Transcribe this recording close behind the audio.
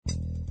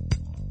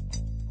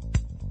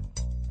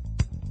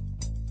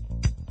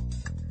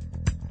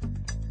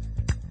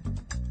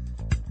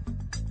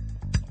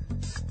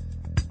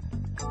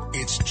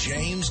It's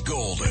James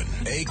Golden,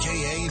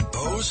 a.k.a.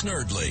 Bo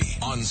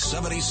Snerdley, on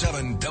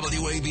 77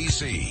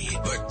 WABC,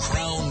 the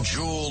crown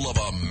jewel of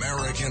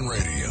American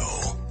radio.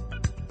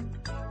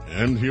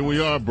 And here we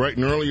are, bright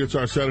and early. It's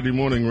our Saturday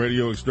morning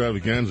radio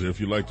extravaganza. If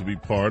you'd like to be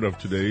part of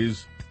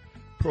today's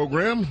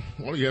program,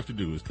 all you have to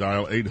do is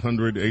dial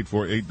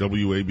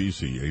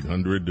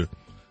 800-848-WABC,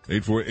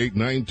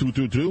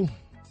 800-848-9222.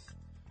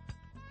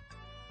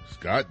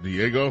 Scott,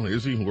 Diego,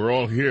 Izzy, we're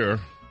all here.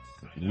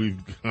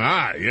 We've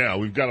got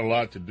a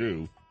lot to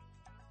do.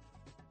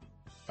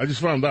 I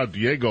just found out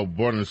Diego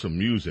brought in some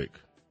music.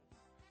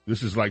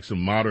 This is like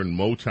some modern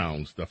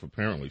Motown stuff,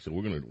 apparently, so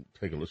we're going to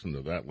take a listen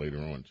to that later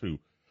on, too.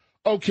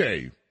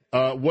 Okay,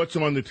 what's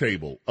on the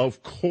table?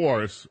 Of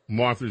course,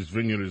 Martha's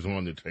Vineyard is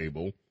on the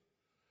table.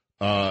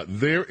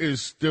 There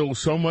is still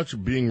so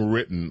much being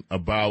written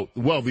about,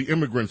 well, the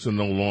immigrants are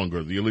no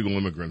longer, the illegal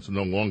immigrants are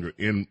no longer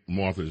in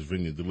Martha's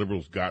Vineyard. The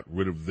liberals got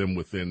rid of them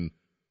within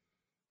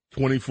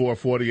 24,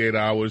 48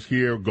 hours.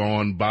 Here,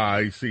 gone,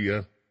 bye, see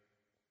ya.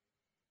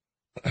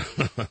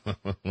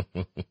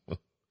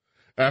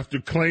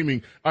 After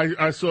claiming,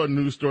 I saw a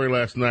news story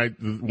last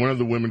night, one of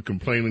the women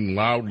complaining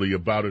loudly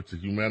about it's a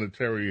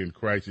humanitarian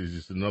crisis.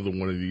 It's another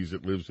one of these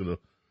that lives in a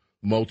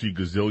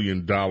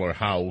multi-gazillion-dollar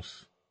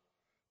house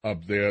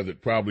up there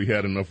that probably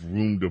had enough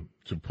room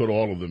to put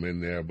all of them in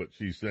there, but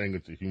she's saying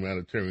it's a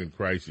humanitarian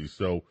crisis.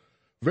 So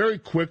very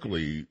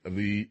quickly,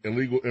 the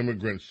illegal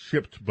immigrants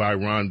shipped by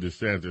Ron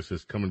DeSantis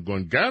has come and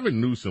gone. Gavin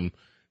Newsom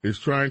is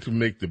trying to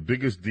make the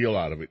biggest deal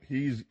out of it.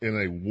 He's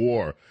in a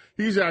war.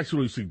 He's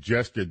actually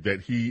suggested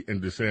that he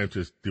and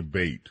DeSantis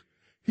debate.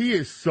 He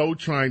is so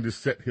trying to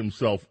set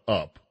himself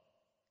up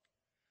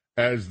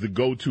as the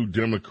go-to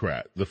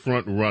Democrat, the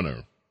front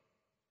runner.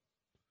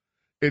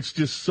 It's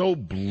just so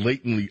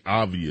blatantly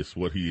obvious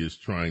what he is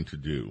trying to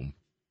do.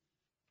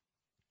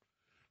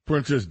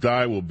 Princess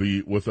Di will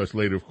be with us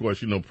later. Of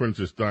course, you know,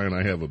 Princess Di and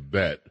I have a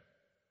bet.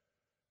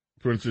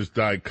 Princess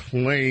Di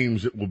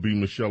claims it will be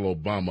Michelle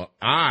Obama.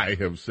 I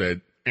have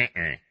said,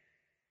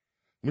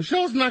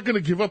 Michelle's not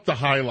going to give up the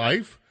high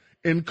life,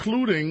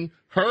 including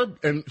her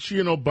and she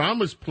and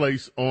Obama's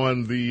place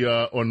on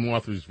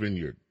Martha's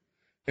Vineyard.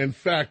 In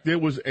fact, there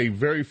was a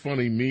very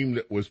funny meme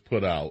that was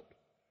put out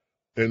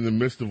in the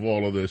midst of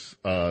all of this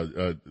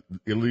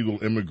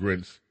illegal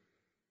immigrants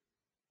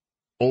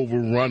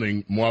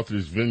overrunning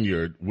Martha's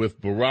Vineyard with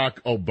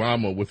Barack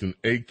Obama with an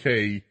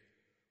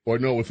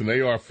with an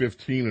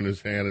AR-15 in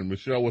his hand and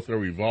Michelle with her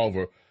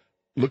revolver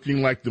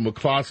looking like the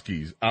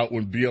McCloskeys out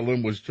when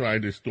BLM was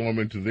trying to storm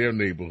into their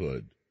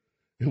neighborhood.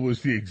 It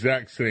was the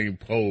exact same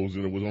pose,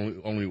 and it was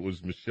only it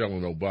was Michelle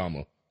and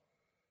Obama.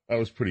 That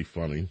was pretty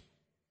funny.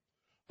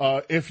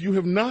 If you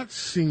have not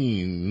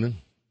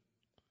seen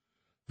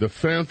The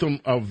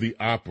Phantom of the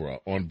Opera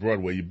on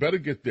Broadway, you better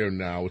get there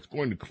now. It's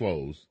going to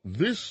close.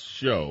 This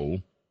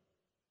show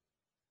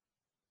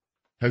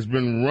has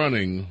been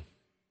running.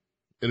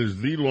 It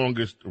is the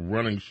longest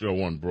running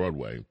show on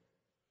Broadway.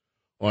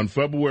 On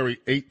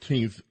February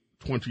 18th,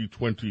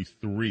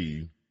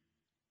 2023,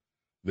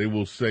 they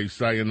will say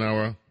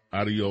sayonara,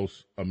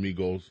 adios,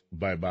 amigos,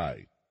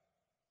 bye-bye.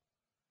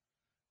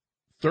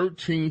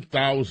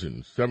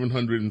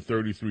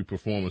 13,733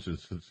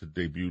 performances since it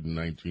debuted in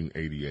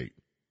 1988.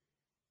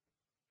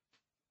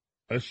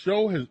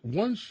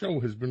 One show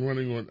has been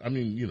running on,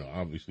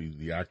 obviously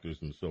the actors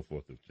and so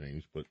forth have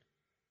changed, but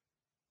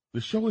the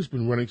show has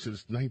been running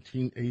since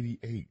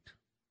 1988.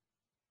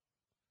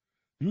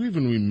 You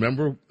even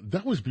remember,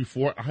 that was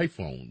before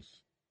iPhones.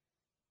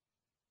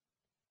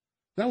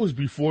 That was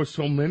before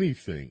so many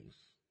things.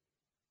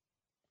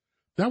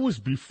 That was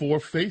before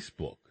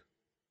Facebook.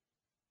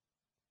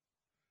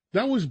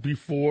 That was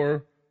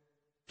before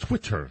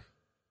Twitter.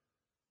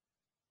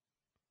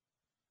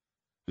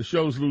 The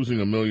show's losing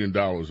 $1 million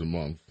a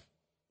month.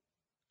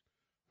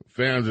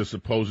 Fans are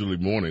supposedly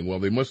mourning. Well,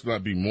 they must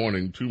not be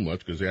mourning too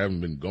much because they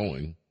haven't been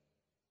going.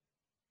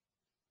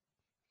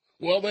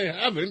 Well, they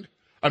haven't.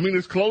 I mean,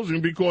 it's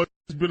closing because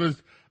there's been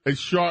a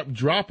sharp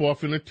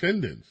drop-off in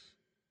attendance.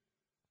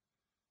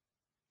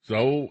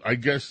 So I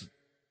guess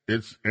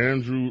it's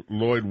Andrew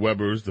Lloyd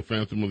Webber's The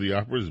Phantom of the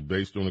Opera is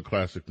based on a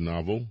classic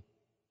novel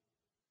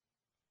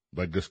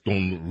by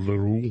Gaston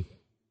Leroux.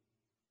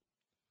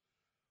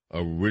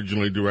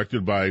 Originally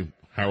directed by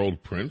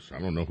Harold Prince. I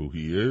don't know who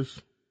he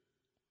is.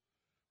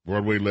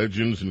 Broadway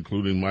legends,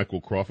 including Michael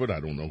Crawford.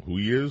 I don't know who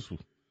he is.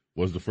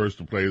 Was the first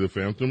to play the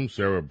Phantom.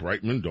 Sarah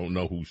Brightman, don't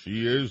know who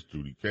she is.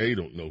 Judy Kaye,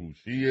 don't know who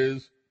she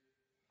is.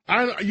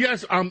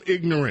 Yes, I'm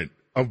ignorant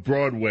of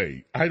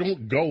Broadway. I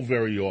don't go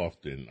very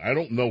often. I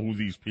don't know who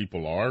these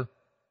people are.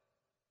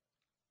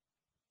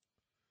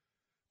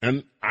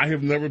 And I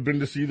have never been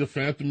to see the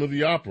Phantom of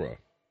the Opera.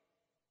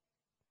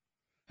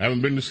 I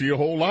haven't been to see a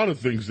whole lot of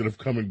things that have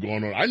come and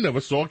gone on. I never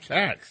saw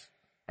Cats.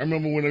 I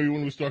remember when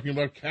everyone was talking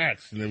about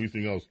Cats and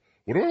everything else.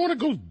 What do I want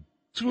to go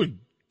to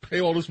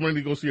pay all this money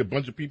to go see a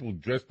bunch of people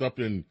dressed up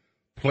in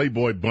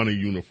Playboy bunny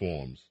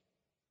uniforms?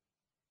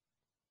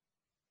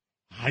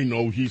 I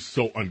know he's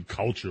so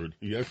uncultured.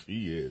 Yes,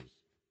 he is.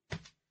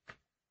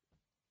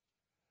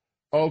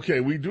 Okay,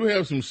 we do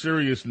have some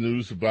serious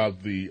news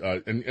about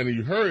and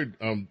you heard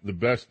the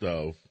best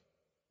of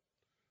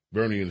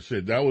Bernie and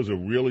Sid. That was a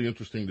really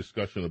interesting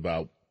discussion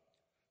about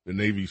the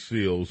Navy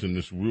SEALs in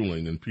this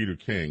ruling, and Peter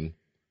King,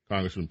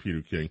 Congressman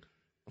Peter King,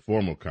 a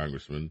former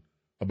congressman,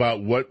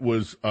 about what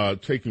was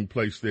taking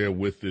place there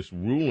with this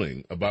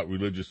ruling about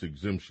religious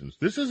exemptions.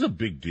 This is a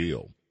big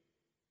deal.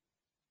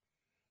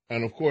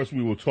 And, of course,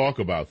 we will talk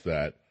about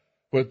that.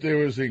 But there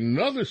was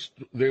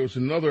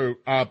another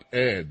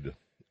op-ed,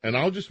 and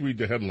I'll just read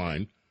the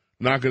headline.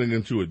 Not going to get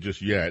into it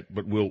just yet,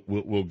 but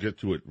we'll get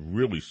to it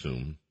really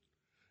soon.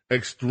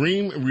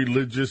 Extreme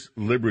religious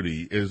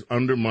liberty is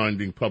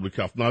undermining public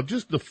health. Now,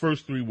 just the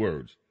first three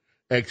words.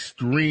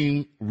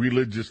 Extreme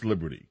religious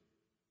liberty.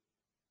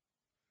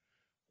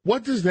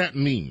 What does that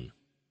mean?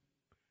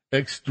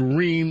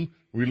 Extreme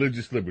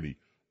religious liberty.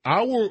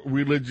 Our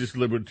religious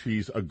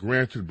liberties are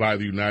granted by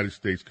the United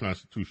States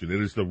Constitution. It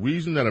is the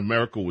reason that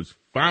America was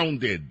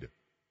founded.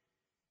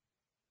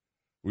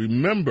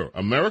 Remember,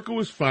 America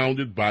was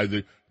founded by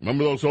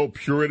remember those old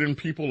Puritan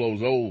people,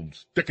 those old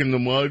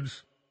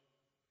stick-in-the-muds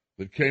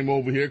that came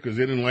over here because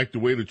they didn't like the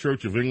way the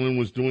Church of England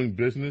was doing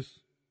business?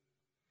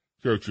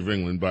 Church of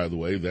England, by the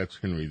way, that's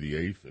Henry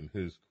VIII and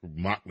his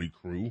motley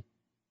crew.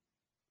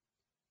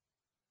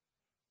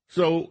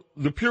 So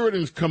the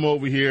Puritans come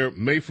over here,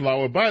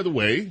 Mayflower. By the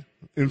way,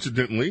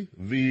 incidentally,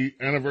 the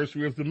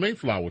anniversary of the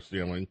Mayflower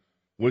sailing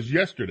was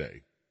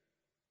yesterday.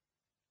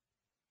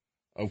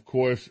 Of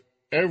course,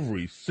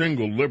 every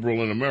single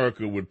liberal in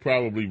America would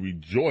probably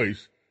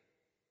rejoice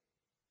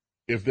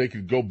if they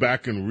could go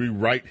back and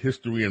rewrite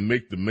history and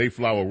make the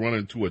Mayflower run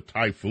into a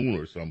typhoon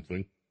or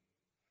something.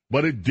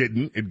 But it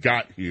didn't. It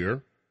got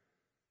here.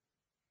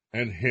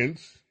 And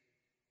hence,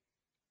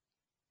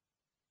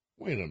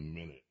 wait a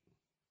minute.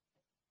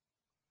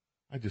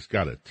 I just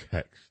got a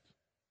text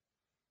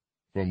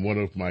from one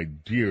of my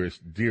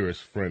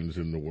dearest friends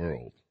in the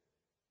world,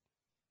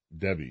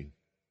 Debbie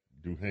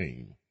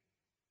Duhane.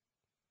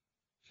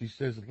 She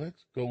says,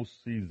 let's go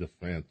see The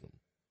Phantom.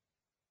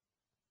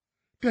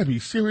 Debbie,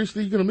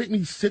 seriously, you're going to make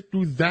me sit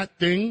through that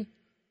thing?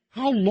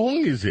 How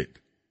long is it?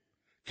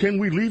 Can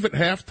we leave at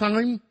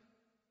halftime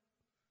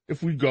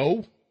if we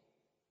go?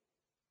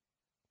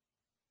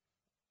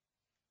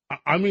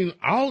 I mean,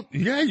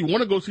 you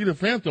want to go see The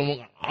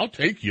Phantom, I'll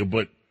take you,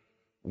 but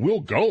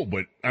we'll go.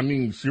 But, I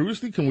mean,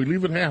 seriously, can we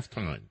leave at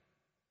halftime?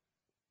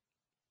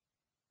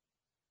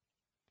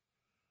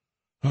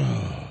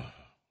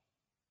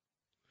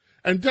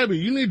 And, Debbie,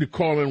 you need to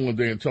call in one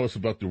day and tell us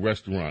about the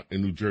restaurant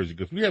in New Jersey,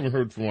 because we haven't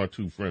heard from our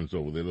two friends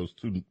over there, those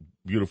two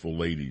beautiful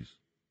ladies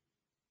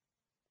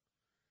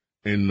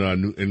in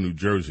New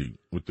Jersey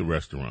with the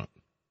restaurant.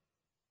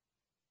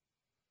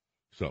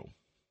 So,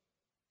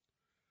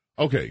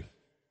 okay,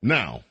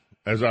 now,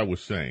 as I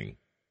was saying,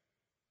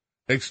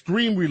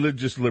 extreme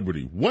religious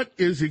liberty. What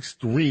is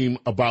extreme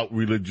about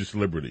religious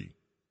liberty?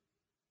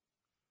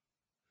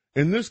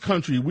 In this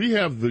country, we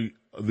have the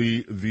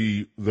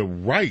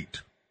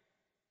right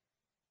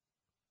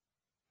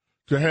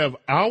to have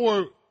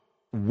our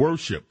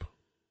worship,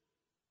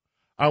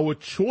 our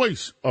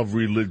choice of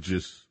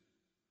religious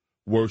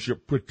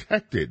worship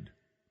protected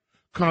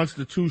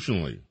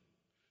constitutionally.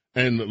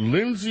 And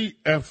Lindsay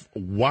F.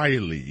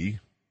 Wiley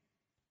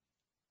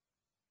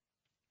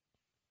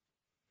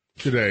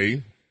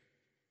today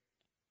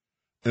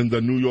in the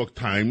New York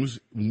Times,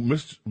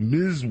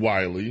 Ms.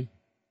 Wiley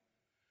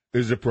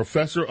is a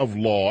professor of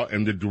law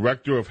and the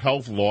director of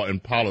health law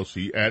and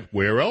policy at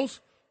where else?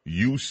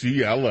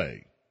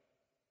 UCLA.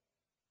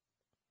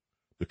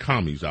 The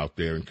commies out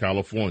there in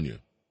California.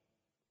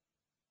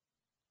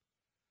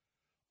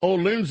 Oh,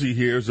 Lindsay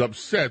here is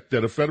upset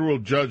that a federal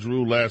judge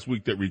ruled last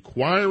week that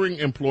requiring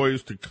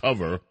employers to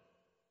cover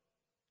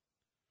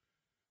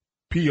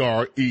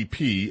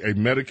PrEP, a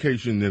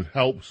medication that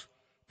helps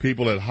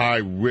people at high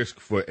risk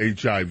for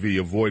HIV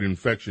avoid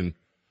infection,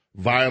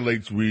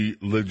 violates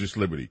religious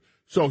liberty.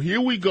 So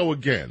here we go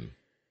again.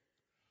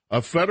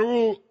 A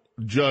federal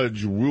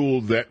judge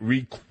ruled that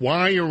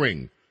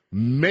requiring,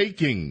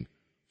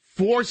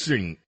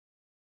 forcing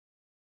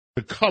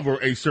to cover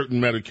a certain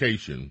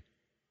medication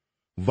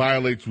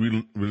violates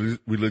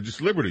religious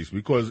liberties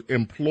because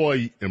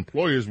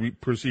employers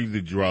perceive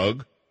the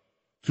drug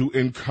to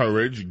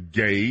encourage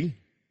gay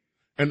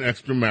and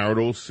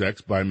extramarital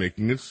sex by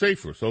making it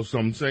safer. So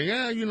some say,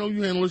 you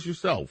handle this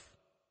yourself.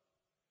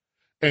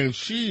 And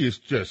she is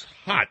just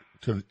hot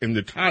in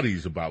the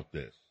toddies about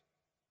this.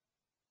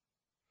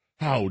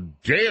 How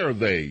dare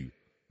they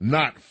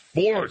not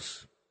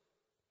force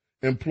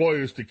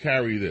employers to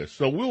carry this?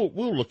 So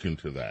we'll look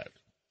into that.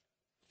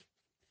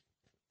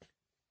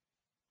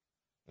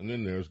 And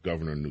then there's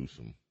Governor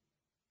Newsom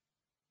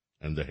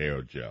and the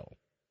hair gel.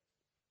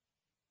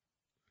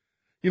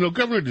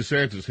 Governor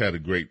DeSantis had a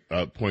great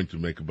point to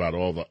make about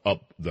all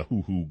the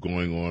hoo-hoo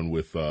going on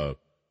with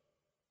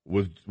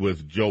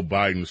Joe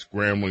Biden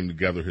scrambling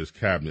together his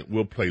cabinet.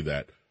 We'll play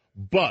that.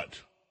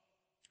 But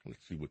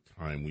let's see what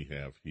time we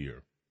have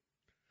here.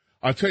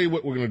 I'll tell you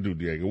what we're going to do,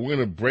 Diego. We're going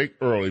to break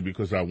early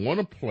because I want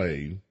to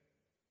play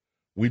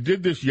We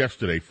did this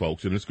yesterday,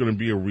 folks, and it's going to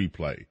be a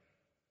replay.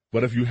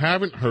 But if you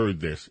haven't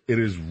heard this, it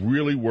is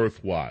really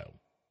worthwhile.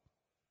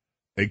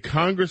 A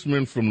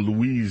congressman from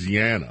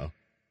Louisiana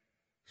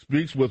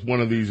speaks with one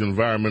of these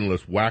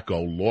environmentalist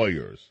wacko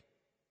lawyers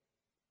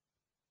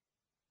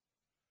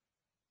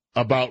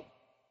about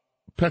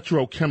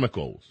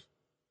petrochemicals.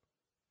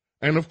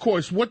 And of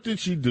course, what did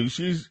she do?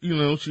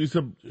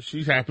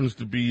 She happens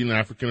to be an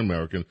African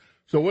American.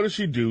 So what does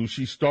she do?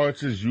 She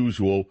starts as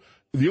usual.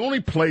 The only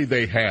play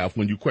they have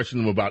when you question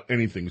them about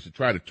anything is to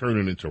try to turn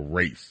it into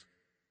race.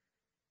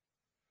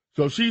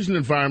 So she's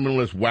an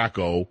environmentalist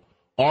wacko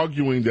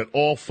arguing that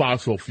all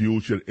fossil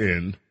fuels should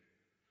end.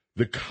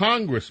 The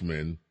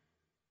congressman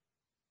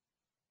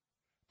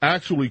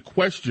actually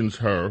questions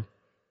her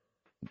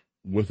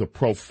with a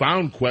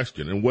profound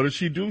question. And what does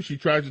she do? She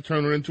tries to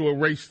turn it into a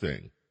race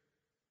thing.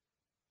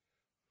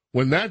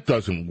 When that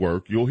doesn't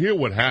work, you'll hear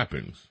what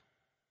happens.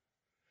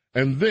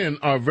 And then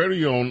our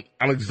very own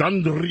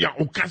Alexandria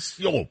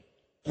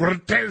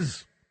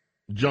Ocasio-Cortez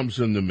jumps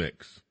in the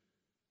mix.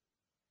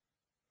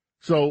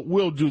 So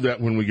we'll do that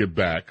when we get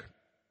back.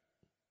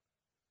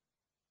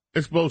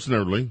 It's Bo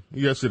Snerdley.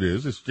 Yes, it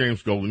is. It's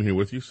James Golden here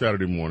with you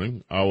Saturday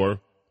morning, our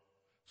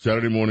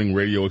Saturday morning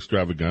radio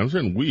extravaganza,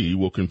 and we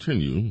will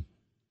continue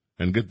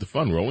and get the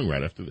fun rolling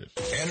right after this.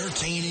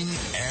 Entertaining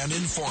and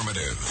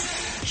informative.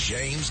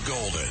 James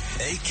Golden,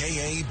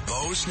 a.k.a.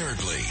 Bo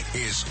Snerdley,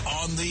 is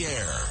on the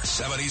air.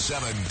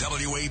 77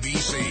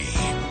 WABC.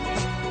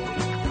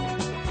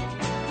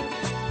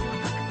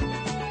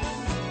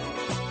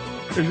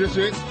 Is this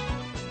it?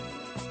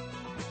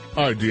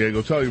 All right,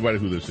 Diego, tell everybody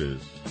who this is.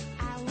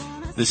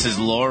 This is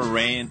Laura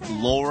Rain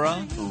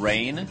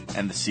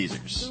and the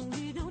Caesars.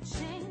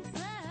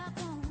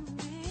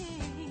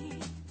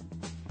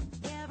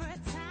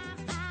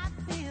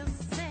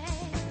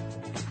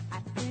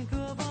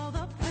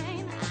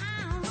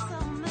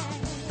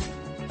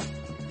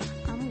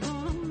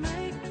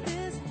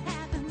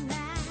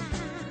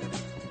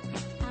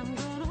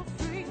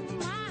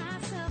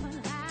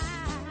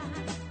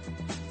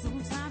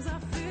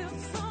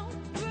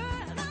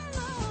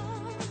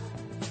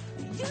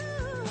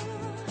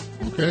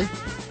 Okay.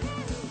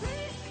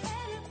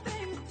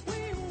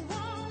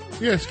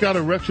 Yeah, it's got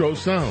a retro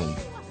sound.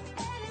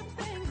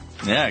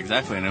 Yeah,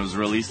 exactly, and it was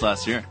released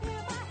last year.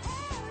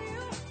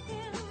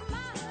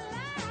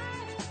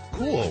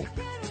 Cool.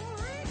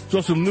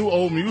 So some new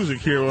old music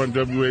here on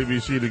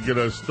WABC to get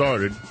us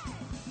started.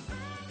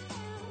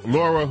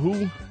 Laura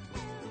who?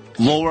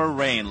 Laura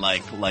Rain,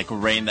 like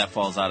rain that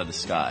falls out of the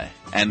sky.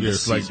 And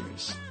yes, the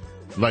Caesars.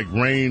 Like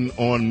Rain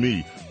on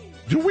Me.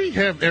 Do we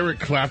have Eric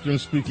Clapton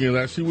speaking of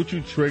that? See what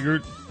you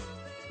triggered?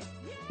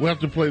 We'll have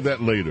to play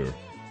that later.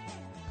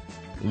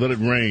 Let It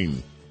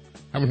Rain.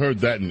 Haven't heard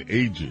that in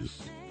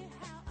ages.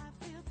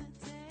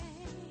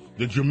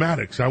 The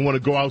Dramatics. I want to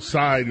go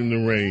outside in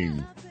the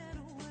rain.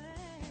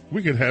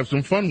 We could have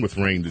some fun with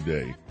rain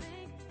today.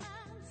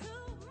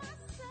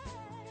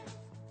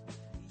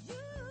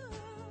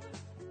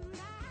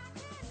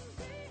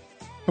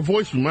 Her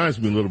voice reminds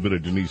me a little bit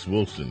of Denise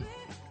Wilson.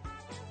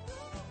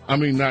 I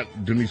mean,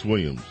 not Denise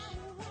Williams.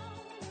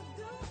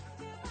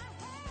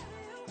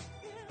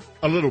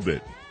 A little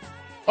bit.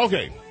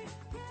 Okay.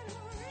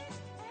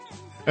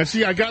 And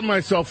see, I got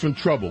myself in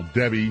trouble,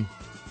 Debbie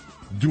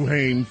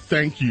Duhane,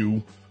 thank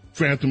you,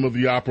 Phantom of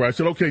the Opera. I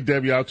said, okay,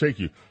 Debbie, I'll take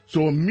you.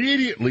 So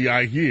immediately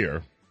I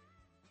hear,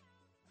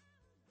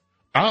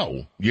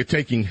 oh, you're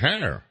taking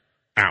her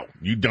out.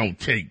 You don't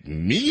take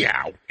me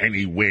out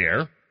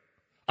anywhere.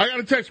 I got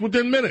a text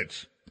within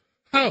minutes.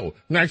 Oh,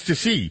 nice to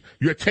see.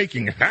 You're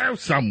taking her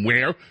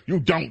somewhere. You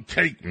don't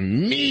take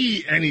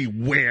me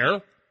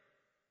anywhere.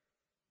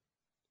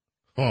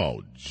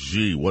 Oh,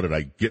 gee, what did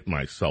I get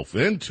myself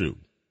into?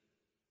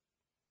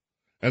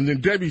 And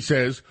then Debbie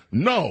says,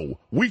 no,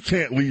 we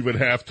can't leave at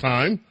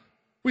halftime.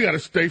 We got to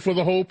stay for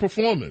the whole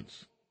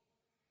performance.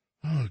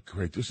 Oh,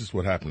 great. This is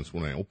what happens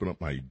when I open up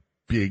my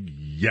big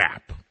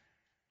yap.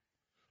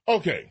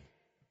 Okay.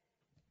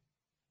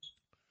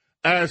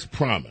 As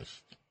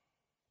promised,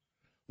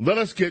 let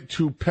us get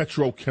to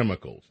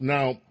petrochemicals.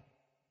 Now,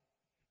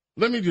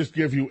 let me just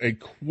give you a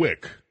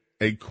quick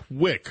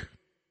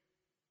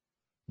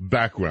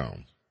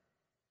background.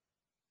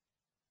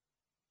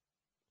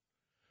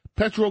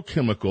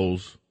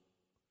 Petrochemicals,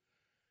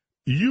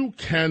 you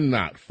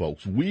cannot,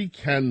 folks, we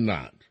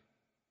cannot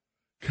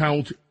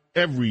count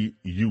every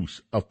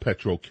use of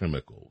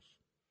petrochemicals.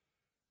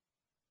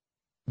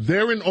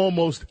 They're in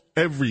almost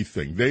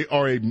everything. They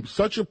are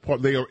such a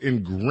part, they are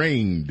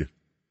ingrained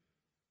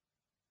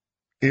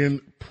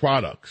in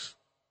products.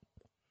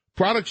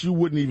 Products you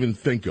wouldn't even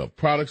think of.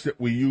 Products that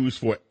we use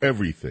for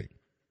everything.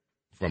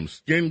 From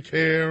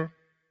skincare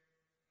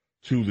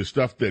to the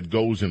stuff that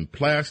goes in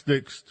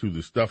plastics to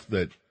the stuff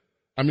that,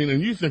 I mean,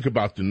 and you think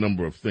about the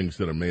number of things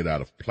that are made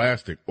out of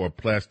plastic or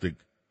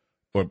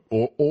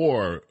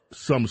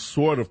some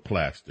sort of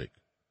plastic.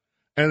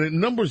 And it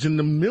numbers in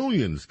the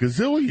millions,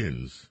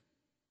 gazillions.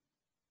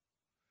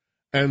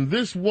 And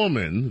this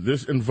woman,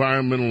 this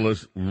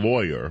environmentalist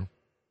lawyer,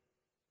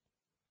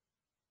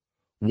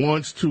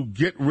 wants to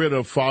get rid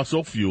of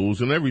fossil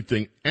fuels and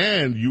everything,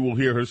 and you will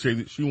hear her say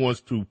that she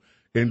wants to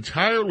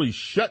entirely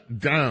shut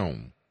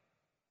down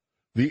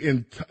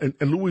and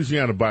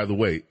Louisiana, by the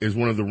way, is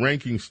one of the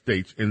ranking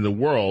states in the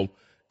world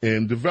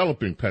in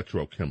developing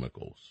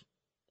petrochemicals.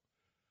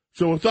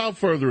 So without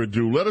further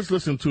ado, let us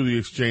listen to the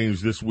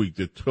exchange this week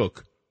that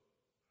took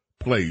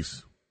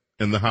place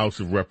in the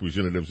House of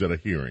Representatives at a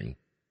hearing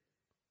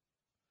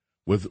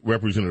with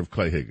Representative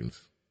Clay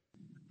Higgins.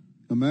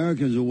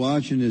 Americans are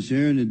watching this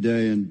hearing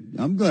today, and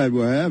I'm glad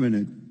we're having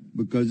it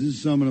because this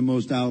is some of the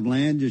most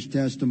outlandish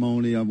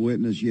testimony I've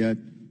witnessed yet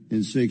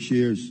in 6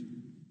 years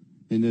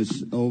in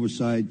this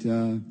oversight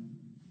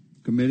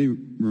committee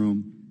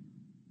room.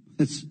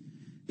 It's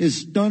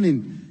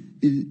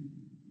stunning.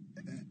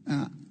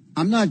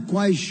 I'm not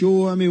quite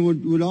sure. I mean,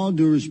 with all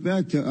due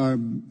respect to our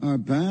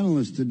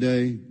panelists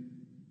today,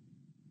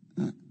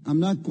 I'm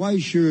not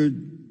quite sure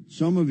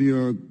some of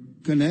you are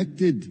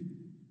connected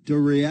to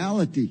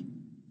reality.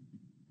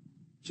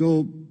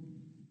 So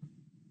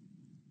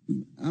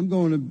I'm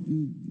going to,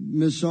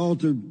 Miss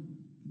Salter,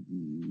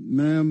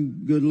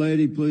 ma'am, good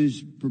lady,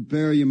 please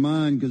prepare your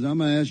mind because I'm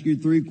going to ask you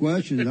 3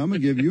 questions. I'm going to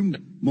give you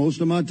most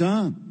of my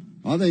time.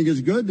 I think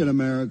it's good that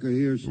America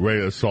hears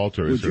Rhea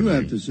Salter what you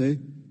have to say.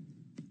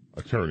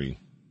 Attorney.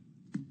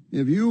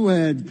 If you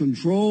had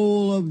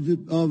control of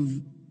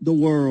the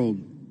world,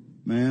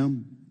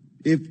 ma'am,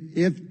 if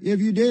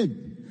you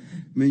did,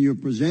 I mean, you're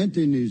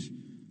presenting these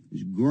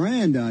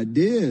grand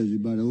ideas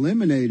about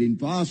eliminating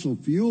fossil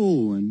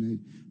fuel and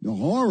the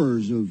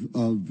horrors of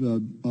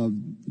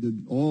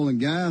the oil and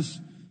gas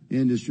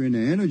industry and the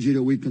energy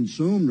that we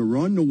consume to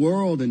run the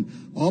world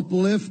and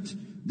uplift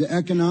the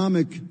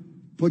economic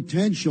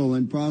potential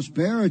and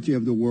prosperity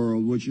of the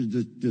world, which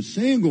is the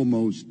single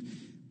most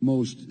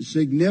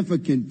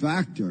significant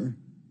factor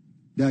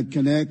that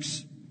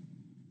connects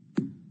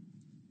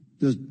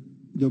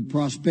the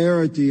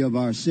prosperity of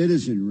our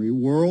citizenry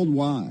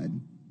worldwide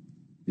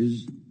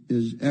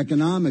is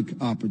economic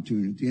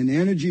opportunity, and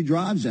energy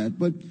drives that.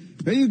 But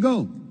there you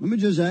go. Let me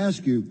just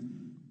ask you,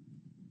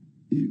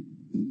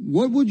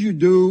 what would you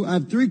do? I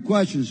have 3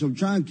 questions, so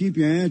try and keep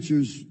your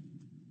answers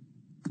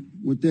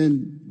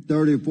within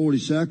 30 or 40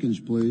 seconds,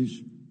 please.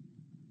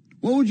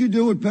 What would you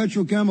do with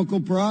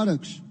petrochemical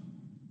products?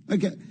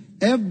 Okay,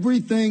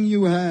 everything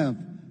you have,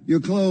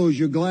 your clothes,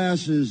 your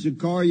glasses, the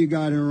car you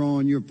got her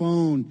on, your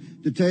phone,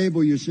 the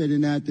table you're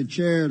sitting at, the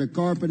chair, the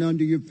carpet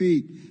under your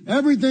feet,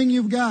 everything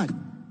you've got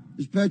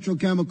is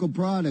petrochemical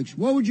products.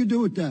 What would you do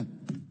with that?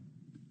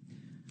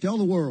 Tell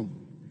the world.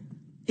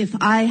 If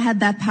I had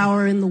that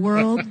power in the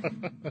world,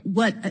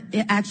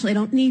 actually I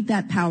don't need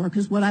that power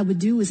because what I would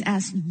do is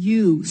ask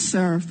you,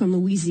 sir, from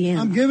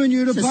Louisiana. I'm giving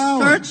you the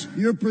power.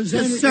 You're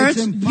presenting. To search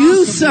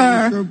you,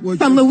 sir,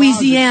 from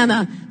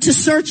Louisiana, to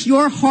search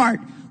your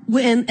heart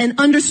and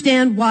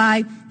understand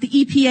why the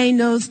EPA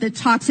knows that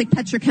toxic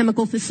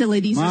petrochemical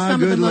facilities are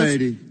some of the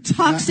most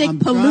toxic,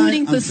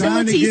 polluting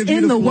facilities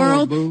in the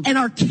world and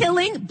are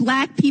killing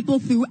black people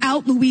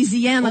throughout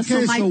Louisiana.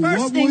 Okay, so my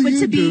first thing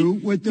would be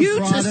you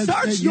to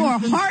search your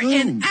heart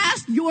and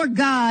ask your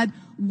God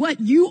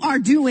what you are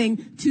doing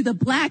to the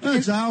black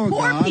and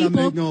poor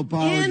people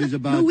in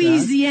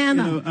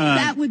Louisiana.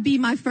 That would be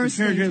my first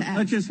thing to ask.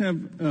 Let's just have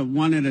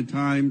one at a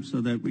time so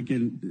that we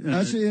can.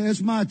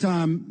 It's my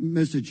time,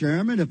 Mr.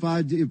 Chairman. If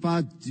I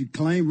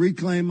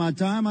reclaim my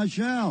time, I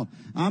shall.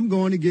 I'm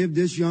going to give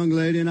this young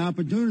lady an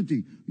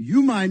opportunity.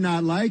 You might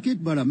not like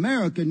it, but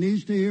America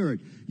needs to hear it.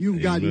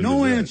 You've got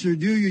no answer,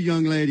 do you,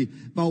 young lady,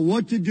 about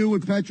what to do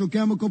with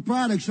petrochemical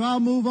products, so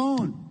I'll move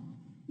on.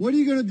 What are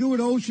you going to do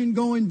with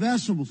ocean-going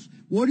vessels?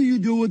 What do you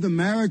do with the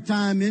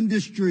maritime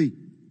industry?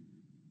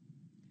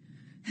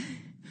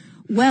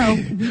 Well,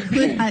 we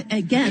could,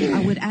 again,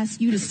 I would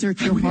ask you to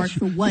search your heart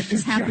for what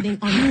is happening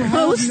on the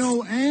coast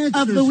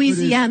of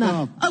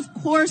Louisiana. Of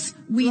course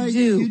we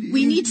do.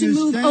 We need to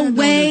move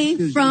away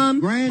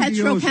from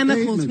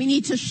petrochemicals. We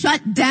need to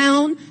shut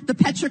down the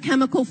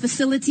petrochemical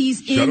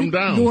facilities in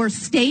your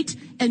state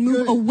and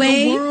move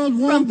away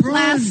from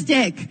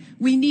plastic.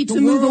 We need to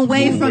move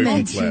away from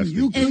it.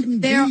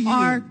 And there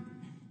are...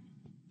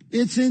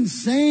 It's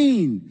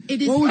insane.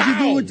 What would you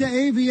do with the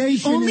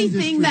aviation Only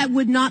industry? thing that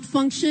would not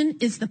function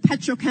is the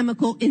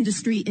petrochemical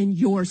industry in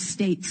your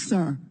state,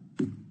 sir.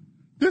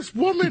 This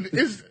woman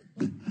is,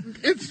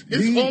 it's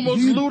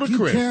almost ludicrous.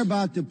 Do you care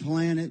about the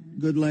planet,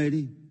 good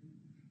lady?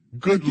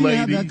 Good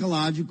lady. Do you have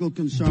ecological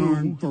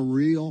concern for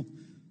real?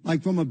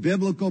 Like from a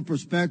biblical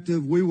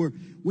perspective, we were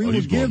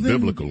he's given going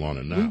biblical on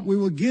it now. We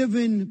were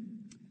given.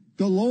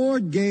 The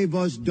Lord gave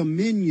us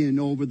dominion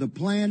over the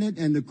planet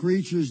and the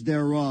creatures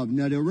thereof.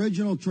 Now, the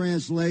original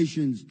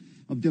translations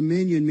of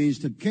dominion means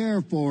to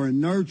care for and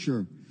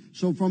nurture.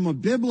 So from a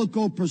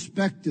biblical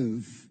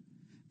perspective,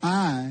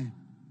 I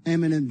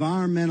am an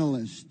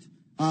environmentalist.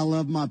 I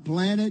love my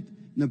planet,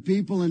 and the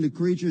people and the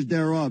creatures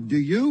thereof. Do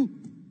you?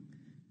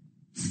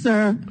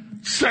 Sir,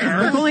 Sir. If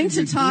we're going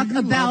to talk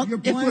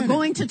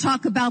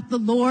about the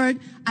Lord,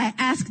 I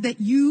ask that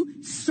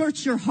you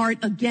search your heart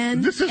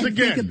again. This is and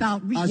again. Think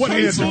about What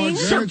repenting.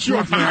 search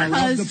your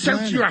heart.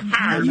 Search your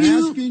heart.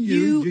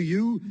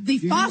 The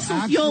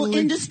fossil fuel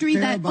industry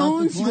that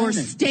owns your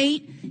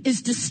state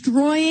is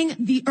destroying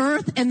the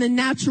earth and the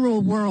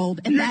natural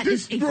world, and that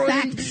is a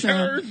fact,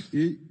 sir.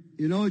 You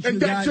know what you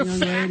got, young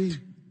lady?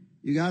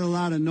 You got a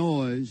lot of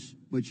noise,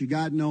 but you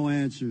got no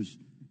answers.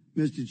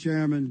 Mr.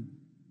 Chairman,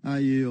 I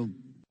yield.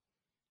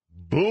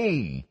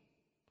 Boom.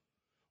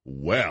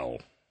 Well,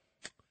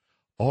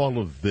 all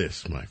of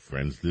this, my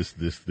friends, this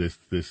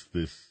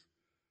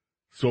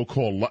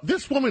so-called,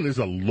 this woman is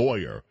a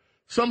lawyer.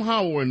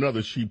 Somehow or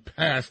another, she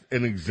passed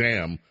an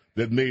exam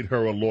that made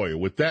her a lawyer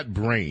with that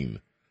brain,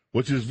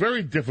 which is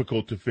very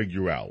difficult to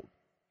figure out.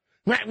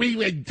 What we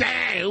would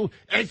do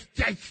is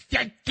just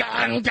shut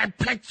down the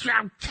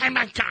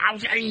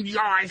petrochemicals in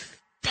your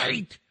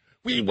state.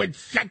 We would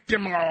shut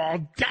them all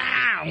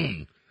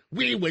down.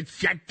 We would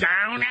shut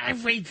down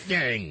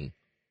everything.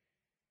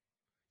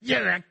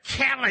 You're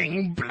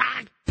killing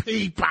black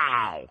people.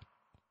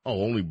 Oh,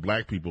 only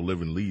black people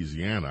live in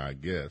Louisiana, I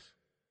guess.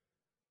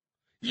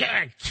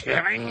 You're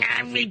killing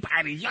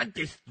everybody. You're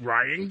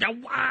destroying the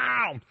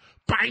world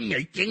by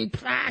making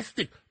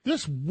plastic.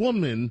 This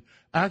woman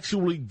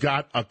actually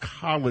got a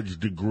college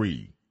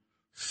degree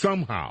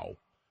somehow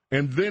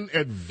and then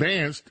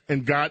advanced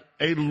and got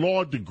a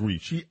law degree.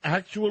 She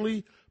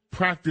actually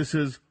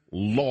practices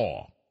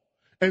law.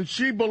 And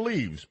she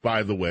believes,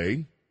 by the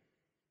way,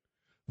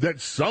 that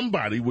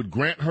somebody would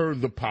grant her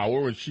the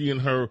power, and she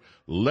and her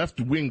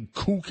left-wing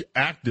kook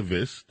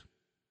activist,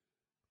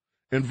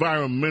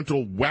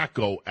 environmental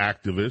wacko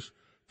activist,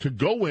 to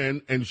go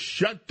in and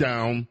shut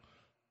down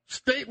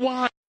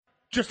statewide,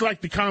 just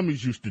like the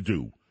commies used to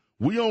do.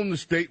 We own the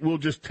state, we'll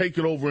just take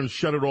it over and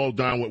shut it all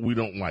down what we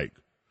don't like.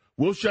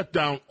 We'll shut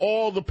down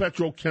all the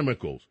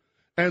petrochemicals,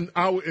 and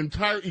our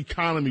entire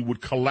economy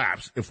would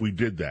collapse if we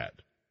did that.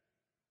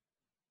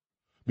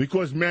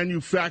 Because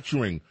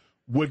manufacturing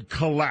would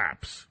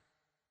collapse.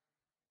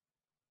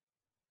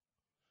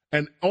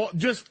 And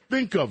just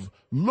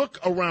look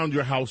around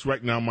your house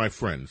right now, my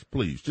friends,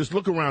 please. Just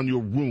look around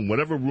your room,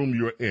 whatever room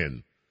you're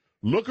in.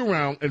 Look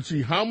around and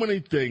see how many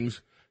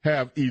things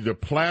have either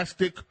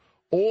plastic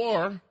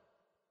or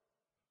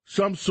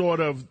some sort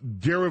of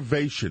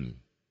derivation.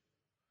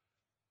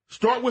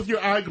 Start with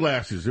your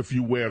eyeglasses if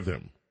you wear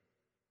them.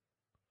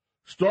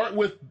 Start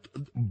with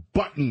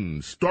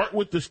buttons. Start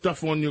with the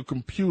stuff on your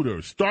computer.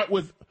 If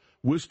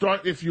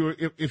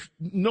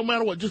no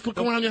matter what, just look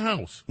around your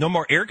house. No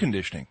more air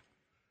conditioning.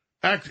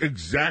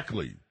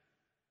 Exactly.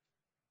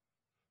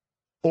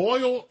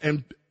 We are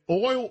an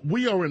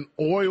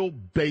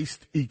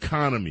oil-based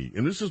economy,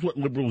 and this is what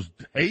liberals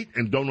hate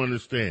and don't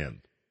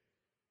understand.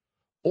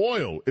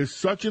 Oil is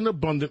such an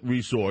abundant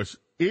resource,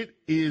 it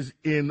is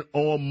in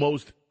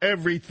almost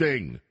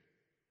everything.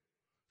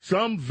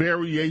 Some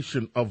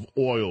variation of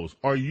oils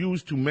are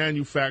used to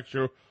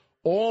manufacture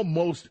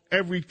almost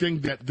everything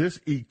that this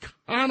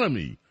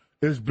economy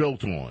is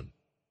built on.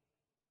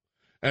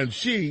 And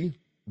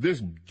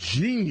this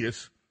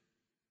genius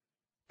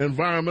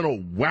environmental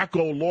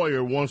wacko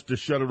lawyer, wants to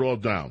shut it all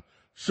down.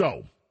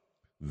 So,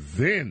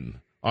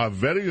 then, our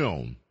very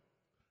own,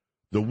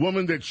 the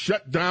woman that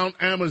shut down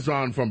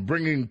Amazon from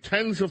bringing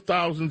tens of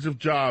thousands of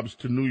jobs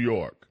to New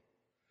York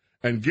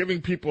and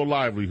giving people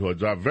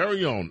livelihoods, our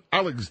very own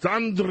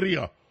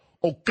Alexandria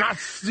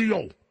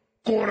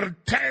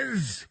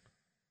Ocasio-Cortez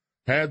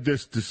had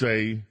this to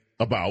say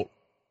about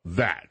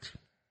that.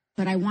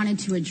 But I wanted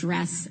to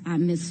address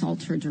Ms.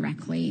 Salter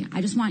directly.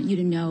 I just want you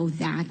to know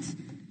that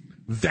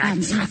in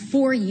the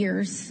 4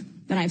 years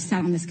that I've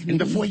sat on this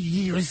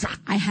committee,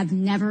 I have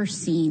never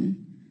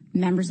seen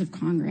members of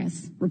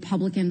Congress,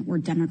 Republican or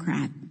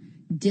Democrat,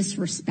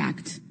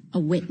 disrespect a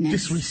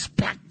witness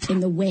in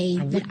the way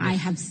that I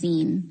have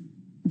seen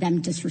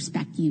them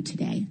disrespect you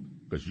today.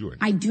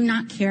 I do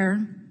not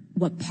care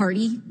what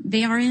party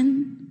they are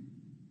in.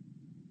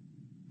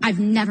 I've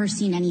never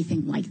seen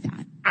anything like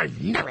that.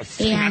 I've never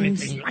seen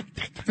anything like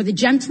that. For the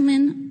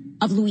gentleman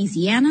of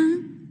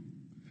Louisiana,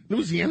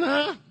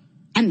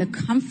 and the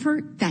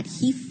comfort that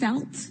he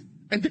felt,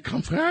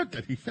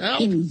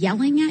 in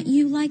yelling at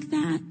you like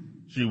that.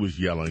 She was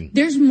yelling.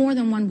 There's more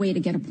than one way to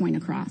get a point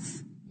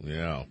across.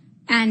 Yeah.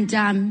 And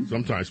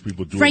sometimes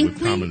people do it with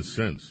common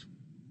sense.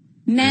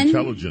 Men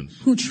intelligence.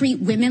 Who treat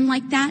women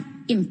like that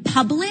in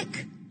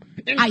public,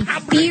 I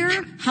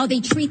fear how they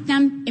treat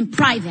them in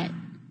private.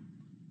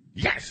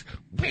 Yes,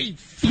 we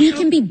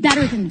can be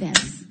better than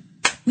this.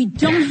 We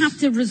don't have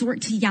to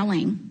resort to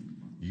yelling.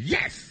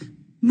 Yes.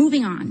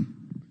 Moving on.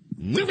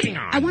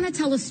 I want to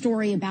tell a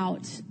story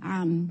about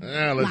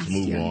let's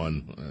move year.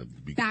 on.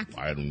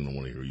 I don't even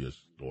want to hear your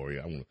story.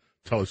 I want to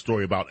tell a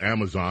story about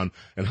Amazon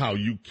and how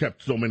you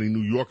kept so many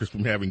New Yorkers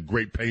from having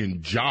great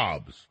paying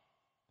jobs.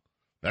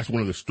 That's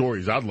one of the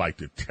stories I'd like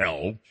to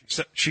tell.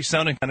 She's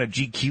sounding kind of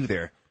GQ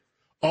there.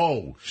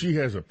 Oh, she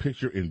has a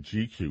picture in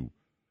GQ.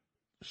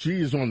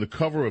 She is on the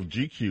cover of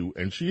GQ,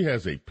 and she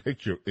has a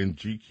picture in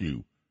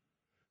GQ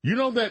You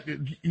know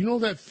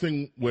that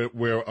thing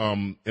where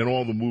in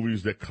all the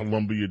movies that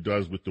Columbia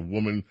does with the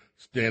woman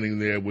standing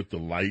there with the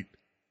light?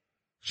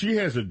 She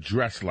has a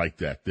dress like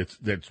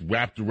that's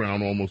wrapped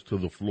around almost to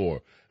the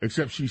floor,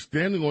 except she's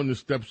standing on the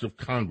steps of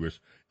Congress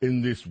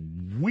in this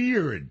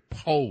weird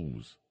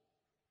pose.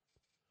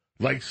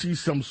 Like she's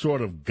some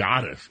sort of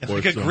goddess. It's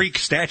like a Greek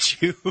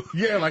statue.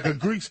 Yeah, like a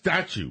Greek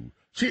statue.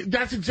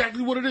 That's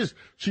exactly what it is.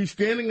 She's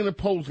standing in a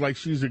pose like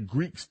she's a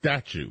Greek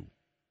statue.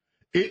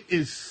 It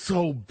is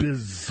so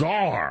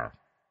bizarre.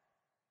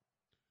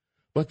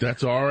 But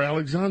that's our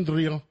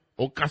Alexandria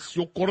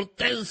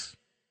Ocasio-Cortez,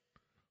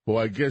 who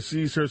I guess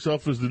sees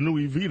herself as the new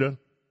Evita.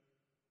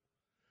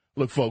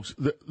 Look, folks,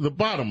 the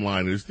bottom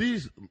line is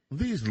these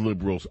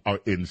liberals are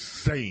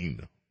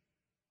insane.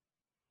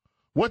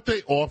 What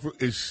they offer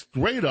is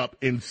straight up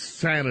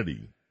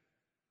insanity.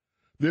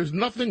 There's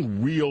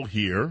nothing real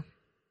here.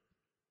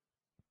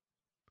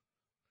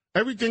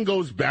 Everything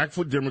goes back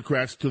for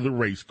Democrats to the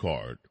race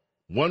card,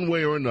 one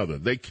way or another.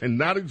 They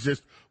cannot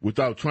exist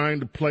without trying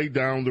to play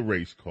down the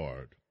race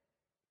card.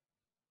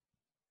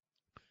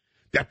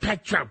 The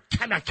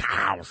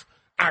petrochemicals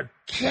are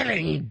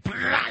killing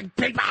black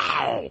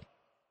people.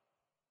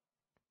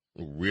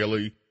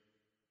 Really?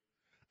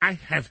 I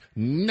have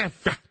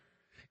never,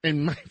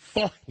 in my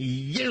 4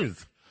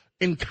 years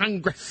in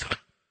Congress,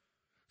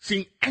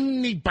 seen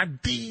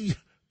anybody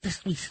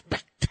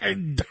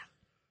disrespected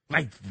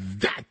like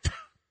that.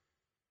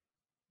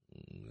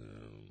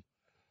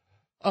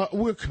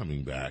 We're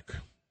coming back.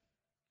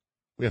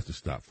 We have to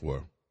stop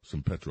for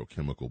some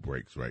petrochemical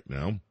breaks right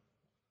now.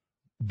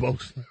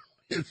 Both,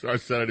 it's our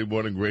Saturday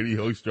morning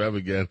radio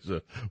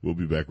extravaganza. We'll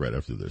be back right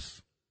after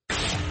this.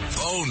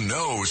 Bo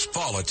knows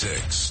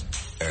politics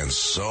and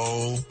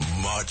so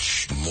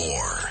much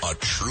more. A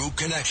true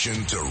connection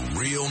to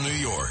real New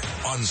York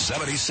on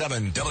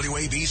 77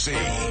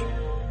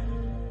 WABC.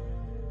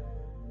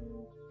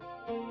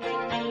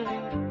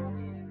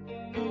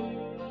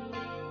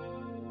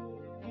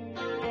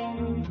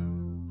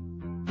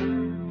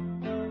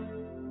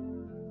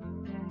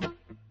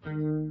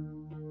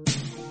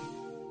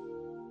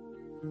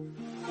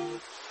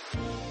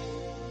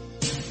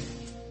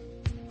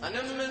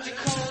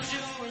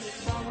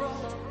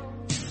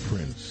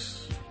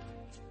 Prince.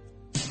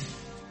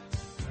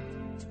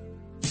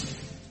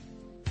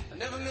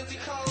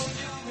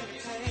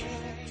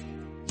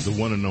 The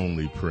one and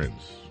only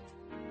Prince.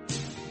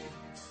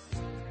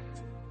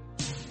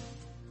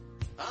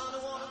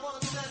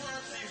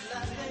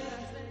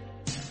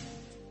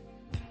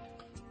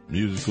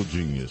 Musical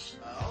genius.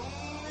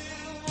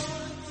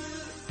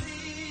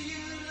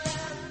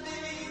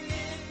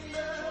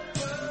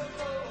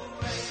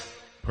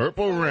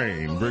 Purple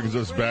Rain brings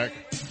us back.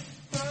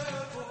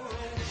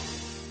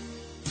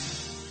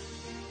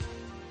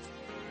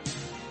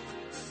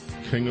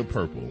 King of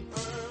Purple.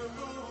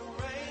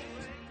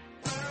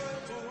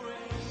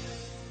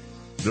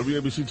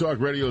 WABC Talk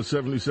Radio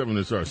 77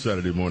 is our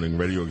Saturday morning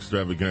radio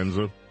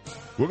extravaganza.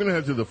 We're going to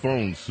head to the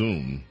phone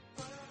soon.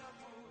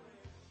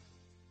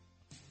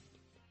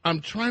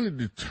 I'm trying to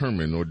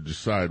determine or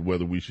decide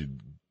whether we should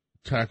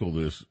tackle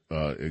this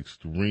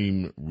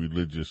extreme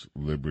religious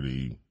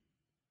liberty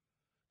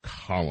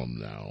column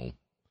now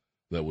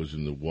that was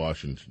in the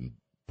Washington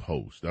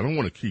Post. I don't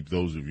want to keep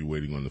those of you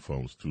waiting on the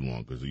phones too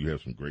long because you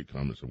have some great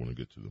comments. I want to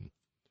get to them.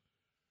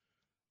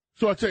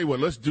 So I'll tell you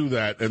what, let's do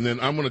that, and then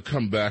I'm going to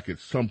come back at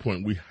some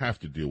point. We have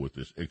to deal with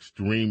this.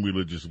 Extreme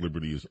religious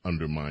liberty is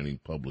undermining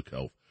public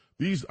health.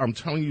 I'm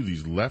telling you,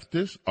 these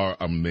leftists are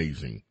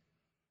amazing.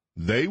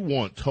 They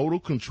want total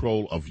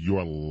control of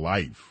your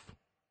life.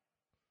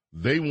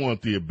 They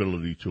want the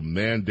ability to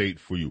mandate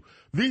for you.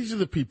 These are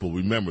the people,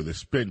 remember, that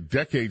spent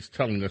decades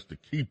telling us to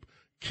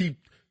keep.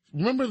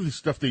 Remember the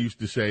stuff they used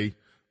to say?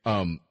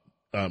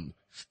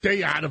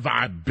 Stay out of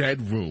our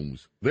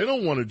bedrooms. They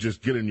don't want to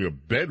just get in your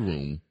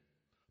bedroom.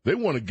 They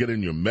want to get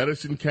in your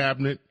medicine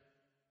cabinet.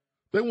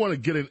 They want to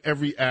get in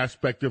every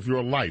aspect of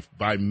your life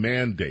by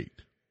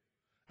mandate.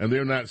 And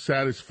they're not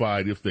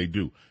satisfied if they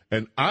do.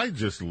 And I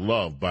just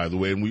love, by the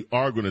way, and we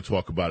are going to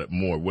talk about it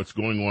more, what's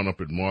going on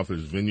up at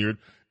Martha's Vineyard.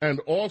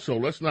 And also,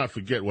 let's not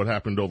forget what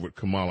happened over at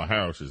Kamala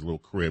Harris's little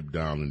crib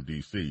down in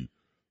D.C.,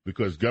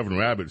 because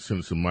Governor Abbott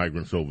sent some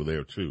migrants over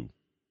there, too.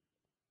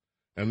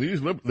 And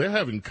they're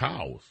having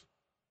cows.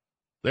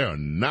 They are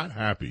not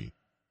happy.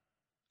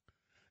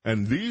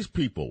 And these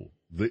people,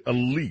 the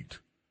elite,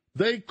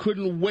 they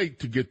couldn't wait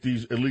to get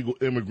these illegal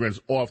immigrants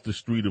off the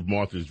street of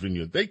Martha's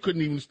Vineyard. They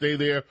couldn't even stay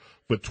there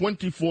for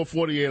 24,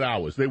 48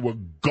 hours. They were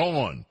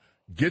gone.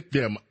 Get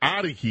them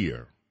out of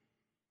here.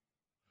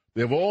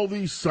 They have all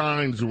these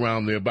signs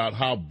around there about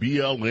how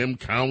BLM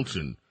counts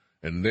and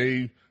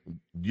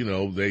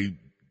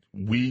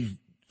we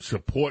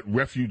support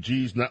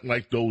refugees, not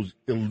like those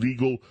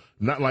illegal,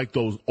 not like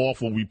those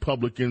awful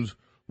Republicans.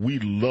 We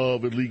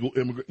love illegal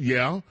immigrants.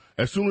 Yeah,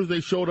 as soon as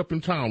they showed up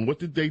in town, what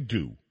did they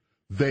do?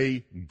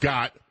 They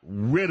got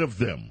rid of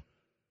them.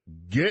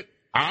 Get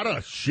out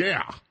of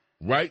here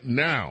right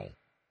now.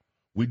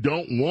 We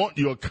don't want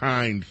your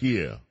kind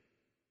here.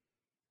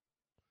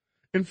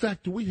 In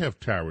fact, do we have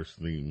Tara's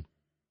theme?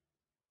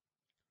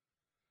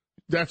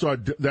 That's our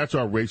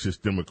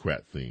racist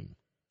Democrat theme.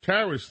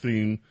 Terrorist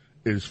theme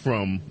is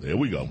from, there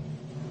we go.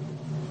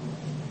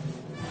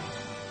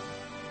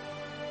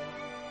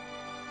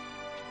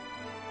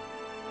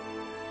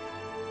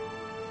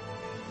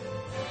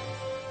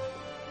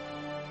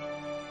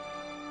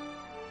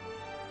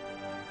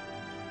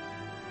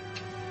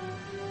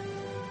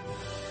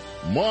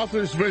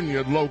 Martha's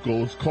Vineyard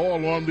locals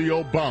call on the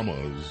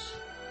Obamas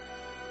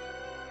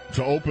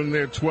to open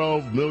their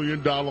 $12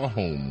 million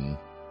home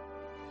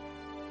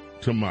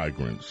to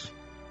migrants.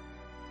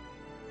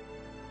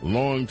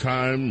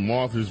 Longtime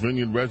Martha's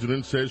Vineyard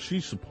resident says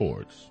she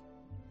supports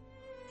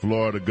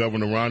Florida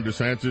Governor Ron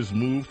DeSantis'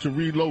 move to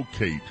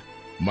relocate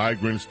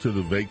migrants to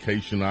the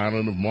vacation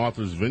island of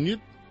Martha's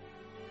Vineyard.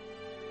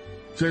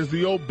 Says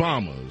the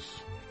Obamas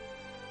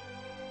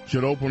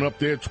should open up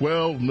their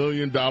 $12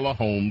 million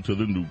home to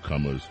the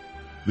newcomers.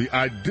 The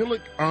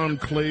idyllic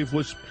enclave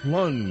was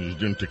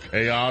plunged into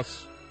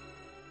chaos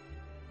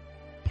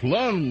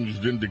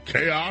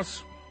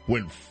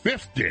when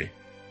 50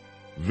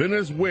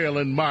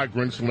 Venezuelan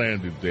migrants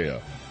landed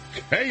there.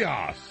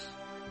 Chaos.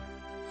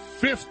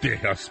 50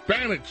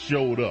 Hispanics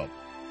showed up.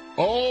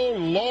 Oh,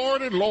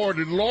 Lordy,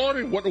 Lordy,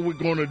 Lordy, what are we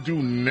going to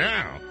do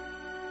now?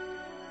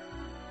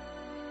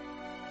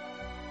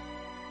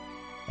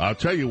 I'll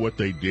tell you what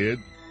they did.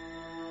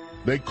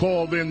 They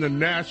called in the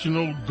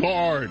National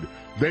Guard.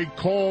 They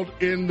called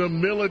in the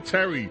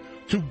military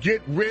to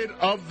get rid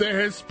of the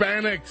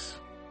Hispanics.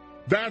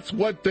 That's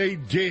what they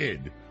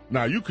did.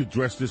 Now, you could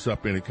dress this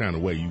up any kind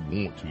of way you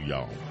want to,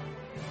 y'all.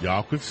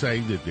 Y'all could say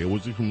that there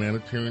was a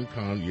humanitarian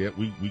con, yet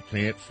we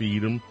can't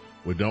feed them.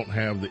 We don't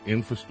have the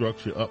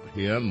infrastructure up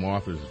here in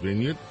Martha's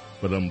Vineyard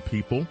for them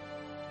people.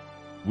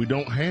 We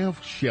don't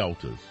have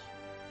shelters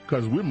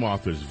because we're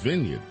Martha's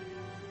Vineyard.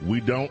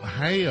 We don't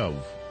have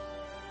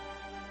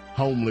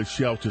homeless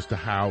shelters to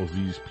house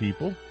these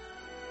people.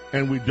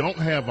 And we don't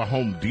have a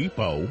Home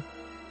Depot,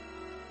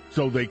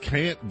 so they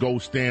can't go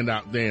stand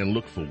out there and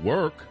look for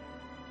work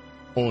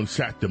on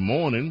Saturday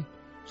morning.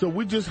 So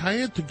we just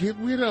had to get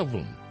rid of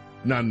them.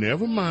 Now,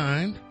 never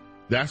mind.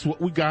 That's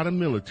what we got a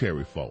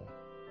military for.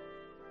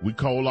 We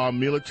called our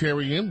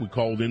military in. We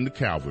called in the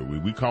cavalry.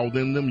 We called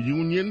in them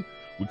Union.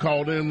 We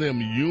called in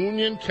them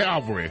Union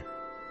cavalry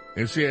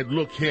and said,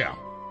 look here.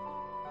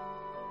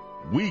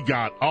 We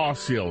got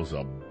ourselves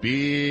a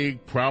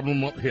big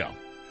problem up here.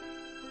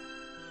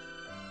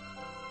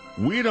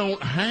 We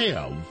don't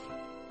have,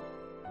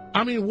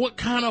 what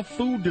kind of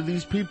food do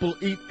these people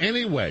eat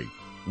anyway?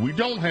 We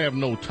don't have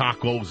no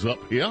tacos up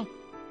here.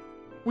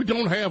 We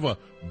don't have a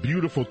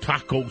beautiful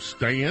taco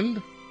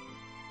stand.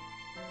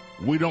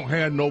 We don't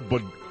have no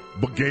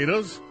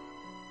bodegas,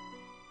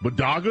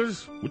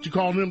 what you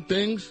call them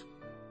things?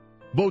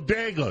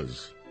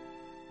 Bodegas.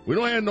 We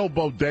don't have no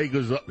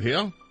bodegas up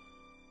here.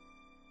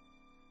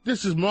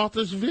 This is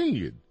Martha's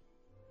Vineyard.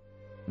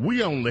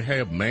 We only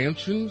have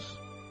mansions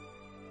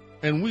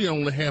and we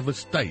only have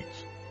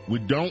estates. We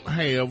don't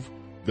have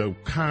the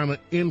kind of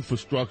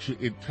infrastructure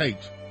it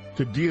takes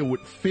to deal with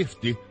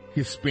 50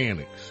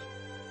 Hispanics.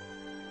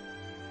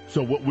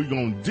 So what we're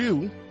going to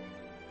do,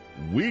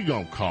 we're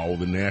going to call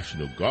the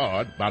National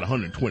Guard, about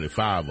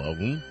 125 of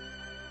them.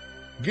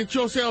 Get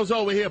yourselves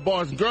over here,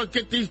 boys and girls.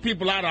 Get these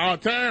people out of our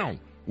town.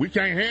 We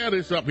can't have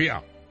this up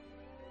here.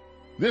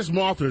 This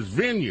Martha's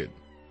Vineyard.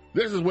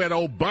 This is where the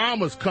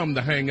Obamas come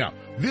to hang out.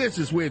 This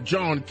is where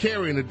John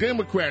Kerry and the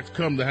Democrats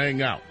come to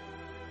hang out.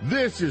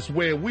 This is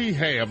where we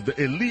have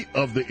the elite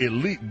of the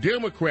elite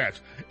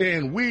Democrats,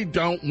 and we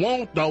don't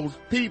want those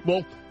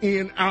people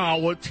in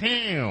our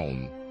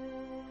town.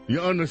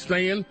 You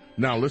understand?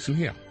 Now listen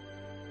here.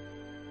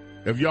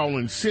 If y'all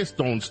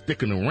insist on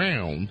sticking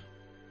around,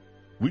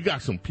 we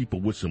got some people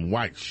with some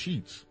white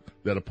sheets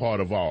that are part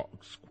of our...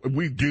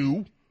 We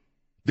do.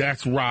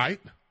 That's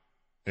right.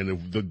 And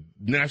if the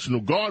National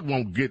Guard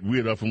won't get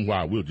rid of them,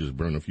 why, we'll just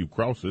burn a few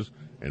crosses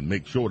and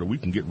make sure that we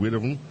can get rid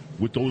of them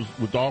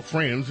with our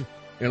friends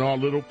and our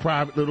little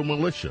private little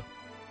militia.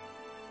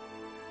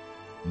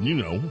 You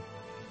know,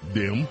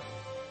 them.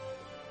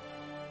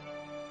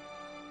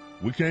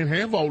 We can't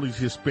have all these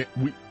Hispanic.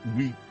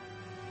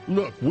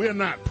 Look, we're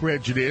not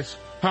prejudiced.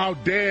 How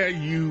dare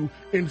you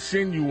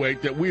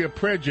insinuate that we are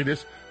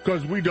prejudiced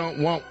because we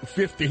don't want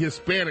 50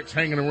 Hispanics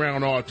hanging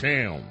around our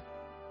town?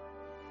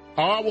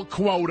 Our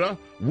quota,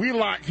 we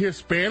like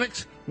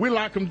Hispanics. We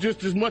like them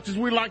just as much as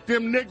we like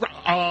them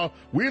Negro.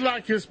 We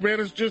like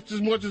Hispanics just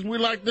as much as we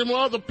like them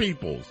other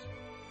peoples.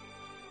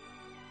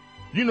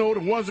 You know, the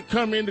ones that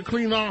come in to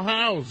clean our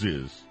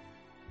houses.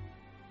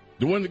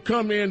 The ones that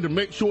come in to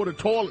make sure the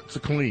toilets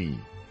are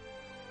clean.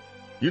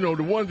 You know,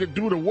 the ones that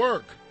do the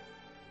work.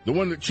 The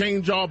ones that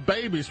change our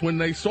babies when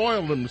they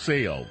soil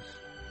themselves.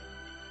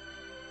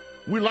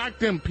 We like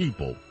them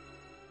people.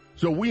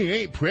 So we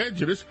ain't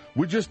prejudiced.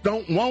 We just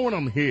don't want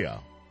them here.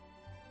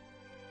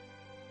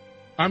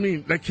 I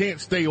mean, they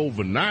can't stay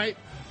overnight.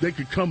 They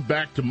could come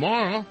back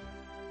tomorrow.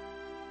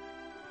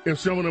 If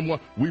some of them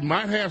want, we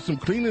might have some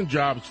cleaning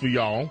jobs for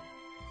y'all.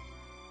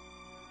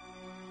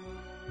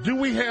 Do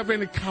we have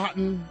any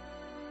cotton?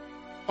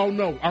 Oh,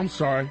 no, I'm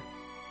sorry.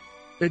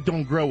 It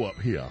don't grow up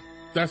here.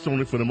 That's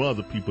only for them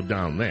other people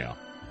down there.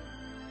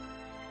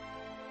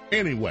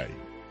 Anyway,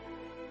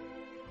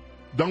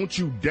 don't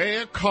you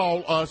dare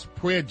call us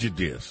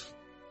prejudiced,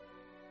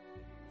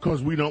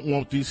 because we don't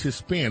want these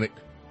Hispanic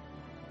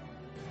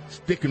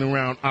sticking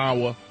around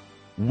our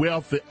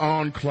wealthy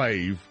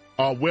enclave,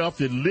 our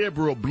wealthy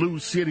liberal blue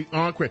city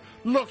enclave.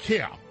 Look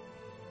here.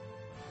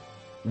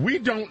 We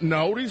don't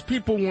know. These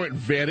people weren't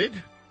vetted.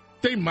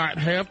 They might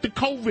have the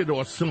COVID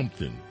or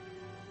something.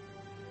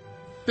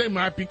 They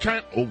might be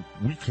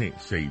we can't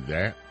say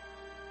that.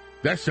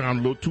 That sounds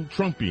a little too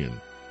Trumpian.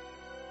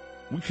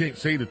 We can't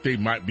say that they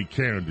might be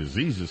carrying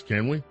diseases,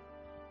 can we?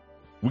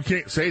 We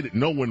can't say that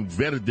no one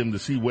vetted them to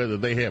see whether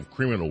they have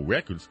criminal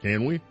records,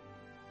 can we?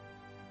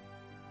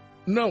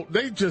 No,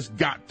 they just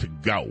got to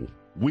go.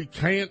 We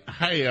can't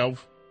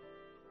have...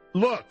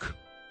 Look,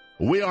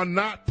 we are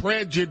not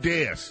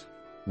prejudiced.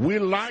 We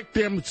like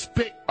them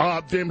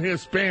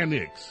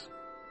Hispanics.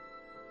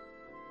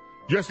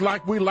 Just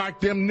like we like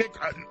them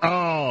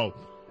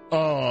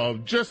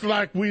just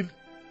like we...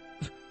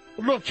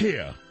 Look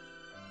here.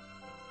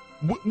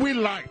 We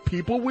like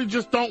people. We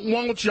just don't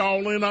want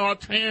y'all in our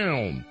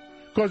town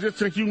because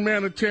it's a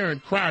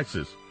humanitarian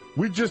crisis.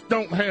 We just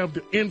don't have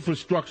the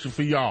infrastructure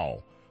for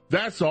y'all.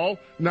 That's all.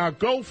 Now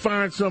go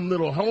find some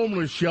little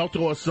homeless shelter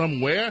or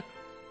somewhere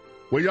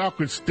where y'all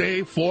could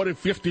stay 40,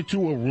 50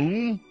 to a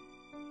room.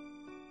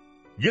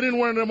 Get in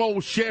one of them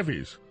old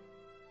Chevys.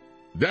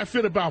 That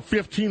fit about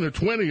 15 or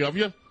 20 of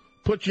you.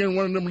 Put you in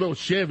one of them little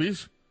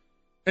Chevys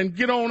and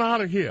get on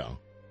out of here.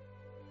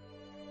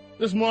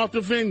 This Martha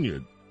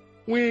Vineyard.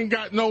 We ain't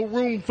got no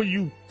room for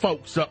you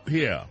folks up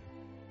here.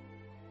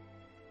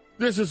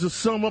 This is a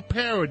summer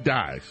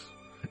paradise,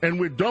 and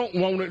we don't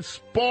want it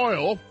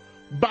spoiled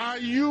by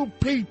you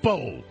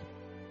people.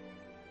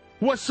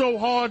 What's so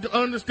hard to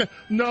understand?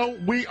 No,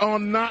 we are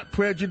not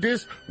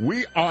prejudiced.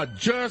 We are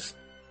just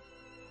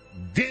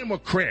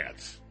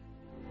Democrats.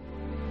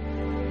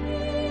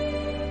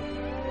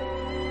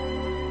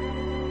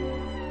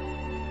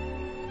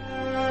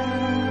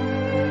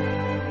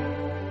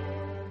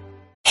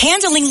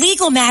 Handling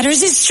legal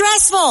matters is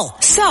stressful.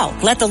 So,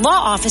 let the law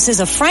offices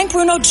of Frank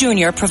Bruno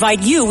Jr.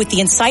 provide you with the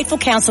insightful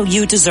counsel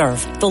you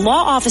deserve. The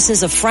law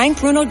offices of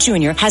Frank Bruno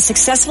Jr. has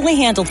successfully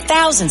handled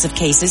thousands of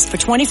cases for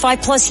 25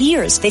 plus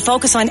years. They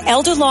focus on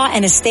elder law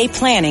and estate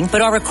planning,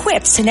 but are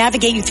equipped to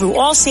navigate you through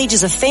all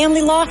stages of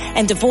family law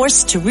and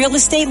divorce to real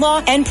estate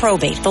law and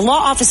probate. The law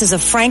offices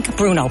of Frank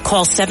Bruno.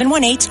 Call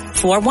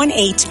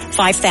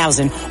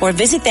 718-418-5000 or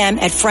visit them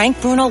at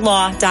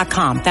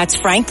frankbrunolaw.com. That's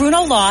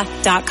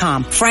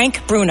frankbrunolaw.com.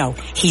 Frank Bruno.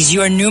 He's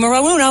your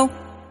numero uno.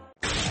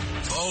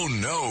 Bo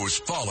knows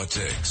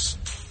politics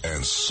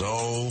and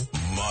so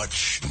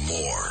much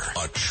more.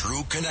 A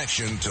true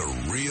connection to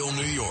real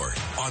New York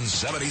on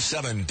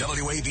 77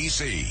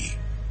 WABC.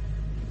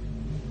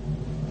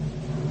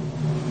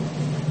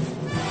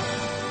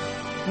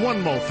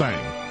 One more thing.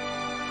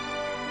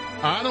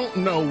 I don't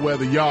know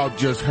whether y'all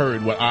just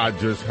heard what I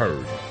just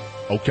heard,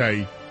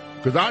 okay?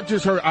 Because I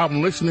just heard,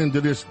 I'm listening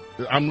to this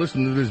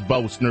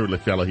Bo Snurley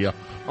fella here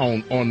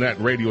on that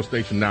radio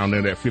station down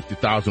there, that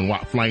 50,000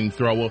 watt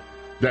flamethrower,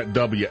 that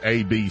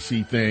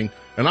WABC thing.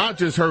 And I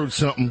just heard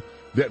something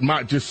that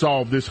might just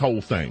solve this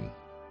whole thing.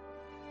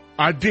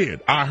 I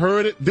did. I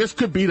heard it. This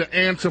could be the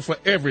answer for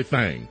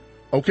everything.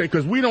 Okay,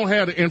 because we don't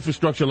have the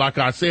infrastructure, like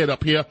I said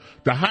up here,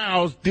 to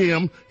house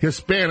them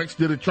Hispanics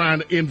that are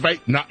trying to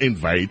not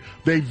invade.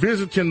 They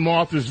visiting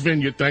Martha's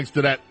Vineyard thanks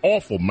to that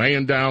awful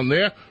man down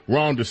there,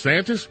 Ron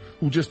DeSantis,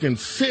 who just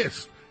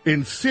insists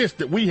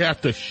that we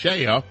have to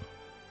share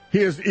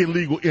his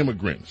illegal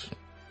immigrants.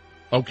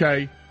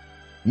 Okay?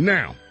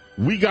 Now,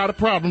 we got a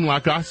problem,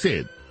 like I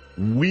said.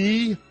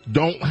 We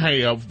don't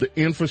have the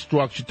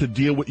infrastructure to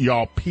deal with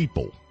y'all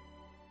people.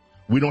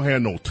 We don't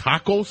have no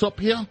tacos up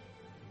here.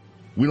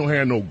 We don't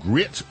have no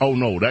grits. Oh,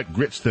 no, that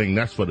grits thing,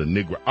 that's for the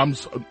Negro. I'm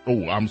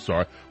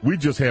sorry. We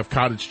just have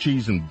cottage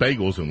cheese and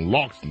bagels and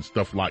lox and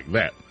stuff like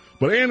that.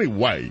 But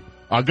anyway,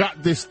 I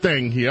got this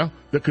thing here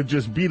that could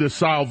just be the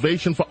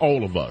salvation for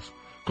all of us.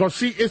 Because,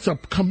 see, it's a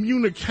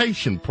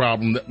communication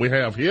problem that we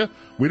have here.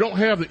 We don't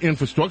have the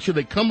infrastructure.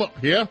 They come up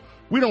here.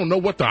 We don't know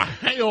what the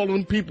hell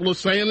them people are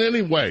saying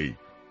anyway.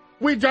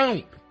 We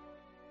don't.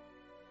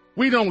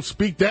 We don't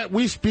speak that.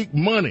 We speak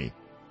money.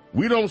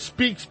 We don't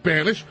speak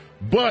Spanish.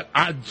 But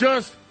I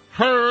just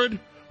heard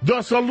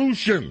the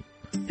solution.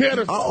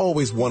 I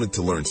always wanted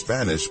to learn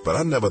Spanish, but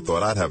I never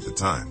thought I'd have the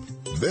time.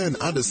 Then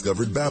I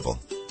discovered Babbel.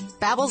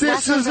 Babbel's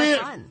lessons are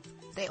fun.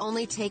 They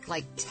only take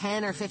like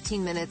 10 or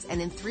 15 minutes,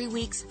 and in 3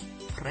 weeks,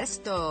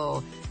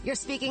 presto, you're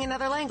speaking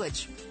another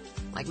language.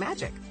 Like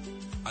magic.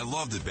 I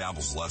love that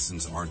Babbel's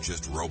lessons aren't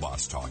just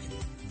robots talking.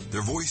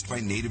 They're voiced by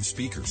native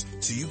speakers,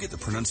 so you get the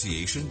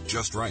pronunciation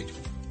just right.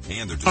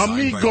 And they're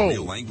designed by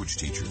real language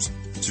teachers,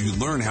 so you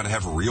learn how to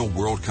have a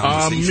real-world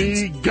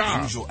conversation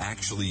things you'll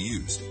actually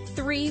use.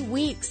 3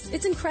 weeks.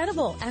 It's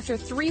incredible. After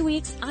 3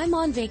 weeks, I'm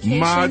on vacation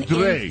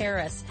Madre. in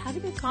Paris,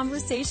 having a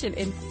conversation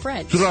in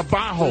French.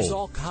 Trabajo. There's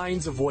all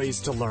kinds of ways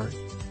to learn.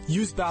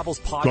 Use Babbel's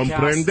podcasts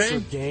Comprende? or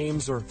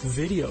games or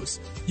videos.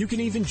 You can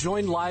even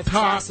join live Taco.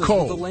 classes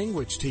with a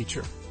language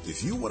teacher.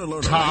 If you want to learn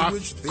a Taco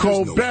language, there's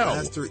no Bell.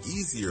 faster,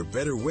 easier,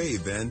 better way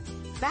than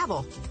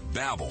Babbel.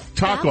 Babbel.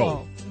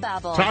 Taco.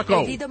 Babbel.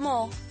 Taco.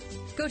 Évidemment.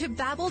 Go to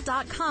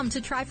Babbel.com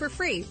to try for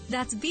free.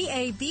 That's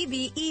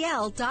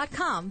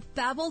BABBEL.com.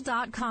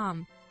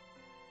 Babbel.com.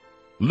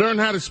 Learn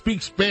how to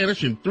speak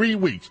Spanish in 3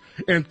 weeks.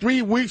 In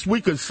 3 weeks,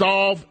 we could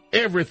solve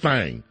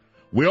everything.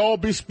 We'll all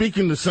be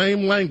speaking the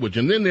same language,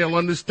 and then they'll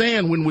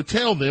understand when we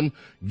tell them,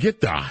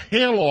 get the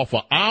hell off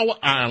of our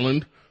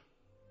island,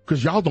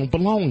 because y'all don't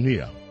belong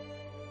here.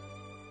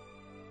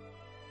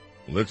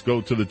 Let's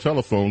go to the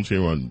telephones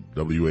here on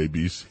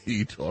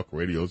WABC Talk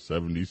Radio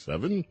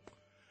 77.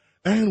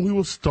 And we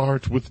will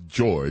start with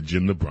George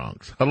in the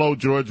Bronx. Hello,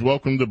 George.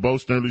 Welcome to Bo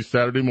Snerdley's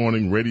Saturday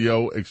Morning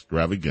Radio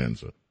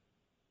Extravaganza.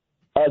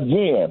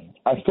 Again,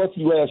 I spoke to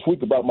you last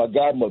week about my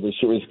godmother,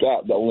 Sherry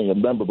Scott, not only a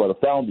member but a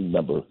founding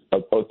member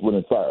of Earth, Wind,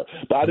 and Fire.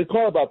 But I didn't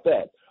call about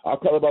that. I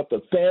called about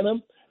the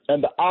Phantom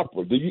and the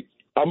opera.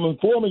 I'm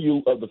informing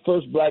you of the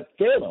first black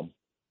Phantom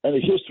and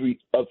the history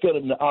of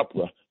Phantom and the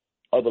Opera,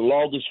 of the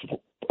longest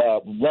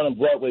running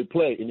Broadway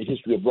play in the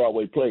history of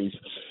Broadway plays.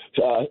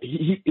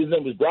 His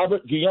name was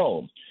Robert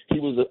Guillaume. He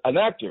was an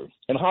actor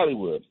in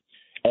Hollywood,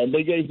 and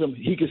they gave him.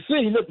 He could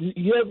sing.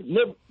 He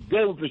never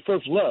gave up his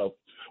first love,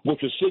 which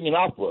was singing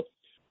opera.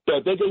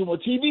 But they gave him a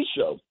TV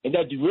show, and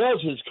that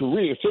derailed his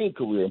career, singing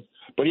career.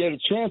 But he had a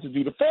chance to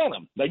do the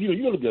Phantom. Now you're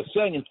gonna be a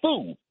singing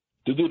fool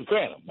to do the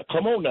Phantom. Now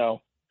come on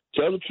now,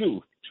 tell the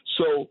truth.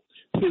 So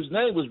his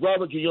name was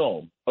Robert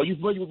Guillaume. Are you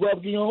familiar with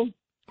Robert Guillaume?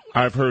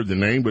 I've heard the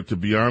name, but to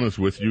be honest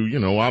with you,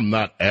 I'm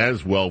not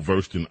as well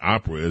versed in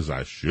opera as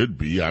I should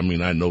be. I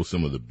mean, I know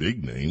some of the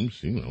big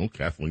names,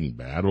 Kathleen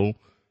Battle,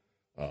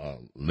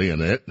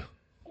 Leonette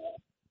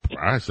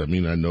Price. I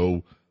mean, I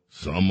know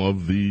some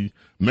of the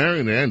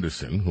Marian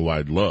Anderson, who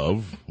I'd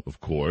love, of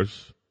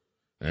course,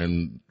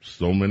 and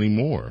so many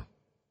more.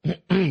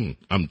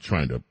 I'm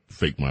trying to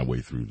fake my way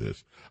through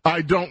this.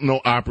 I don't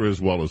know opera as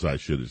well as I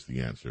should is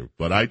the answer,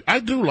 but I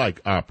do like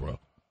opera.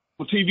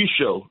 A TV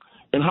show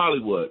in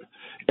Hollywood.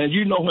 And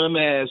you know him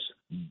as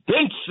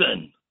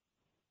Benson.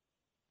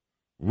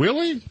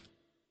 Really?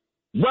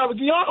 Robert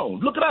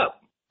Guillaume. Look it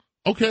up.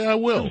 Okay, I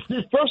will.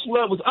 His first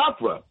love was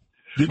opera.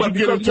 Did you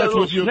get in touch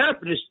with your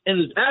snappiness and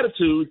his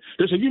attitude?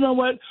 They said, you know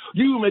what?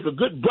 You make a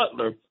good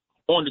butler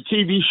on the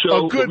TV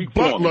show. A good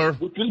butler?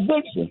 Which is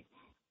Benson.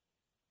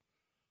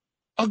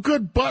 A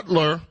good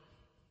butler?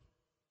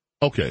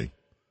 Okay.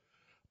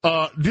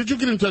 Did you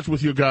get in touch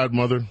with your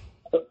godmother?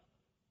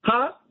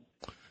 Huh?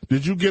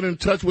 Did you get in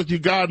touch with your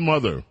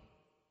godmother?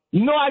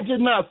 No, I did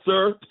not,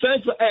 sir.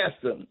 Thanks for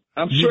asking.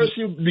 I'm sure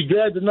she'll be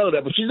glad to know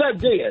that, but she's not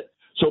dead.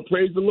 So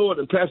praise the Lord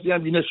and pass the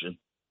ammunition.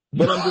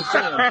 But I'm just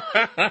saying.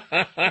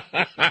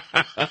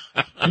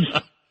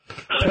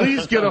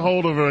 Please get a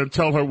hold of her and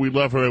tell her we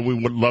love her and we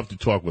would love to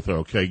talk with her,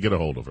 okay? Get a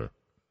hold of her.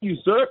 You,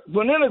 sir,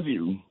 for an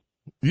interview.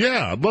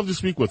 Yeah, I'd love to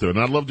speak with her, and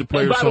I'd love to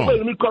play her song. By the way,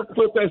 let me talk to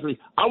Chris Presley.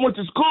 I went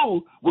to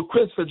school with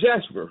Christopher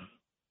Jasper.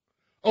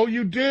 Oh,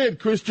 you did?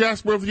 Chris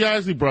Jasper of the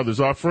Isley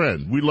Brothers, our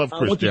friend. We love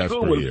Chris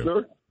Jasper with here. Him,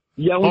 sir.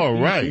 Yeah, all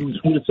right.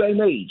 We're the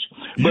same age.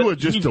 You are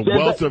just a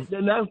wealth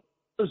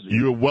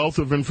you're a wealth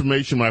of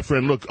information, my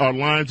friend. Look, our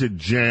lines are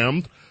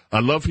jammed. I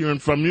love hearing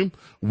from you.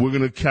 We're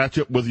going to catch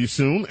up with you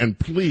soon, and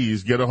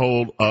please get a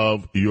hold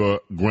of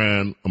your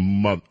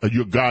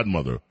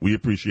godmother. We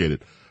appreciate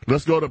it.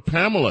 Let's go to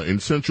Pamela in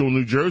Central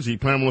New Jersey.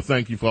 Pamela,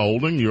 thank you for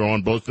holding. You're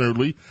on Bo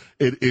Snerdley.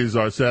 It is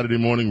our Saturday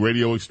morning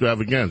radio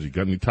extravaganza. You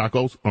got any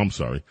tacos? I'm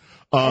sorry.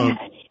 Well,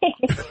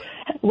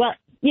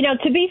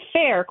 to be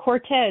fair,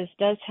 Cortez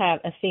does have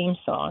a theme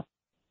song.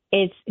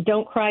 It's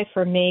Don't Cry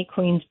for Me,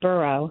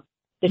 Queensboro.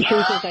 The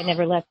truth is I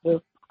never left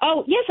you.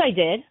 Oh, yes, I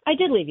did. I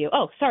did leave you.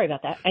 Oh, sorry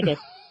about that. I did.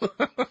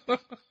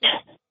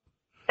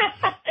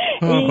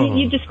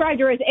 You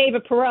described her as Ava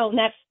Perón.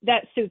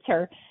 That suits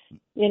her.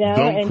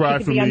 Don't cry she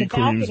could for be on me, the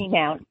balcony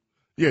now.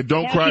 Yeah,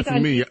 don't cry for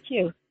me.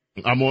 GQ.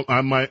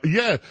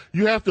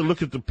 You have to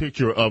look at the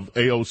picture of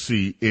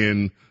AOC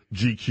in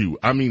GQ.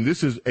 I mean,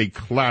 this is a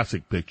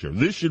classic picture.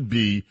 This should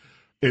be,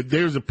 if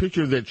there's a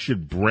picture that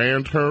should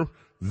brand her,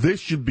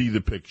 this should be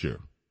the picture.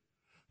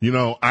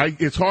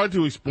 It's hard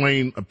to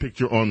explain a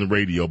picture on the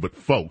radio, but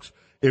folks,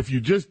 if you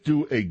just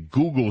do a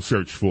Google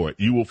search for it,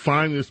 you will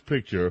find this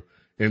picture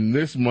in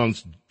this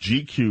month's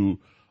GQ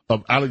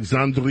of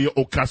Alexandria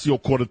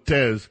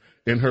Ocasio-Cortez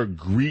in her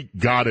Greek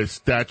goddess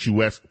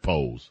statuesque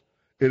pose.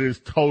 It is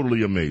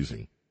totally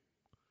amazing.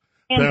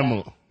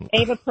 And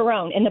Ava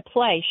Perón in the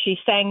play, she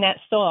sang that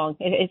song.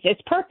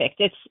 It's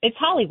perfect. It's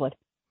Hollywood.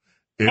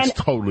 It's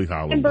totally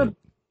Hollywood.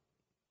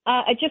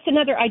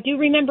 I do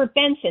remember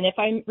Benson. If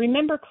I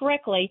remember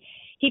correctly,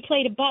 he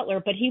played a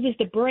butler, but he was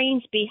the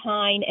brains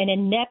behind an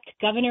inept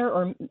governor,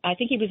 or I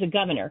think he was a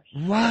governor.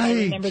 Right.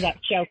 I remember that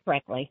show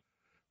correctly.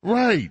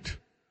 Right.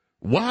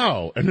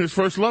 Wow. And his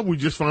first love, we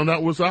just found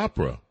out, was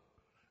opera.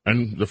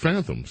 and the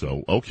Phantom.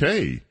 So,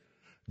 okay.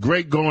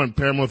 Great going,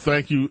 Pamela.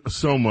 Thank you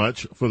so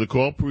much for the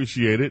call.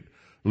 Appreciate it.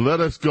 Let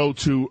us go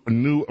to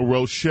New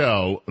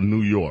Rochelle,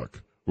 New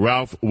York.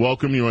 Ralph,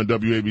 welcome. You're on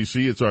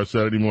WABC. It's our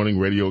Saturday morning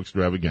radio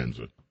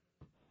extravaganza.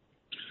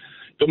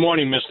 Good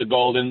morning, Mr.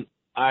 Golden.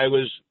 I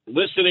was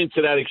listening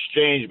to that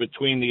exchange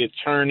between the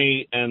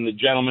attorney and the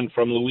gentleman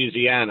from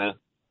Louisiana.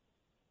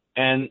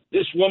 And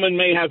this woman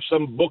may have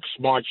some book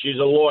smart. She's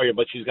a lawyer,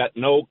 but she's got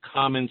no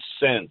common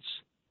sense.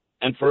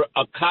 And for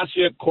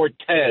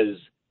Ocasio-Cortez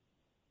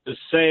to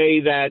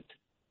say that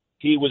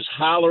he was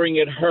hollering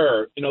at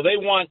her, they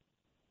want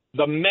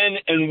the men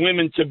and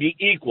women to be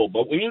equal.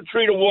 But when you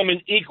treat a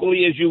woman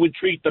equally as you would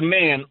treat the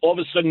man, all of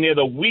a sudden they're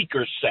the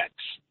weaker sex.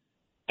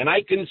 And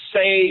I can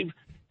save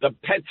the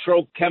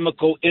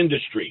petrochemical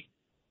industry.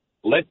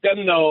 Let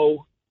them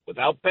know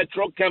without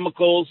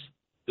petrochemicals,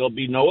 there'll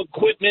be no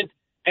equipment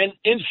and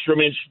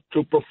instruments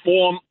to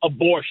perform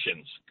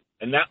abortions.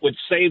 And that would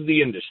save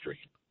the industry.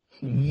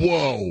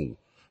 Whoa.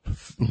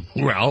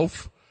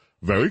 Ralph,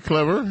 very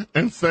clever,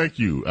 and thank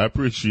you. I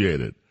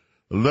appreciate it.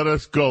 Let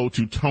us go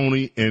to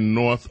Tony in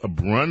North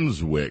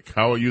Brunswick.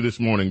 How are you this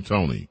morning,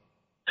 Tony?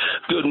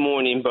 Good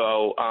morning,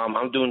 Bo.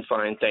 I'm doing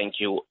fine, thank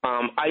you.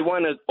 I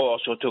wanted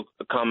also to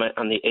comment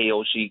on the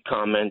AOC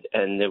comment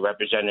and the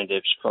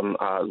representatives from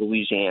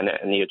Louisiana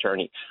and the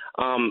attorney.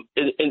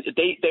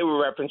 They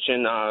were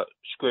referencing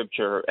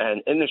scripture,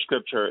 and in the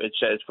scripture it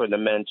says for the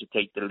men to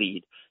take the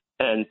lead.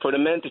 And for the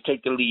men to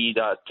take the lead,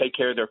 take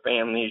care of their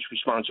families,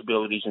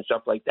 responsibilities, and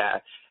stuff like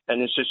that, and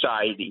in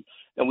society.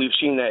 And we've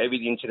seen that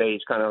everything today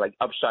is kind of like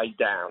upside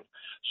down.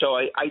 So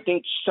I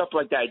think stuff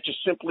like that, just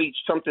simply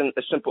something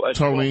as simple as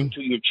talking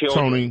to your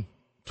children.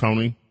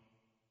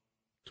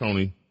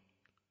 Tony,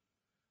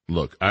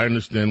 look, I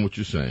understand what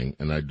you're saying,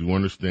 and I do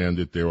understand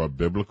that there are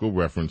biblical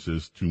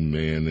references to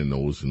men and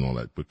those and all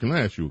that. But can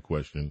I ask you a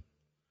question?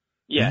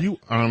 Yeah. Do you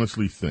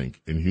honestly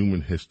think in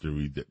human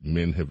history that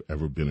men have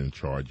ever been in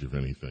charge of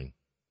anything?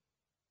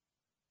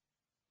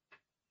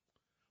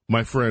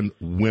 My friend,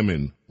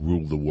 women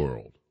rule the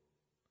world.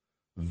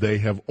 They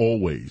have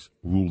always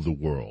ruled the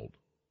world,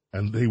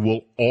 and they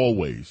will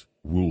always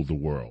rule the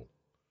world.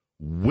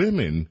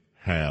 Women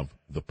have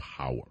the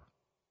power.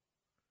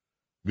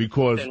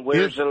 Because then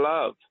where's the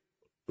love?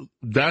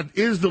 That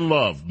is the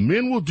love.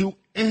 Men will do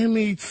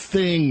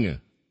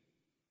anything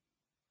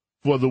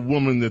for the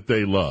woman that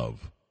they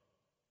love.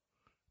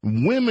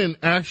 Women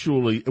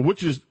actually,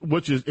 which is,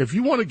 if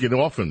you want to get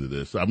off into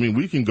this, I mean,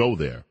 we can go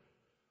there.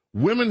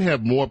 Women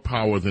have more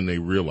power than they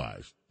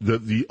realize.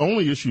 The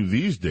only issue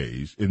these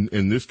days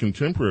in this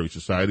contemporary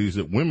society is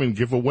that women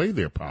give away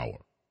their power.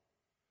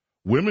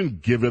 Women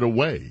give it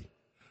away.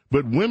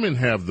 But women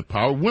have the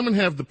power. Women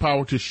have the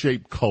power to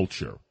shape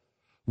culture.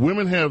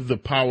 Women have the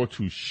power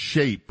to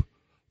shape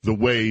the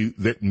way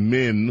that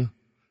men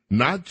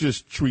not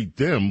just treat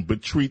them,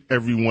 but treat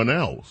everyone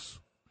else.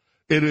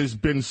 It has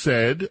been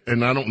said,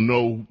 and I don't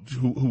know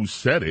who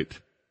said it,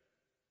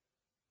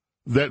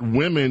 that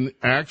women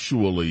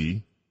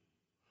actually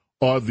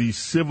are the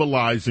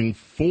civilizing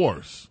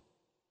force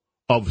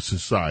of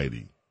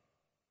society.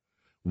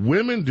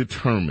 Women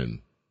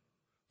determine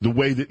the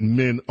way that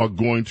men are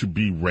going to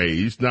be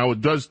raised. Now,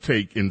 it does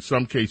take, in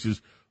some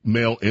cases,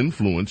 male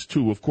influence,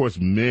 too. Of course,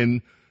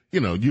 men,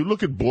 you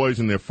look at boys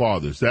and their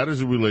fathers. That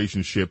is a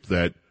relationship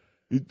that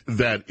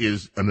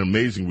is an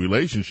amazing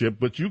relationship,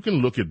 but you can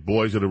look at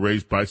boys that are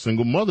raised by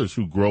single mothers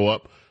who grow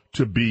up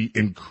to be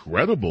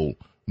incredible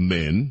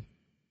men,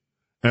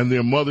 and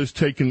their mothers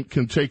can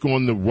take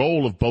on the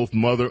role of both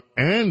mother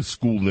and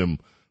school them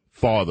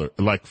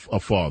like a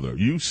father.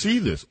 You see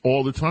this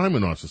all the time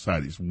in our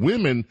societies.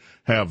 Women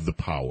have the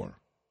power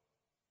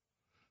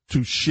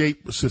to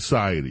shape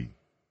society.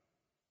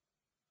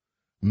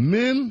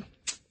 Men,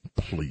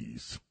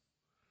 please.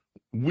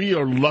 We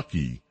are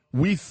lucky.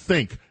 We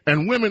think,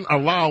 and women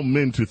allow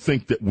men to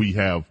think that we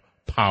have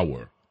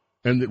power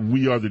and that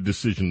we are the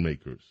decision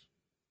makers.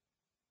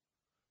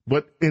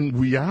 But in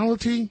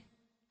reality,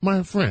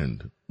 my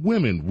friend,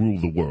 women rule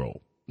the world,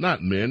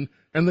 not men,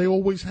 and they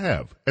always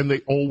have, and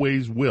they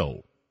always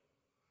will.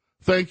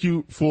 Thank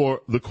you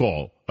for the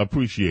call.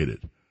 Appreciate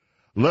it.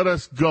 Let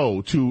us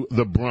go to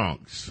the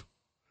Bronx.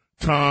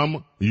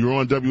 Tom, you're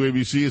on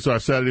WABC. It's our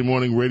Saturday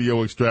morning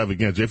radio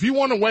extravaganza. If you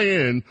want to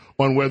weigh in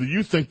on whether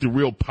you think the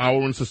real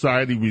power in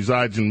society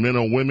resides in men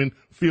or women,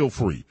 feel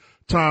free.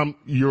 Tom,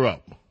 you're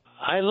up.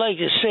 I'd like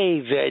to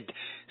say that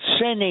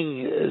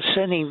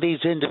sending these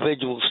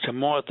individuals to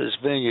Martha's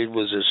Vineyard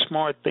was a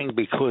smart thing,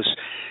 because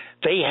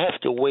they have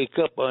to wake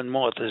up on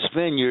Martha's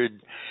Vineyard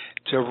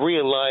to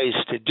realize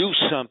to do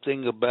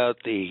something about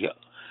the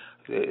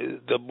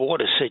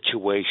border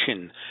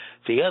situation.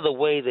 The other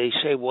way, they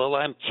say, well,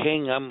 I'm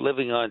king, I'm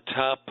living on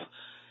top.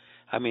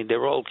 I mean,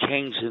 they're all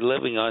kings and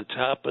living on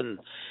top, and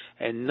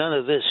none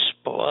of this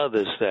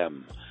bothers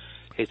them.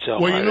 It's a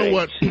well, you know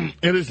what?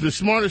 It is the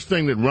smartest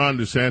thing that Ron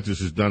DeSantis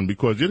has done,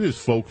 because it has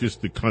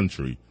focused the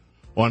country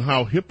on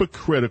how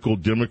hypocritical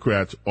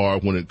Democrats are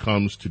when it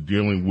comes to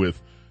dealing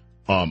with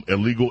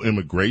illegal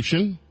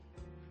immigration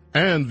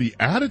And the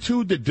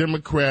attitude that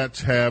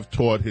Democrats have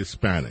toward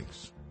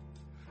Hispanics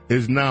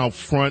is now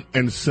front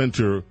and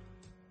center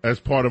as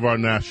part of our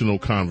national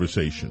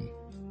conversation.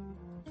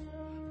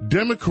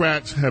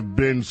 Democrats have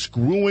been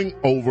screwing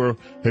over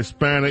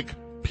Hispanic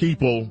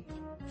people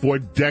for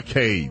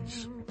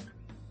decades.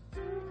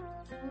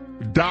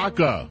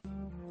 DACA.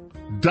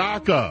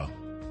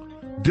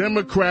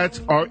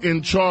 Democrats are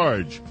in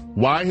charge.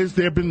 Why has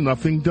there been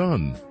nothing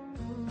done?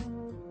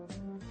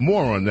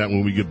 More on that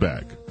when we get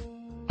back.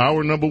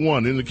 Hour number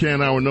 1 in the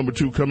can, hour number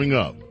 2 coming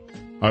up.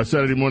 Our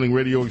Saturday morning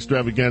radio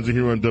extravaganza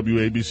here on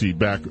WABC.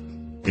 Back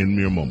in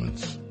mere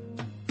moments.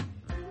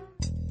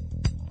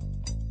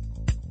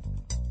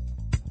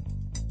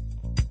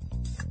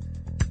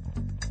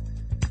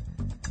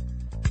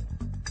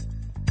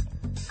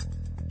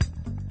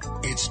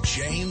 It's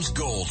James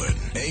Golden,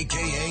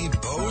 a.k.a.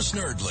 Bo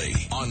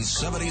Snerdley, on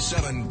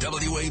 77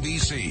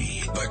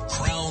 WABC, the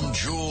crown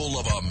jewel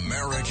of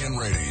American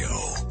radio.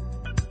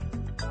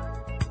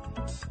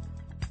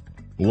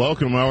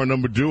 Welcome, our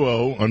number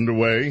duo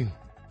underway.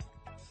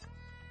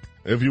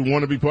 If you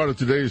want to be part of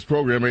today's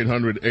program,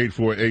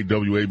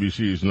 800-848-WABC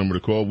is the number to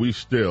call. We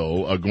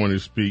still are going to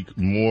speak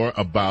more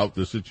about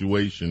the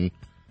situation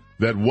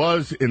that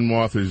was in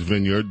Martha's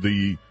Vineyard.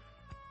 The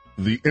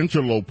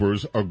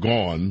interlopers are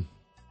gone.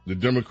 The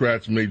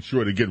Democrats made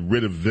sure to get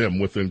rid of them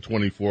within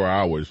 24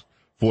 hours,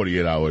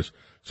 48 hours.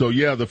 So,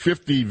 yeah, the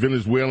 50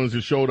 Venezuelans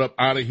that showed up,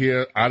 out of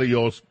here,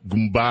 adios,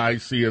 goodbye,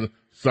 see you,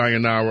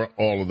 sayonara,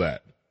 all of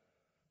that.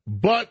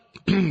 But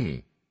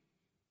the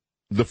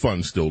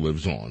fun still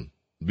lives on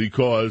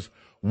because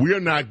we're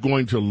not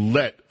going to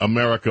let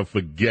America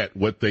forget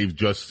what they've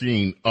just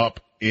seen up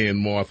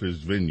in Martha's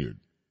Vineyard.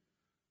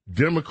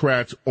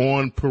 Democrats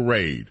on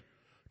parade.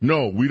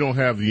 No, we don't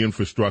have the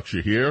infrastructure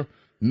here.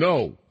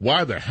 No,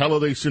 why the hell are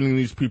they sending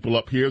these people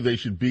up here? They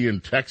should be in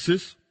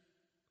Texas.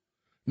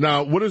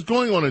 Now, what is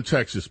going on in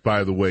Texas,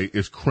 by the way,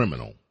 is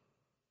criminal.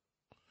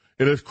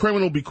 It is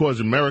criminal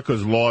because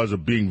America's laws are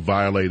being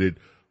violated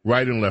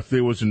right and left.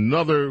 There was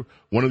another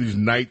one of these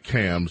night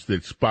cams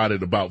that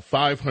spotted about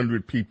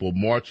 500 people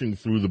marching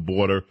through the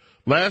border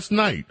last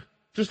night,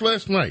 just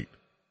last night.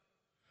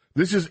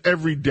 This is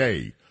every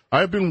day.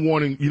 I've been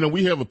warning,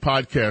 we have a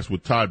podcast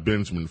with Todd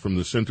Bensman from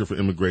the Center for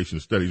Immigration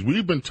Studies.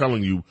 We've been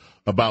telling you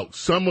about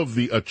some of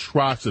the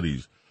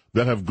atrocities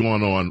that have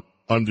gone on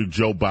under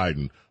Joe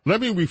Biden. Let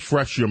me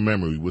refresh your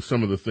memory with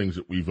some of the things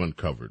that we've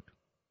uncovered.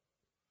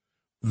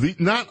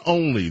 Not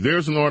only,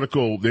 there's an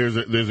article,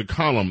 there's a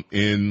column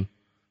in,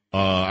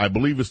 I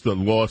believe it's the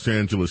Los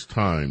Angeles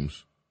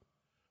Times,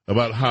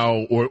 about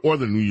how, or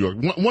the New York,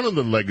 one of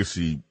the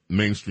legacy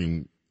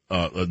mainstream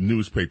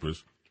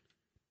newspapers,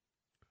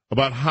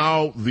 about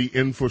how the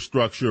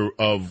infrastructure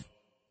of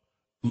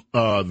it's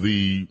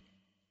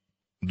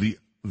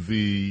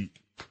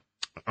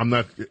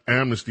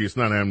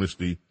not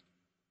amnesty,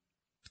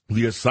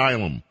 the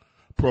asylum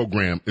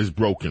program is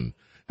broken.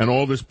 And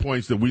all this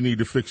points that we need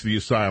to fix the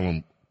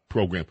asylum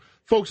program.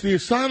 Folks, the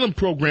asylum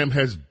program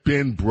has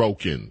been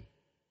broken.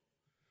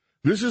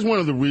 This is one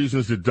of the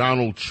reasons that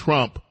Donald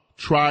Trump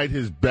tried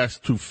his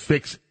best to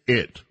fix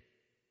it.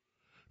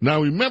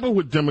 Now, remember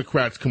what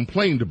Democrats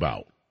complained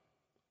about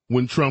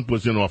when Trump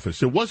was in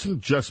office. It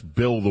wasn't just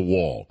build the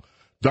wall.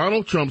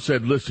 Donald Trump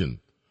said, listen,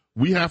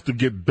 we have to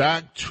get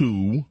back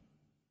to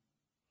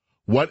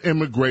what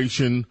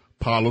immigration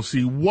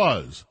policy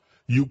was.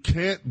 You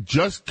can't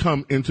just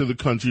come into the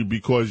country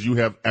because you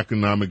have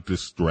economic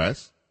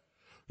distress.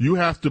 You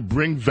have to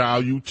bring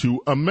value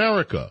to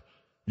America.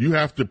 You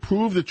have to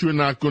prove that you're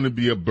not going to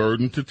be a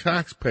burden to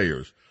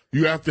taxpayers.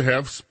 You have to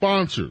have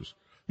sponsors.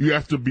 You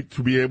have to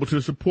be able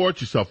to support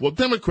yourself. Well,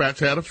 Democrats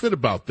had a fit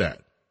about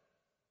that.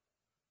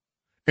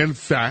 In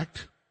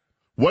fact,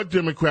 what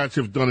Democrats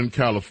have done in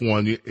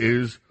California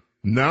is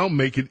now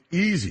make it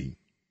easy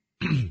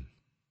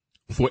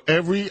for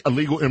every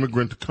illegal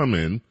immigrant to come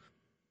in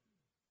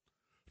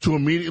to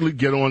immediately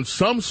get on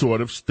some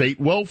sort of state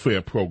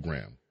welfare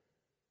program.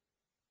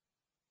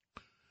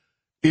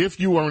 If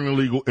you are an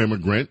illegal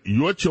immigrant,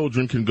 your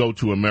children can go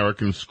to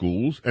American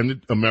schools and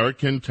the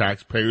American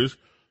taxpayers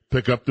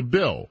pick up the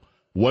bill.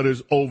 What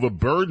has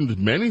overburdened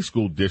many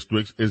school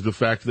districts is the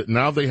fact that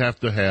now they have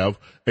to have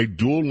a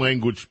dual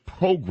language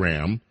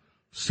program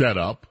set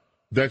up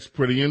that's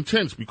pretty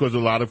intense because a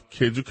lot of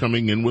kids are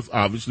coming in with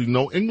obviously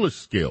no English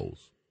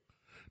skills.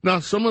 Now,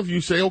 some of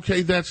you say,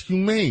 okay, that's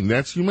humane.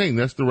 That's humane.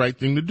 That's the right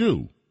thing to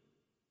do.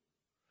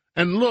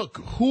 And look,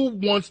 who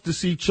wants to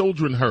see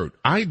children hurt?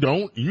 I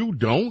don't. You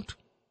don't.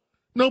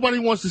 Nobody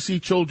wants to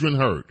see children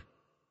hurt.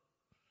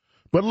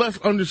 But let's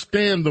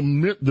understand the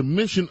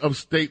mission of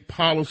state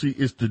policy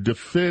is to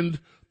defend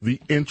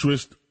the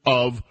interest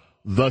of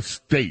the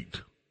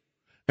state.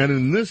 And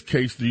in this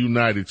case, the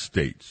United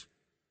States.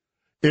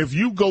 If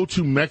you go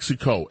to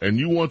Mexico and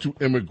you want to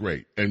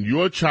immigrate and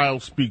your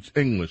child speaks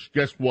English,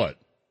 guess what?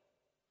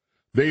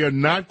 They are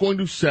not going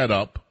to set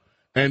up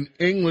an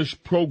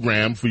English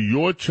program for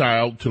your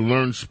child to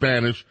learn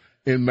Spanish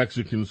in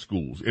Mexican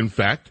schools. In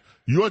fact,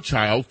 your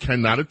child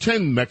cannot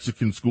attend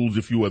Mexican schools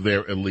if you are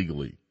there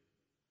illegally.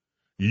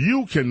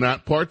 You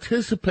cannot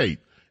participate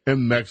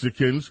in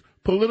Mexicans'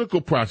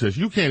 political process.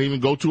 You can't even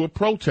go to a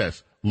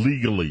protest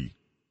legally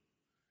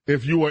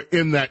if you are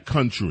in that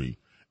country.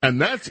 And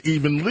that's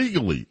even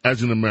legally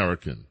as an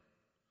American,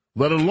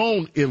 let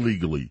alone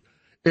illegally.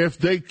 If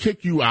they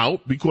kick you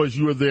out because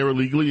you are there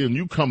illegally and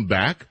you come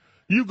back,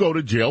 you go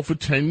to jail for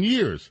 10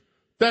 years.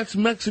 That's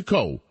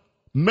Mexico.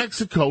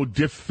 Mexico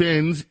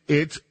defends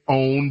its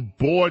own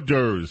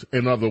borders,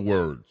 in other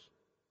words.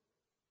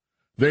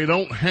 They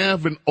don't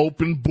have an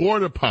open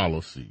border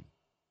policy.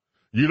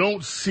 You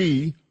don't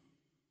see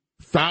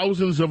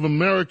thousands of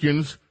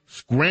Americans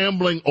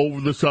scrambling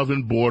over the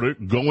southern border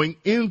going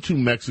into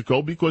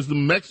Mexico because the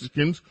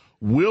Mexicans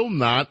will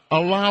not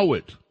allow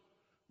it.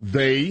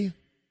 They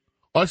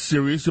are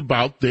serious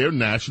about their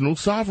national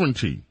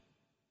sovereignty.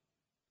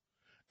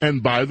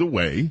 And by the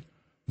way,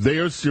 they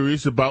are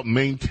serious about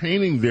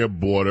maintaining their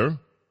border,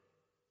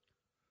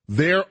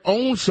 their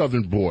own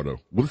southern border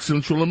with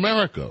Central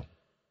America.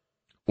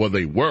 Well,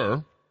 they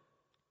were.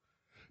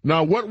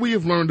 Now, what we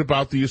have learned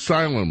about the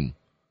asylum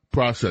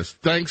process,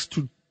 thanks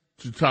to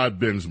Todd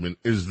Bensman,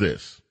 is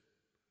this.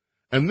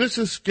 And this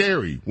is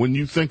scary when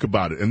you think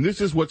about it. And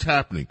this is what's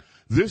happening.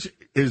 This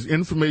is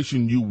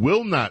information you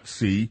will not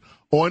see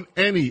on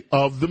any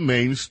of the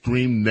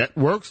mainstream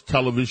networks,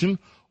 television,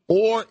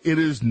 or it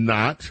is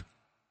not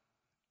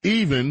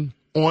even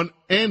on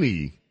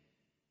many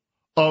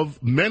of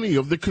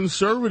the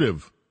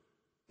conservative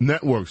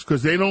networks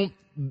because they don't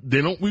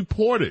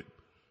report it.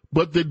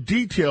 But the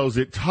details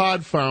that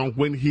Todd found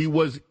when he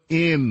was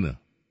in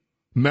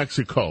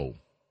Mexico.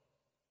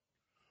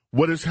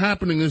 What is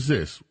happening is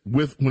this,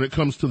 when it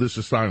comes to this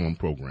asylum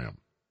program.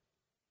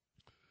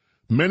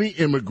 Many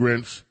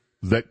immigrants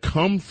that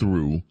come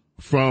through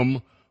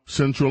from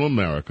Central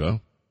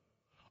America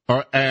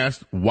are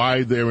asked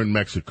why they're in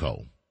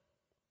Mexico.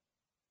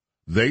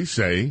 They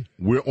say,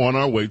 we're on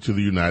our way to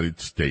the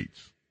United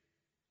States.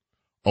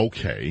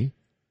 Okay.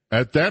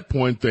 At that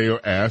point, they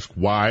are asked,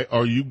 why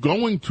are you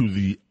going to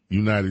the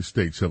United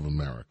States of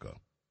America?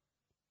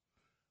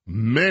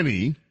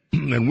 Many,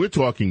 and we're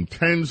talking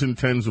tens and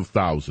tens of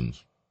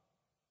thousands,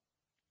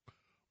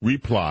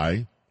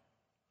 reply,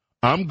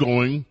 I'm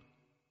going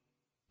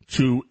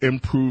to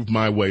improve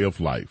my way of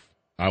life.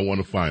 I want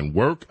to find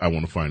work. I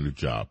want to find a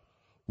job.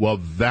 Well,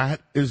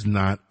 that is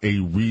not a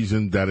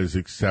reason that is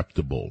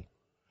acceptable.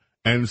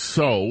 And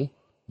so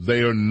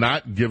they are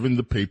not given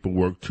the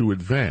paperwork to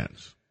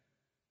advance.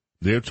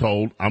 They're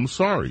told, I'm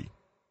sorry.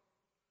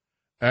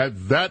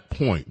 At that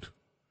point,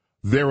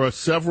 there are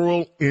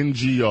several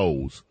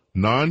NGOs,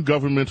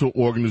 non-governmental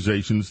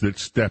organizations that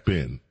step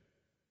in.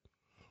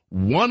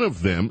 One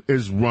of them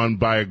is run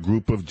by a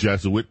group of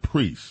Jesuit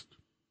priests.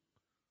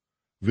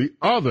 The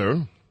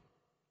other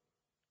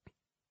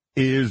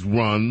is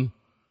run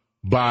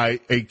by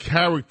a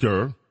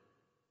character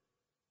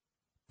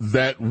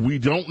that we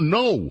don't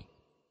know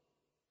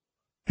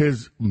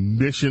his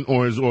mission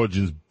or his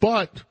origins,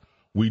 but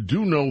we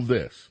do know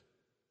this,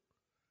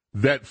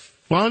 that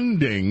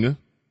funding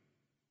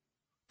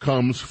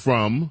comes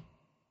from,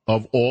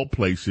 of all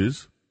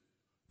places,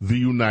 the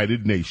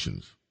United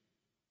Nations.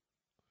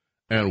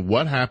 And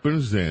what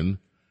happens then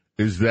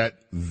is that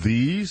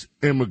these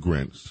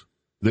immigrants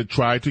that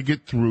try to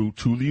get through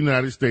to the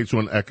United States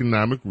on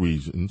economic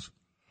reasons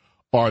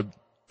are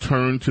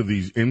turned to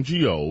these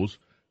NGOs,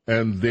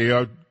 and they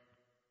are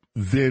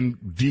then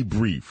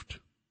debriefed.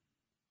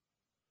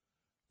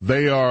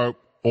 They are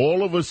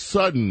all of a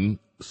sudden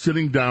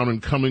sitting down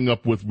and coming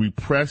up with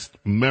repressed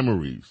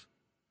memories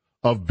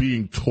of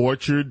being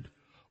tortured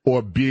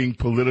or being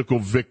political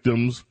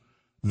victims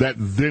that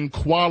then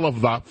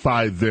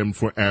qualify them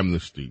for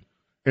amnesty.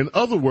 In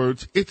other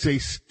words, it's a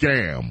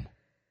scam.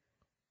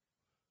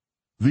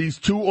 These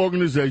two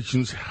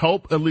organizations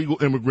help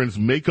illegal immigrants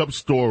make up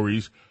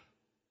stories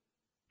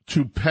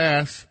to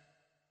pass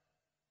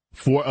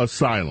for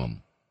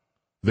asylum.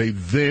 They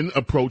then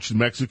approach the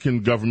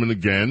Mexican government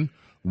again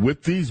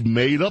with these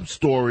made-up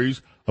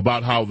stories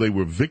about how they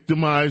were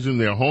victimized in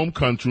their home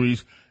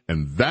countries,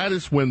 and that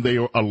is when they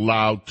are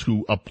allowed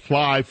to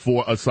apply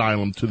for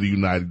asylum to the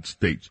United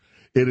States.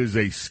 It is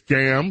a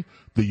scam.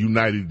 The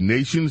United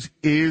Nations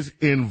is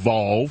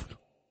involved,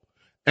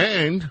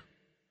 and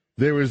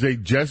there is a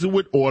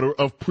Jesuit order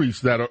of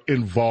priests that are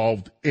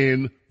involved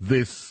in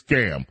this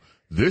scam.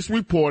 This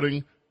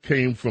reporting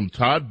came from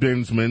Todd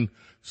Bensman,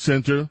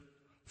 Center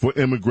for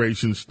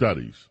Immigration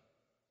Studies.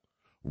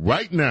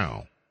 Right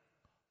now,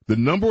 the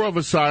number of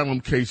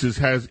asylum cases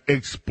has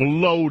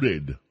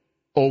exploded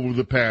over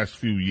the past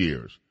few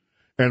years.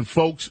 And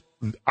folks,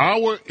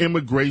 our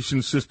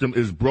immigration system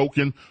is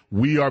broken.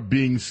 We are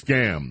being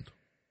scammed.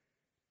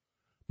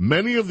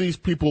 Many of these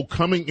people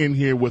coming in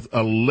here with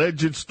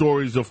alleged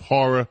stories of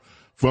horror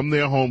from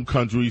their home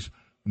countries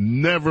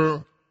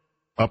never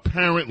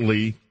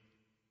apparently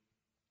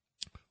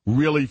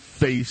really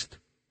faced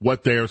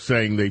what they are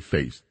saying they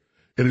faced.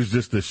 It is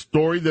just a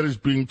story that is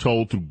being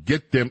told to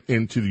get them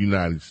into the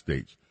United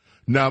States.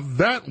 Now,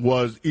 that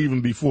was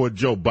even before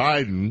Joe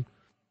Biden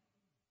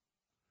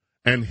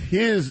and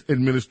his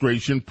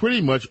administration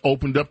pretty much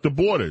opened up the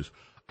borders.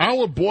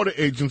 Our border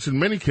agents, in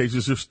many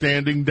cases, are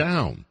standing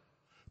down.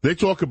 They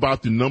talk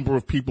about the number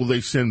of people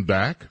they send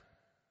back.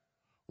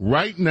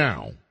 Right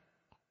now,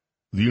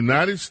 the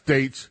United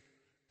States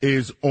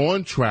is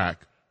on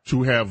track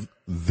to have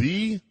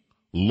the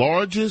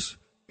largest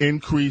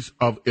increase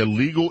of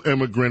illegal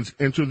immigrants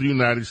into the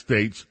United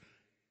States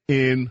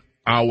in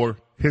our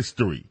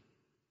history.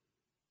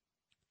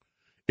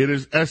 It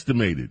is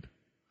estimated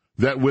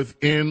that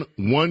within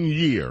 1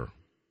 year,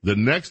 the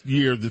next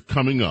year that's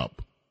coming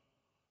up,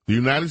 the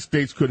United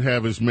States could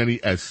have as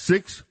many as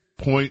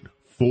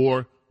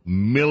 6.4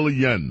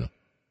 million.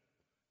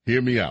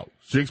 Hear me out.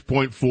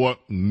 6.4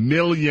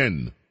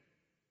 million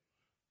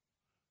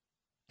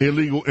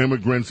illegal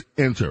immigrants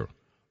enter.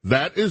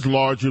 That is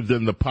larger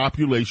than the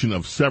population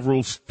of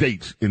several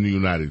states in the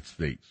United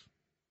States.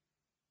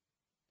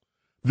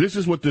 This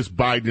is what this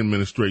Biden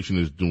administration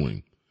is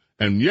doing.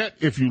 And yet,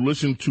 if you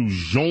listen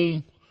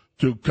to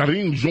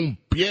Karine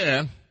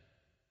Jean-Pierre,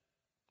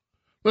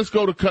 let's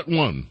go to cut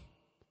one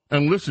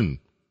and listen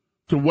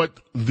to what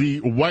the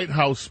White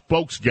House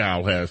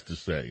spokesgal has to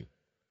say.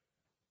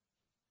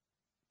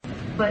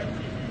 But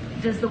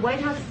does the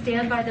White House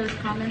stand by those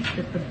comments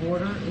that the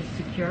border is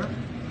secure?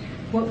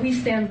 What we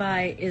stand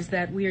by is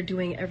that we are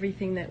doing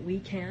everything that we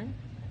can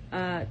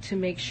to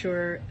make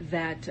sure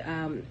that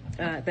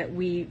that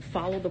we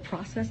follow the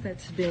process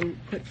that's been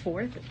put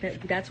forth.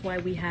 That's why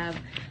we have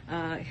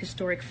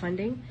historic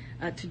funding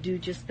to do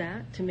just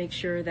that, to make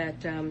sure that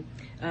to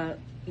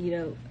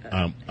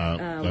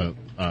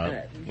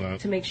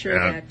make sure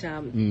what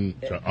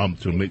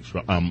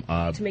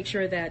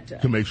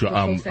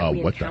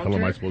the hell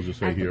am I supposed to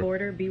say at here? The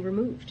border be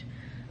removed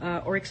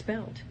or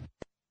expelled.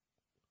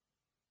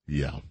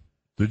 Yeah.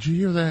 Did you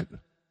hear that?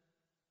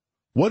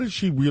 What did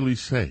she really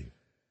say?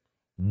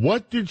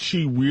 What did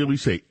she really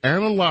say?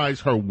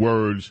 Analyze her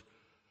words.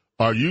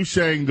 Are you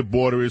saying the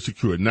border is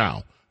secure?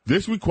 Now,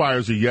 this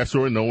requires a yes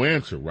or a no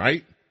answer,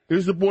 right?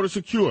 Is the border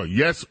secure?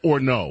 Yes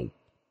or no?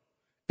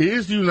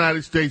 Is the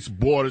United States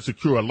border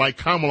secure? Like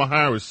Kamala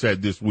Harris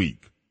said this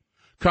week.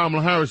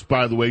 Kamala Harris,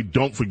 by the way,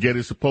 don't forget,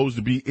 is supposed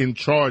to be in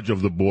charge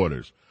of the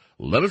borders.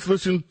 Let us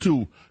listen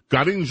to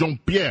Karine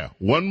Jean-Pierre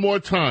one more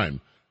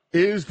time.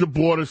 Is the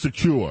border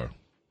secure?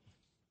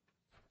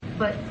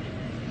 But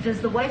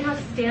does the White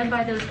House stand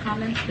by those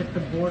comments that the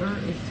border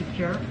is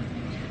secure?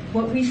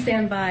 What we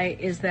stand by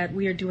is that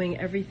we are doing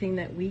everything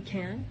that we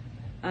can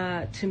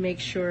to make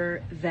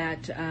sure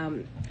that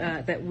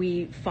that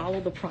we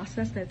follow the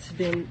process that's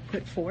been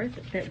put forth.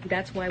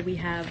 That's why we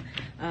have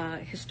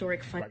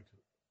historic funding.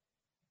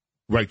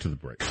 Right to the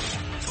break.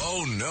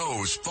 Bo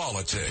knows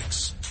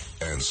politics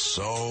and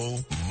so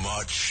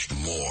much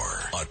more.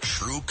 A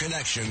true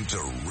connection to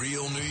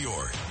real New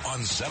York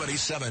on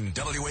 77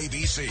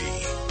 WABC.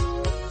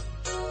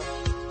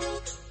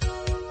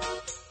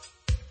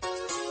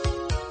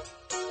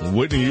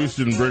 Whitney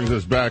Houston brings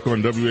us back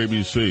on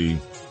WABC.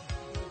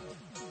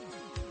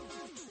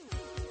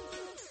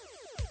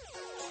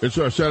 It's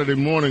our Saturday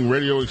morning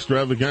radio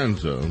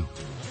extravaganza.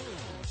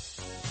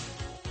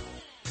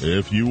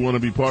 If you want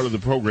to be part of the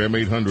program,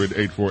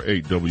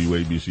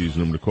 800-848-WABC is the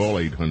number to call,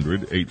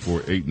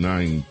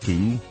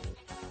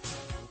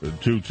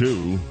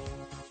 800-848-9222.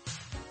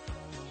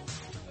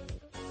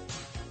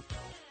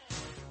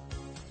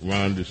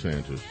 Ron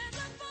DeSantis.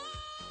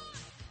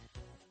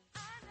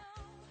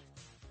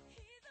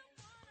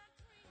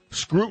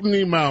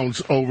 Scrutiny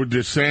mounts over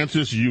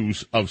DeSantis'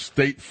 use of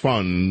state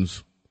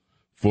funds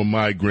for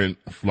migrant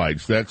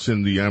flights. That's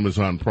in the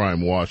Amazon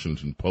Prime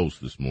Washington Post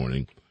this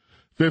morning.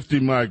 50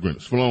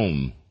 migrants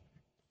flown.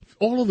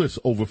 All of this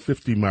over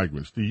 50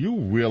 migrants. Do you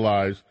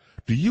realize,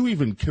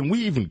 can we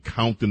even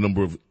count the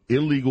number of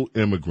illegal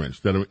immigrants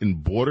that are in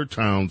border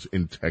towns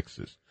in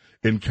Texas,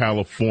 in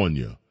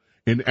California,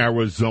 in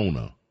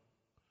Arizona,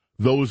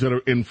 those that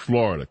are in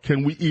Florida?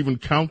 Can we even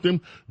count them?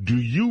 Do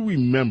you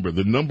remember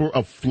the number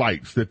of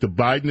flights that the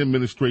Biden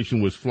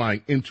administration was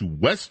flying into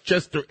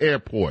Westchester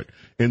Airport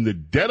in the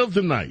dead of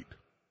the night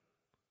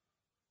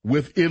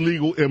with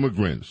illegal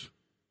immigrants?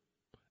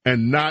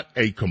 And not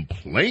a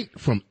complaint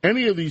from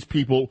any of these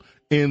people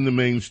in the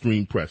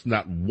mainstream press.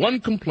 Not one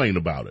complaint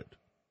about it.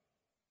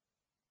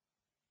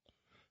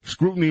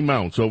 Scrutiny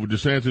mounts over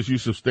DeSantis'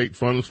 use of state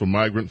funds for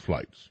migrant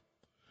flights.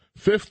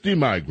 50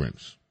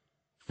 migrants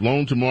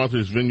flown to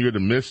Martha's Vineyard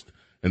amidst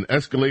an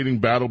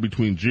escalating battle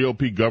between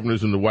GOP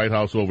governors and the White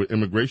House over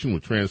immigration were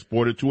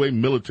transported to a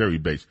military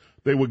base.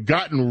 They were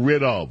gotten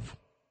rid of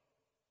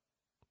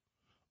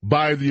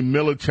by the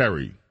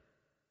military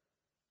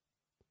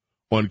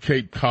on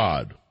Cape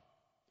Cod.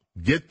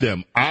 Get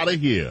them out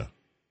of here.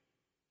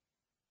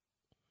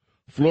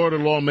 Florida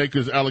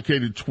lawmakers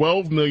allocated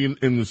 $12 million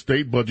in the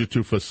state budget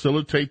to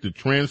facilitate the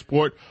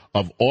transport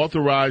of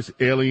authorized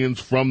aliens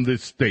from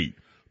this state.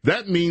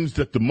 That means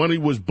that the money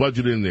was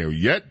budgeted in there.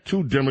 Yet,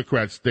 two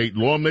Democrat state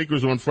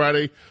lawmakers on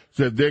Friday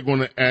said they're going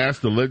to ask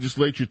the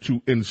legislature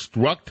to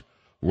instruct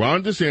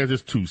Ron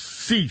DeSantis to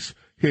cease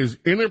his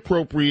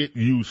inappropriate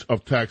use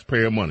of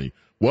taxpayer money.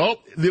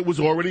 Well, it was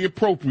already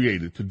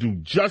appropriated to do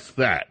just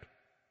that.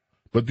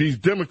 But these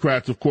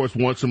Democrats, of course,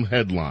 want some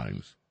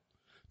headlines.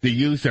 The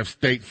use of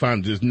state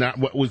funds is not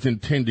what was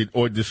intended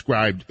or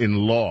described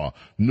in law,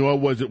 nor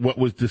was it what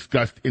was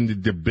discussed in the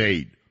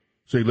debate,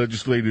 say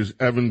legislators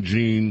Evan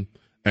Jean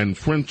and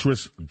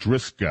Frentress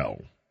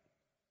Driscoll.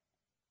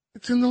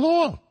 It's in the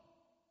law.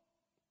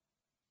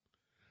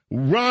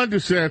 Ron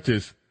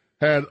DeSantis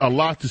had a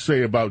lot to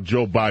say about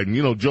Joe Biden.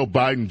 You know, Joe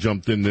Biden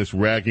jumped in this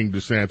ragging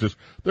DeSantis.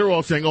 They're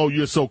all saying, oh,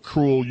 you're so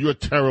cruel, you're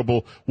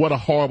terrible, what a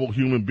horrible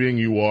human being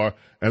you are.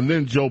 And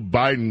then Joe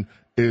Biden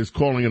is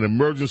calling an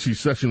emergency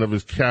session of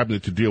his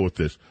cabinet to deal with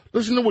this.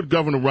 Listen to what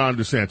Governor Ron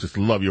DeSantis,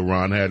 love you,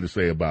 Ron, had to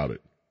say about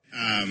it.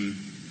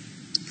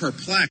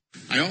 Perplexed.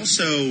 I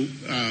also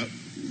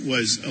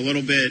was a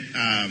little bit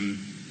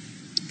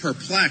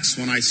perplexed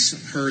when I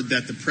heard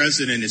that the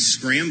president is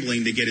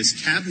scrambling to get his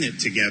cabinet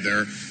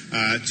together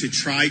to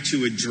try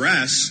to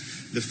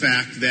address the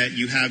fact that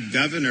you have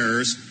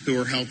governors who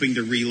are helping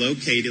to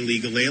relocate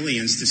illegal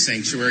aliens to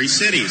sanctuary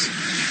cities.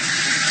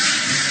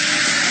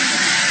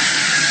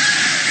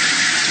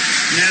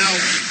 Now,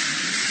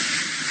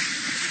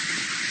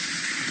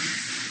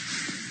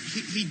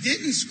 he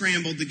didn't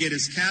scramble to get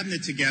his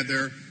cabinet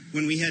together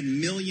when we had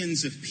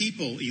millions of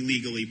people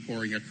illegally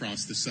pouring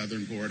across the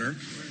southern border.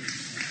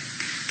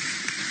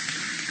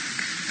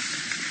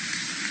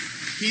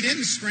 He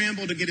didn't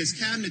scramble to get his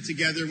cabinet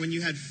together when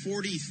you had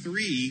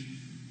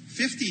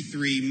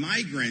 53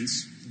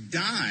 migrants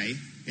die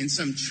in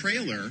some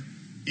trailer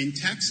in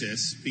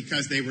Texas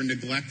because they were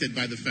neglected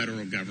by the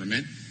federal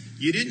government.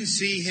 You didn't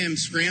see him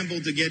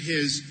scramble to get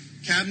his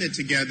cabinet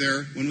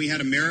together when we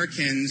had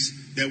Americans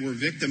that were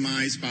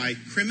victimized by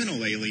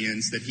criminal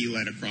aliens that he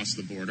led across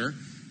the border.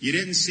 You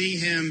didn't see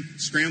him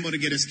scramble to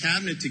get his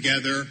cabinet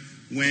together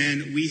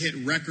when we hit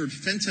record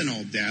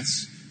fentanyl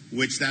deaths,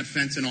 which that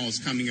fentanyl is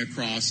coming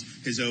across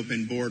his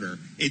open border.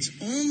 It's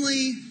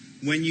only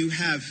when you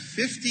have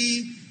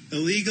 50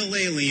 illegal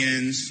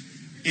aliens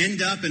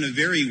end up in a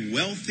very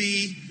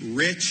wealthy,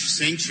 rich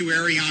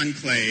sanctuary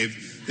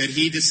enclave that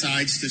he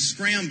decides to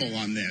scramble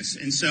on this.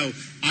 And so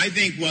I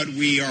think what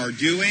we are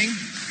doing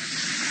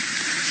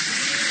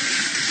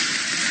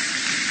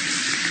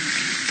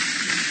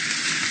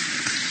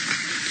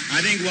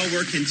what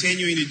we're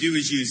continuing to do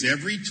is use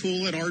every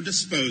tool at our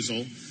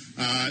disposal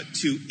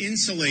to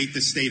insulate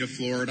the state of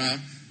Florida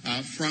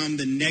from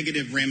the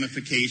negative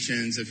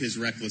ramifications of his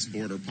reckless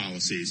border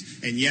policies.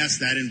 And yes,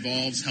 that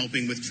involves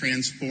helping with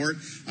transport.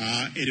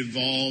 It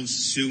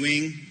involves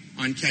suing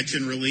on catch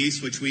and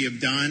release, which we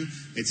have done.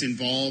 It's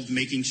involved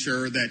making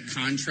sure that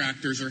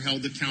contractors are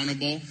held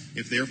accountable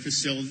if they're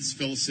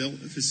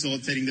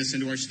facilitating this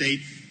into our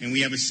state. And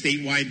we have a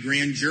statewide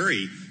grand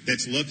jury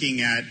that's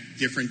looking at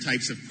different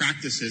types of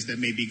practices that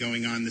may be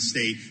going on in the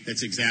state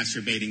that's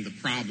exacerbating the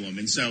problem.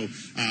 And so,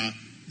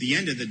 the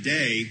end of the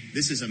day,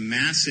 this is a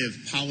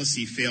massive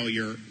policy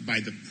failure by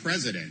the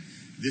president.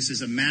 This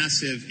is a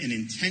massive and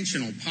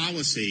intentional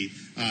policy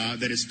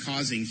that is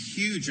causing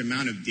huge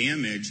amount of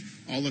damage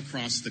all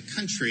across the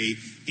country,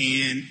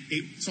 and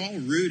it's all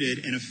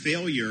rooted in a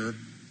failure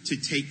to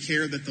take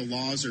care that the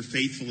laws are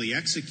faithfully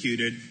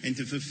executed and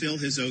to fulfill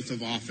his oath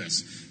of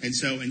office. And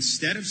so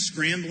instead of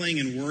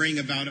scrambling and worrying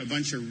about a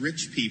bunch of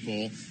rich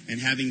people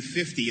and having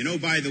 50, and oh,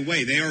 by the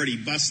way, they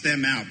already bust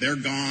them out. They're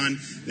gone.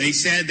 They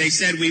said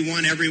we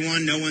want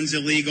everyone, no one's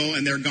illegal,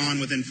 and they're gone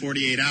within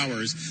 48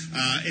 hours.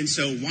 And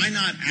so why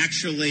not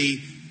actually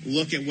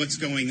look at what's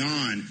going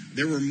on?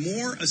 There were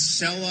more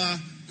Acela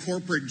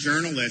corporate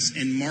journalists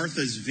in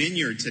Martha's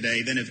Vineyard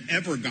today than have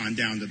ever gone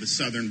down to the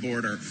southern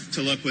border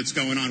to look what's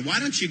going on. Why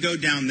don't you go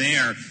down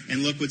there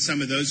and look what some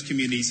of those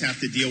communities have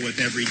to deal with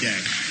every day?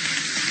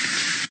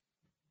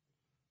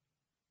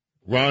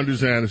 Ron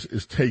DeSantis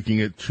is taking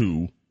it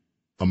to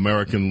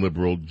American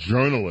liberal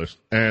journalists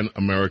and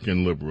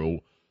American liberal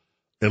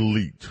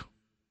elite.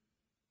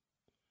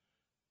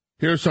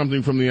 Here's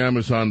something from the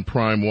Amazon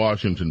Prime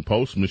Washington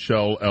Post.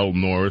 Michelle L.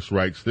 Norris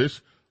writes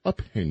this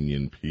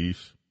opinion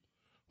piece.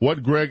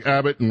 What Greg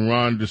Abbott and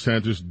Ron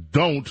DeSantis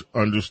don't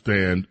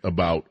understand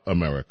about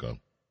America.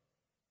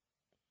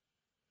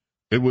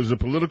 It was a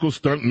political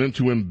stunt meant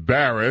to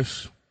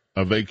embarrass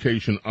a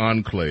vacation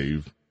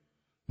enclave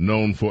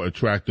known for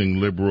attracting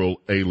liberal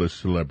A-list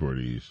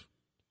celebrities.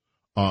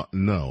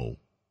 No,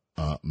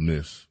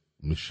 Miss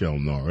Michelle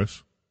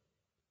Norris.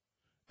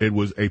 It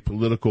was a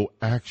political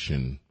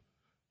action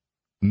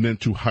meant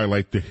to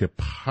highlight the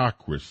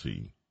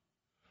hypocrisy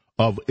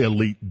of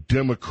elite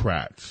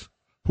Democrats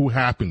who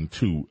happened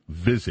to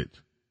visit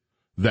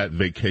that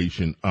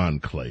vacation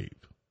enclave.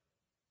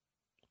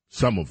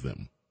 Some of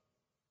them.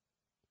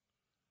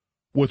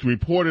 With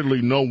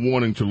reportedly no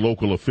warning to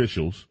local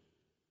officials.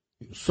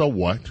 So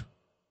what?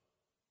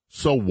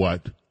 So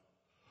what?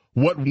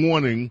 What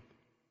warning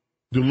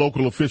do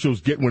local officials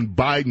get when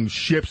Biden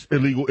ships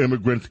illegal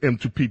immigrants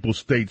into people's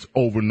states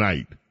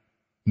overnight?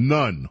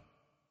 None.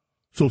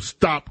 So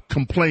stop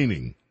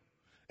complaining.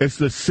 It's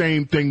the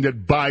same thing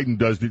that Biden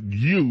does that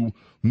you,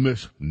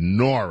 Miss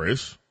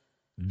Norris,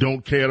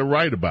 don't care to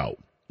write about.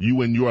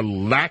 You and your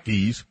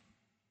lackeys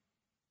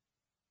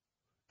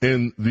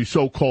in the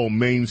so-called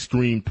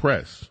mainstream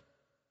press.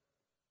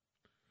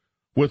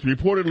 With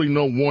reportedly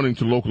no warning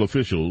to local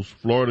officials,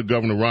 Florida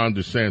Governor Ron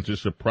DeSantis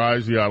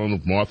surprised the island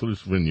of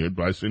Martha's Vineyard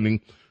by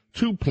sending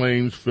 2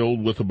 planes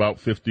filled with about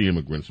 50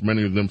 immigrants,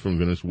 many of them from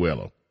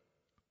Venezuela.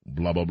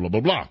 Blah, blah, blah,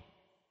 blah, blah.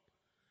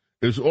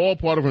 It's all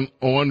part of an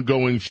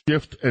ongoing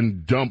shift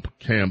and dump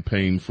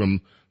campaign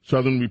from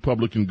Southern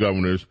Republican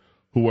governors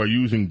who are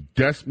using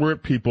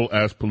desperate people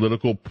as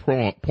political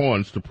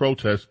pawns to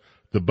protest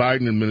the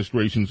Biden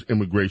administration's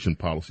immigration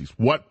policies.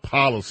 What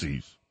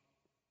policies?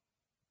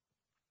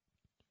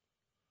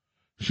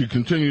 She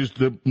continues,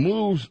 the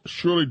moves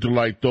surely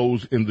delight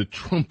those in the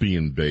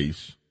Trumpian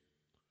base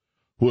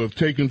who have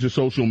taken to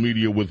social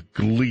media with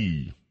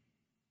glee.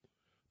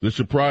 The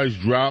surprise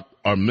drop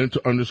are meant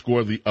to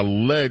underscore the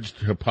alleged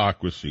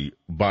hypocrisy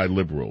by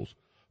liberals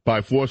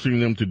by forcing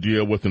them to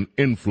deal with an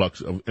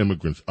influx of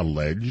immigrants.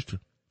 Alleged,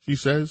 she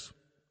says.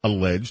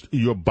 Alleged.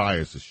 Your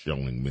bias is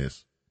showing,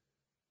 miss.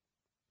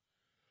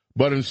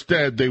 But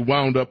instead, they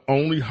wound up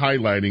only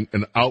highlighting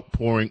an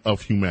outpouring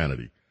of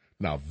humanity.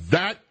 Now,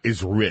 that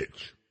is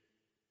rich.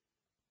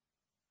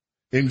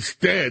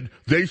 Instead,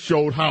 they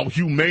showed how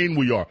humane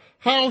we are.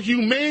 How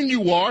humane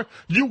you are.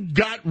 You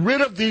got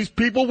rid of these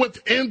people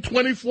within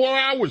 24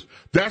 hours.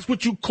 That's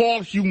what you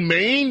call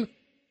humane?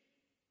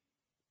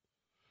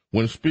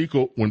 When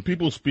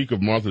people speak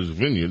of Martha's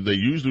Vineyard, they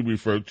usually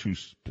refer to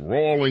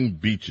sprawling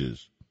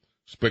beaches,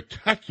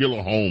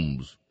 spectacular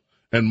homes,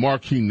 and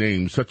marquee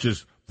names such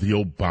as the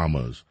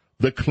Obamas,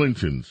 the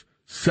Clintons,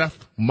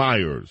 Seth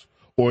Meyers,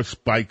 or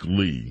Spike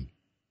Lee.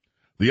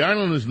 The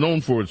island is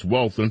known for its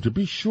wealth, and to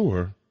be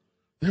sure,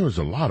 there is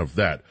a lot of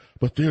that.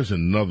 But there's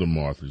another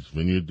Martha's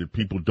Vineyard that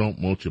people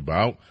don't much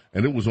about,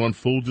 and it was on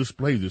full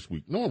display this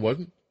week. No, it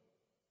wasn't.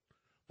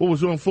 What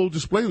was on full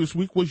display this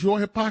week was your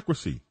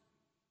hypocrisy.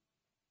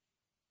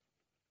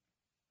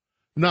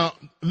 Now,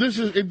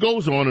 it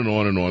goes on and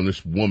on and on,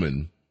 this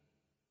woman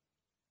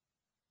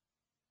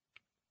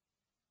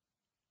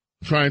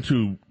trying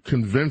to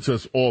convince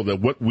us all that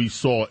what we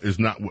saw is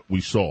not what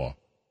we saw.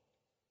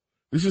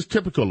 This is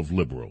typical of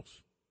liberals,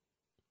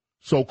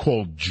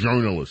 so-called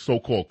journalists,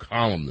 so-called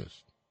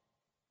columnists.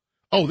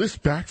 Oh, this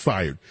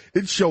backfired.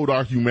 It showed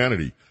our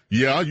humanity.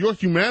 Yeah, your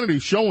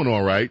humanity's showing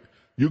all right.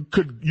 You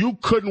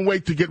couldn't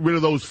wait to get rid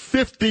of those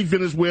 50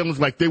 Venezuelans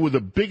like they were the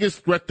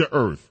biggest threat to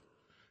Earth.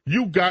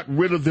 You got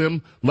rid of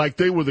them like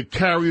they were the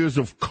carriers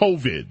of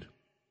COVID.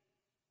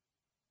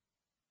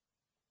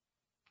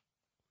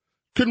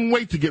 Couldn't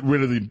wait to get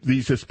rid of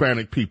these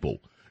Hispanic people.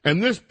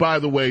 And this, by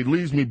the way,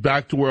 leads me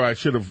back to where I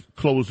should have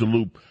closed the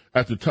loop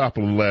at the top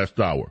of the last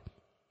hour.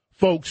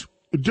 Folks,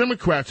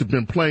 Democrats have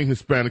been playing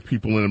Hispanic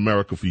people in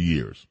America for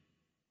years.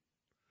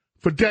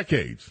 For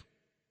decades.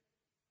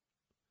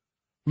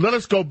 Let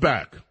us go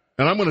back.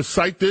 And I'm going to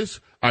cite this.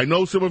 I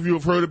know some of you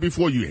have heard it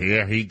before.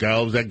 Here he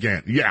goes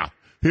again. Yeah,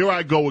 here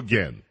I go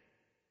again.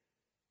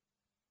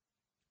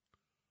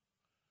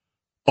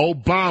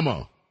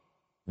 Obama.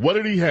 What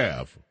did he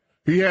have?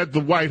 He had the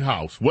White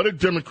House. What did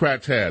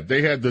Democrats have?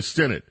 They had the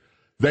Senate.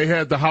 They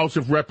had the House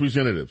of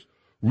Representatives.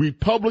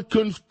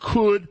 Republicans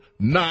could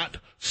not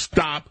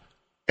stop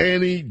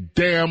any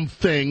damn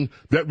thing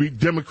that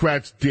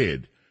Democrats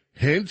did.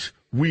 Hence,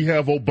 we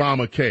have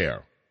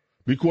Obamacare.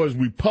 Because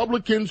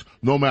Republicans,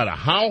 no matter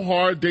how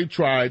hard they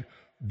tried,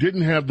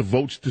 didn't have the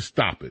votes to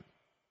stop it.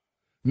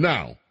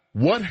 Now,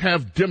 what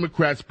have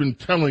Democrats been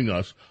telling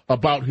us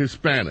about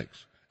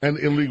Hispanics and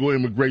illegal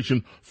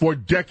immigration for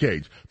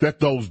decades? That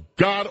those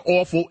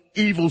god-awful,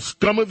 evil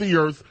scum of the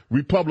earth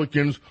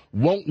Republicans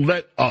won't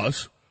let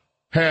us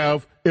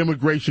have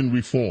immigration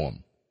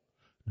reform.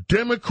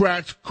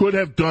 Democrats could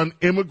have done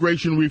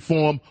immigration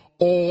reform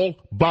all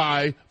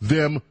by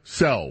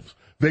themselves.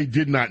 They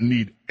did not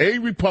need a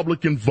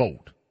Republican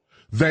vote.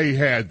 They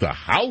had the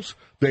House,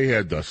 they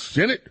had the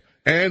Senate,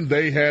 and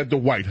they had the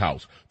White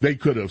House. They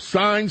could have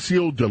signed,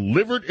 sealed,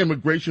 delivered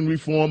immigration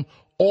reform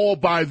all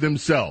by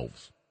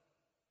themselves.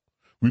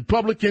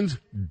 Republicans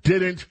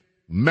didn't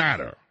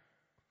matter.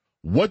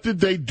 What did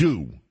they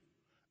do?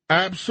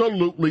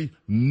 Absolutely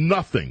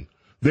nothing.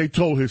 They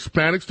told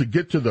Hispanics to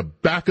get to the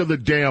back of the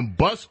damn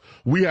bus.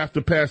 We have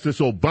to pass this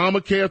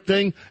Obamacare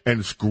thing,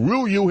 and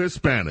screw you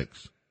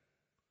Hispanics.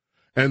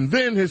 And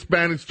then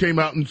Hispanics came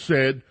out and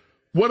said,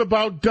 what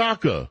about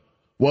DACA?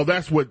 Well,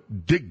 that's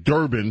what Dick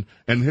Durbin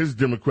and his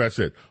Democrats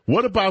said.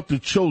 What about the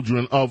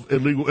children of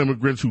illegal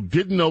immigrants who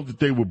didn't know that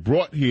they were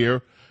brought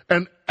here?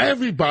 And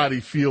everybody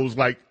feels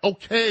like,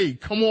 okay,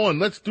 come on,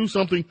 let's do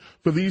something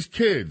for these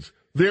kids.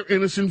 They're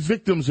innocent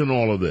victims in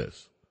all of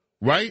this,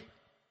 right?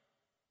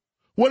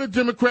 What did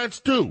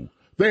Democrats do?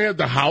 They had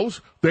the House,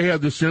 they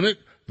had the Senate,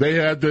 they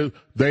had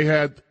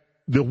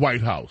the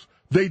White House.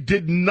 They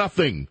did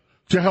nothing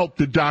to help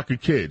the DACA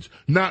kids.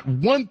 Not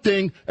one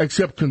thing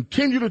except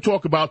continue to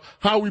talk about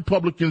how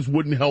Republicans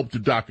wouldn't help the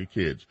DACA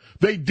kids.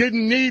 They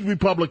didn't need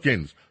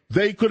Republicans.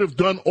 They could have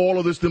done all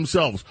of this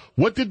themselves.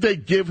 What did they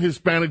give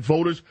Hispanic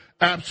voters?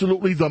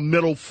 Absolutely the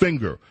middle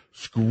finger.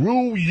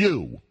 Screw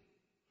you.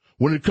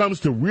 When it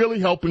comes to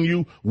really helping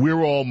you,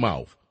 we're all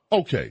mouth.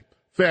 Okay,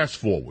 fast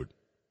forward.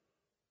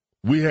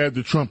 We had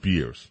the Trump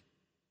years.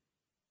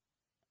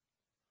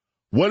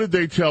 What did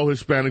they tell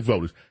Hispanic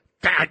voters?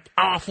 That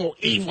awful,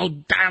 evil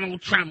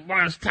Donald Trump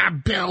wants to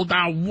build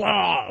a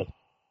wall.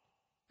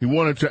 He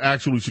wanted to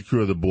actually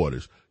secure the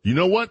borders. You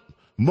know what?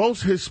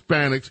 Most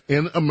Hispanics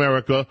in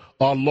America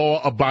are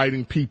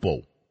law-abiding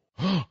people.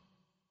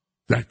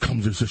 That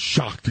comes as a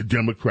shock to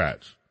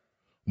Democrats.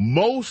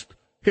 Most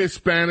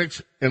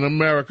Hispanics in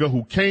America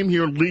who came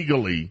here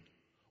legally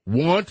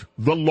want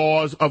the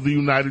laws of the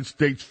United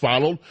States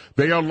followed.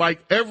 They are like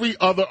every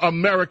other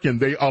American.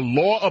 They are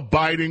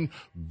law-abiding,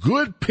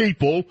 good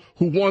people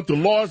who want the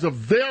laws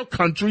of their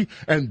country,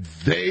 and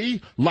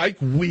they, like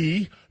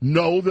we,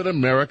 know that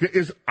America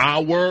is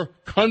our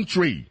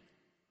country.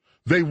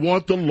 They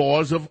want the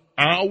laws of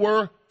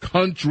our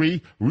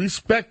country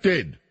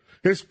respected.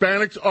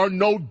 Hispanics are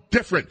no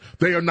different.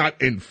 They are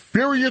not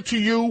inferior to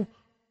you.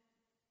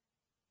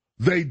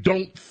 They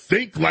don't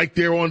think like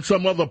they're on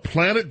some other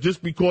planet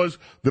just because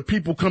the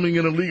people coming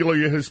in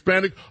illegally are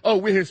Hispanic. Oh,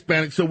 we're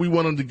Hispanic, so we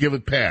want them to give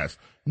it pass.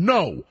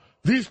 No,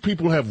 these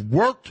people have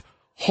worked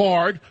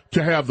hard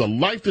to have the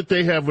life that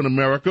they have in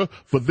America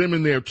for them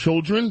and their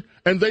children,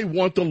 and they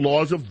want the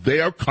laws of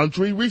their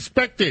country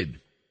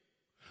respected.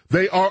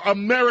 They are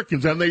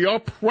Americans, and they are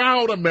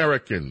proud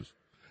Americans,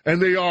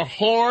 and they are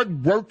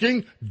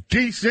hard-working,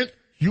 decent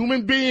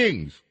human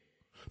beings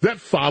that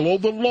follow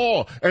the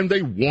law, and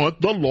they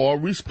want the law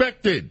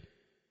respected.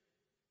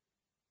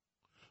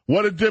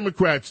 What do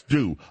Democrats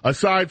do,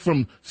 aside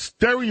from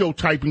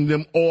stereotyping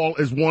them all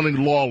as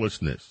wanting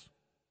lawlessness?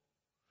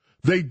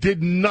 They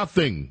did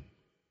nothing.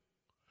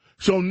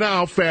 So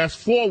now, fast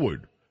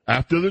forward,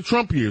 after the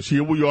Trump years,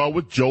 here we are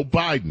with Joe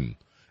Biden.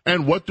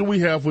 And what do we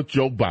have with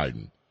Joe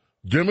Biden?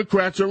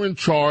 Democrats are in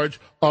charge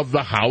of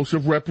the House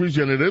of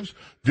Representatives.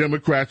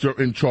 Democrats are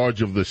in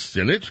charge of the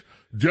Senate.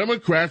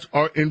 Democrats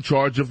are in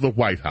charge of the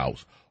White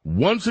House.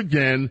 Once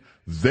again,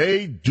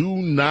 they do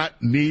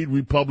not need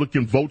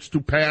Republican votes to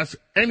pass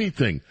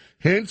anything.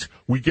 Hence,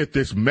 we get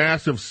this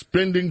massive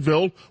spending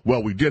bill.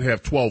 Well, we did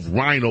have 12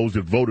 rhinos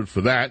that voted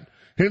for that.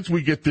 Hence,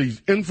 we get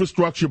these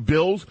infrastructure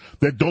bills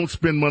that don't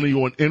spend money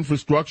on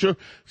infrastructure.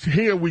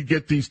 Here we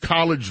get these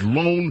college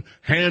loan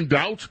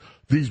handouts,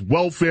 these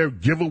welfare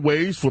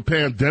giveaways for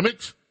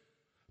pandemics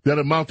that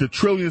amount to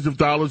trillions of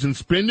dollars in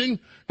spending,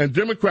 and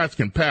Democrats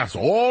can pass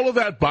all of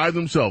that by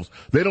themselves.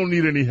 They don't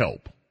need any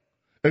help,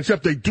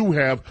 except they do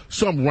have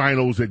some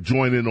rhinos that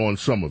join in on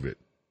some of it.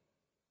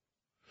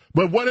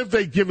 But what if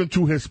they give it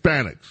to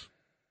Hispanics?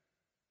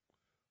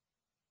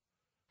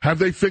 Have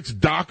they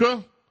fixed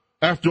DACA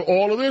after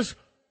all of this?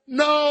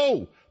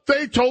 No.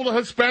 They told the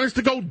Hispanics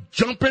to go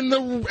jump in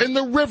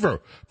the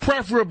river,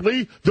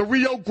 preferably the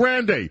Rio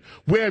Grande,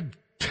 where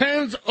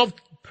tens of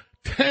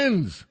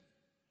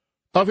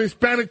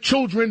Hispanic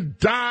children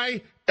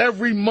die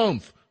every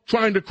month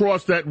trying to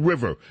cross that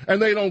river,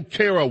 and they don't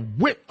care a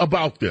whit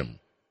about them.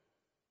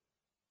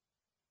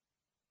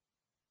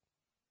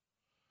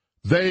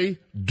 They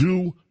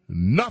do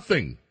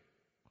nothing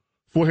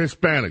for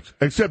Hispanics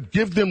except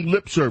give them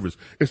lip service.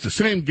 It's the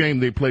same game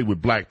they play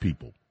with black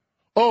people.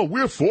 Oh,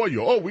 we're for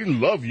you. Oh, we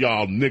love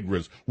y'all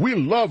niggers. We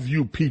love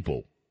you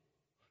people.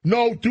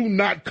 No, do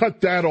not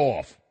cut that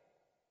off.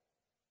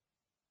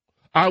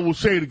 I will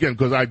say it again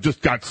because I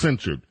just got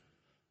censored.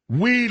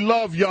 We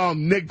love y'all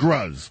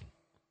niggas.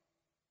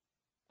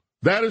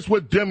 That is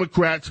what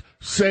Democrats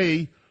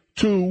say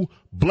to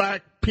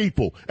black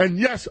people. And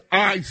yes,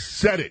 I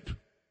said it.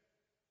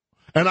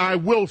 And I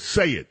will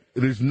say it.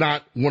 It is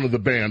not one of the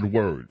banned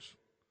words.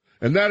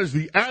 And that is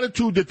the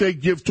attitude that they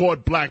give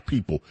toward black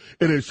people.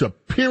 It is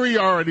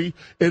superiority.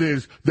 It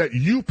is that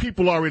you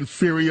people are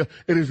inferior.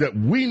 It is that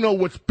we know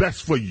what's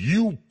best for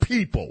you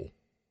people.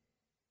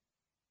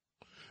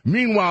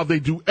 Meanwhile, they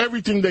do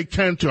everything they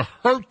can to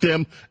hurt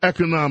them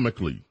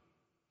economically,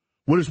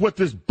 which is what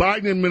this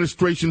Biden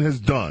administration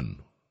has done.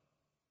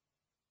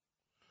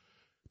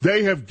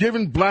 They have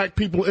given black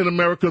people in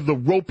America the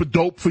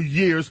rope-a-dope for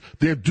years.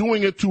 They're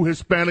doing it to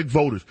Hispanic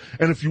voters.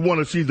 And if you want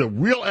to see the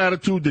real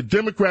attitude the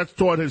Democrats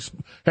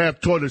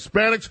have toward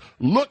Hispanics,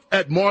 look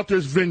at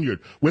Martha's Vineyard.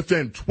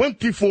 Within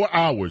 24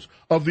 hours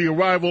of the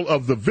arrival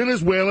of the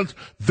Venezuelans,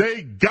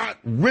 they got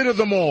rid of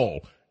them all.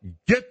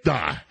 Get the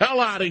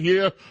hell out of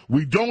here.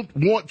 We don't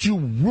want you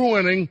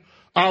ruining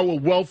our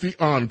wealthy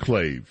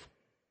enclave.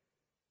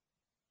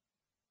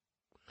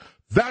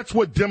 That's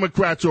what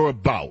Democrats are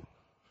about.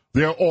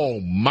 They're all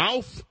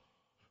mouth.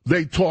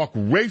 They talk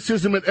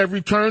racism at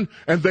every turn,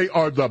 and they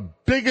are the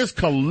biggest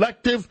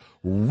collective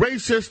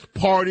racist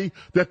party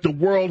that the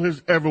world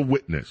has ever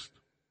witnessed.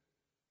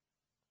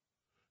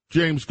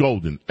 James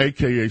Golden,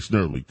 a.k.a.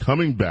 Snurley,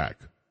 coming back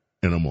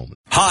in a moment.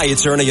 Hi,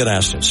 it's Ernie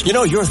Anastas. You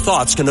know, your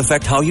thoughts can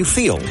affect how you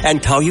feel,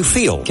 and how you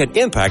feel can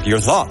impact your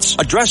thoughts.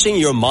 Addressing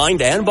your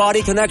mind and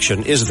body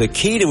connection is the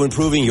key to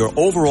improving your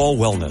overall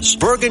wellness.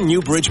 Bergen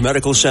Newbridge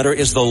Medical Center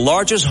is the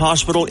largest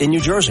hospital in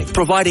New Jersey,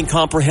 providing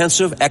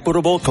comprehensive,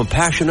 equitable,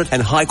 compassionate,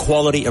 and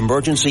high-quality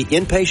emergency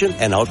inpatient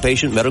and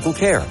outpatient medical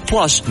care,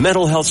 plus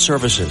mental health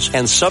services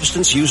and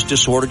substance use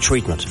disorder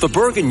treatment. The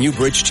Bergen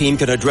Newbridge team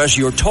can address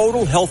your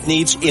total health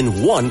needs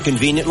in one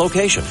convenient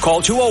location.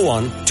 Call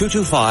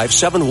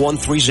 201-225-7100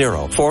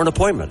 888-848-9130 for an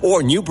appointment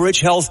or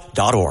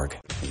newbridgehealth.org.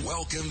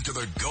 Welcome to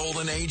the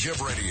golden age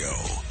of radio.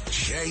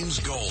 James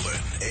Golden,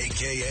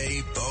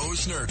 a.k.a. Bo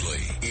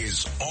Snerdley,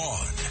 is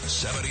on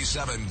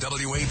 77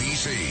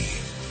 WABC.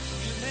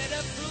 You made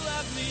a fool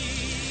of me,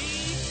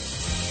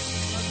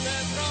 but the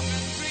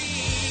broken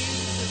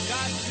dreams have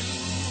got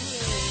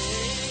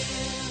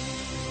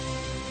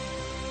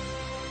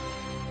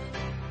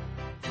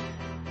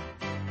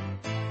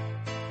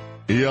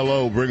to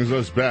ELO brings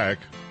us back.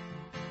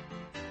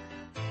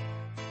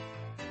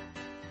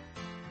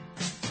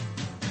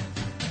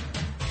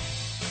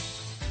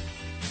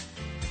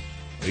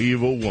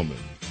 Evil woman.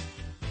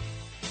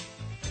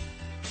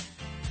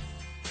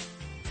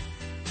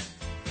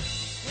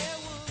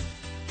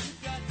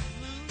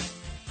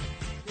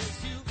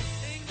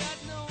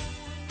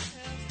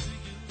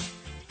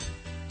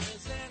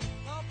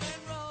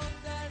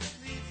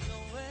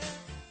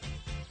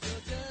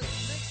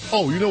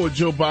 Oh, you know what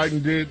Joe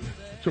Biden did?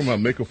 Talking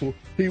about make a fool.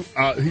 He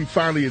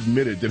finally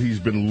admitted that he's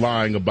been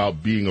lying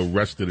about being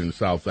arrested in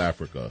South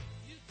Africa.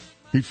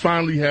 He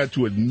finally had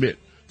to admit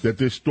that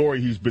this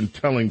story he's been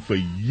telling for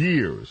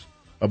years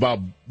about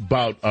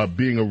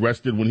being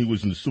arrested when he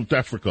was in South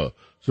Africa,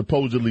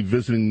 supposedly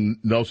visiting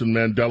Nelson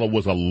Mandela,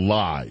 was a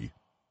lie.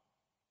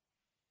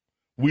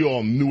 We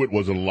all knew it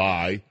was a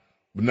lie,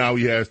 but now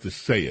he has to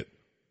say it.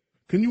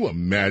 Can you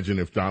imagine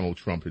if Donald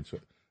Trump had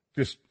said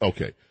this?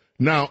 Okay.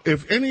 Now,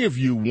 if any of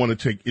you want to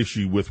take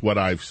issue with what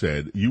I've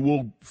said, you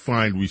will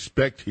find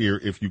respect here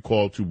if you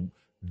call to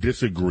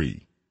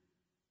disagree.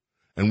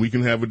 And we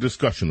can have a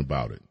discussion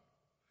about it.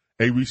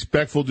 A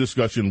respectful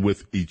discussion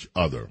with each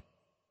other.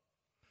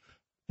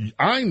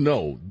 I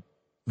know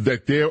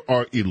that there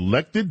are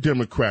elected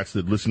Democrats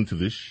that listen to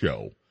this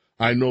show.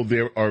 I know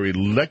there are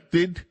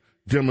elected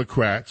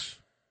Democrats,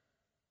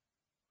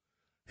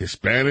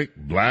 Hispanic,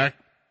 black,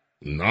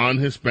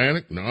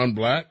 non-Hispanic,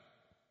 non-black.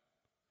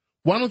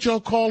 Why don't y'all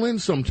call in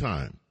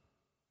sometime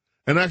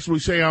and actually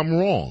say I'm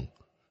wrong?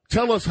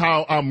 Tell us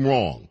how I'm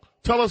wrong.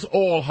 Tell us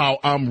all how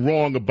I'm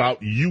wrong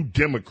about you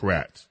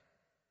Democrats.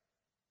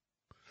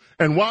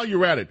 And while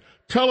you're at it,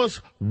 tell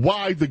us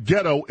why the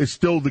ghetto is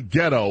still the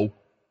ghetto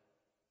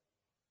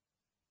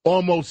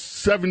almost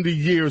 70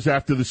 years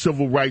after the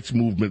civil rights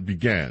movement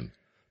began.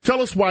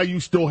 Tell us why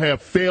you still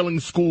have failing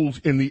schools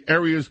in the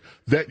areas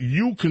that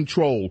you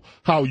control,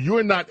 how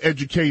you're not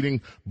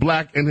educating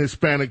black and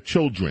Hispanic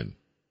children.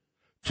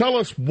 Tell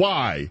us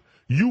why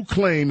you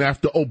claim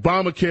after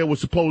Obamacare was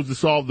supposed to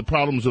solve the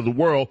problems of the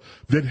world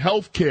that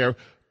health care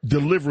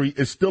delivery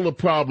is still a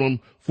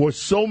problem for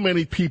so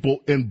many people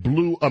in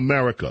blue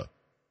America.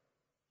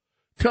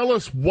 Tell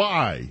us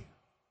why.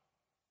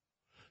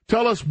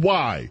 Tell us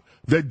why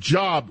that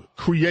job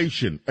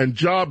creation and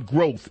job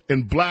growth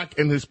in black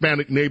and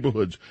Hispanic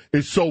neighborhoods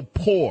is so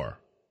poor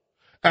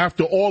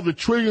after all the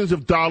trillions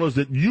of dollars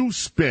that you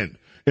spent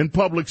in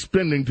public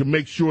spending to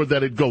make sure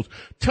that it goes.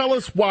 Tell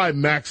us why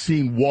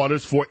Maxine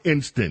Waters, for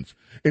instance,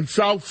 in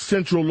South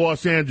Central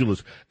Los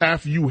Angeles,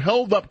 after you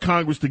held up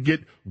Congress to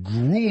get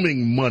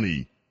grooming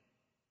money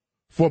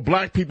for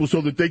black people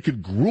so that they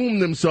could groom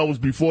themselves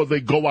before they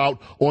go out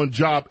on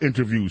job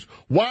interviews.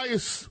 Why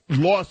is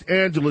Los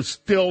Angeles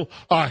still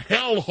a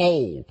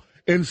hellhole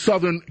in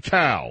Southern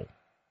Cal?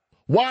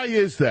 Why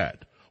is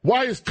that?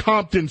 Why is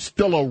Compton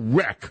still a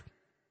wreck?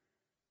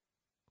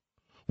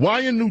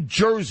 Why in New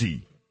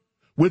Jersey,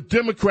 with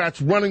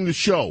Democrats running the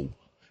show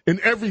in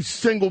every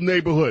single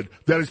neighborhood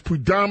that is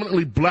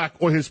predominantly black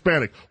or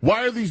Hispanic,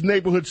 why are these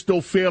neighborhoods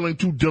still failing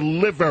to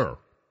deliver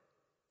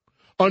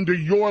under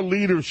your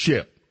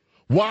leadership?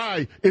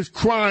 Why is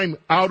crime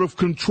out of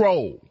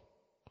control?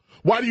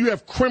 Why do you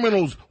have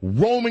criminals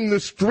roaming the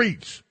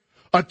streets,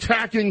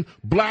 attacking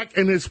black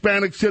and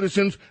Hispanic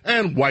citizens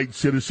and white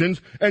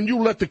citizens, and you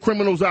let the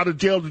criminals out of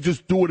jail to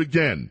just do it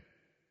again?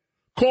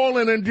 Call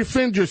in and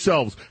defend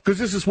yourselves, because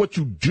this is what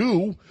you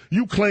do.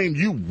 You claim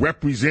you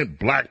represent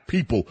black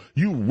people.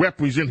 You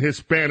represent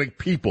Hispanic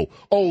people.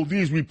 Oh,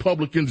 these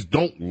Republicans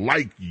don't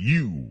like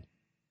you.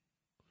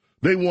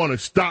 They want to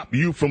stop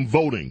you from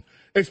voting.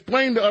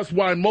 Explain to us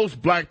why most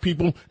black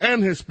people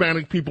and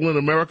Hispanic people in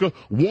America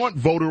want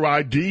voter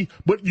ID,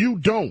 but you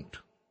don't.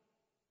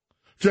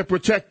 To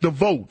protect the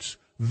votes,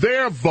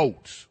 their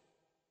votes.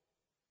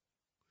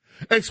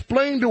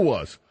 Explain to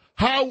us,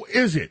 how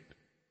is it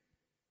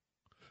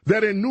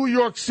that in New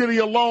York City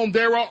alone,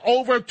 there are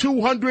over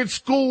 200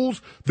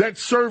 schools that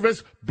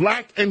service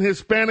black and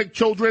Hispanic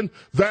children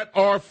that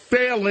are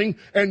failing,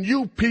 and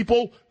you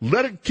people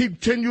let it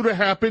continue to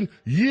happen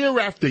year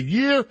after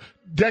year,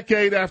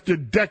 decade after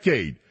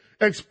decade.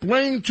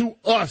 Explain to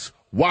us,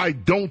 why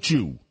don't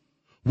you?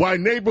 Why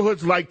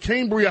neighborhoods like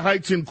Cambria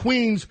Heights in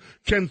Queens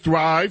can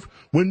thrive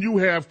when you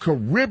have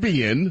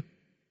Caribbean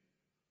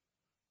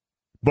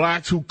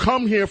blacks who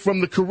come here from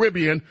the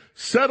Caribbean,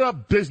 set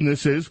up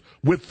businesses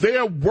with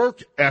their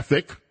work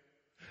ethic,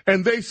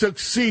 and they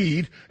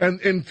succeed. And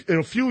in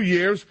a few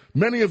years,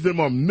 many of them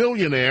are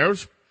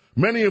millionaires.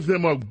 Many of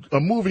them are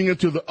moving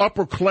into the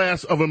upper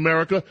class of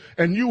America,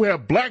 and you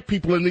have black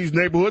people in these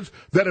neighborhoods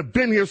that have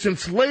been here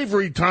since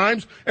slavery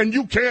times, and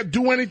you can't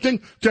do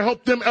anything to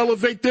help them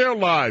elevate their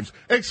lives.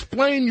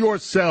 Explain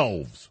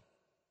yourselves.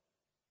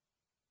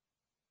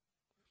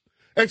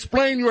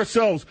 Explain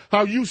yourselves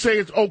how you say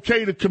it's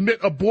okay to commit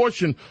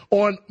abortion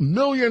on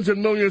millions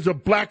and millions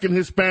of black and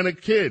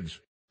Hispanic kids,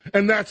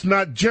 and that's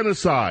not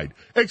genocide.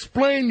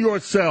 Explain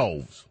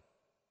yourselves.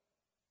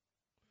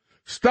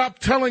 Stop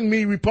telling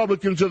me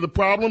Republicans are the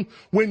problem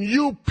when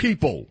you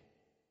people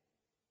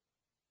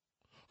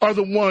are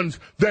the ones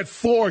that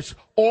force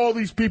all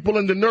these people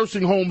into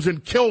nursing homes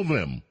and kill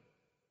them.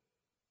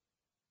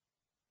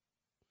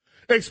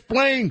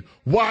 Explain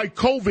why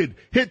COVID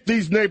hit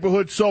these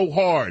neighborhoods so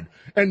hard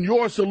and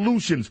your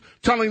solutions,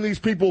 telling these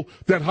people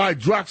that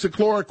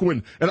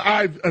hydroxychloroquine and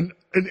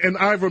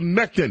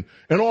ivermectin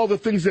and all the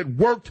things that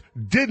worked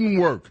didn't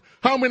work.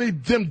 How many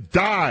of them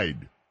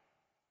died?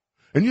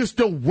 And you're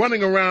still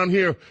running around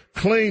here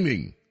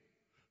claiming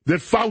that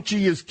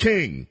Fauci is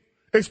king.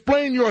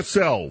 Explain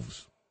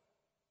yourselves.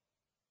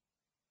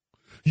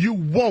 You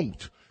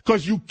won't,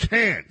 because you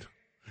can't,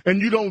 and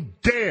you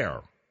don't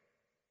dare.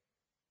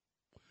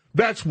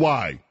 That's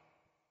why.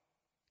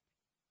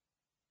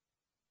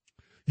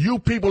 You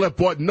people have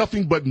brought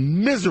nothing but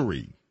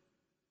misery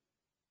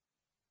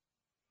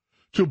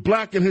to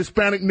black and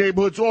Hispanic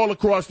neighborhoods all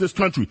across this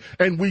country,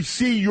 and we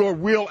see your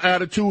real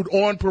attitude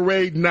on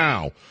parade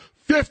now.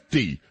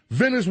 50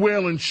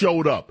 Venezuelans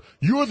showed up.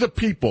 You're the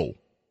people.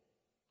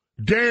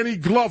 Danny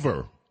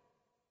Glover,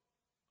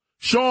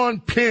 Sean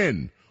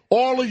Penn,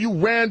 all of you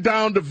ran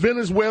down to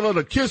Venezuela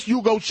to kiss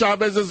Hugo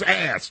Chavez's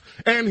ass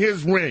and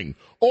his ring.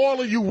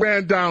 All of you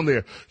ran down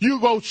there.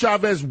 Hugo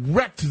Chavez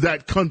wrecked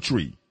that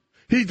country.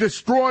 He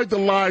destroyed the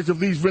lives of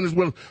these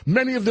Venezuelans.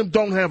 Many of them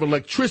don't have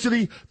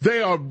electricity.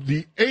 They are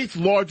the 8th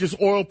largest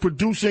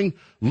oil-producing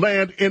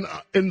land in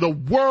the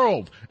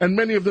world, and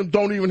many of them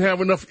don't even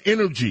have enough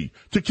energy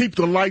to keep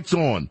the lights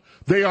on.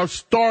 They are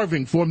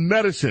starving for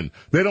medicine.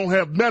 They don't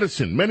have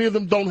medicine. Many of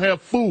them don't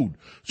have food.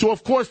 So,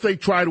 of course, they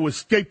try to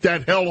escape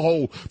that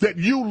hellhole that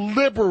you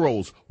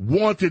liberals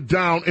wanted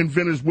down in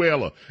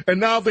Venezuela.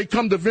 And now they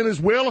come to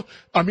Venezuela.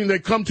 They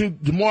come to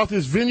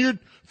Martha's Vineyard.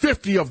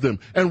 50 of them.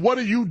 And what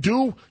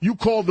do? You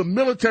call the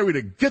military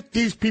to get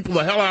these people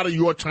the hell out of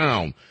your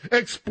town.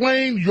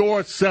 Explain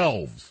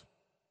yourselves.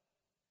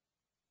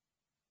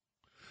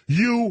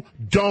 You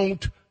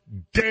don't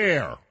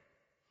dare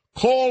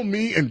call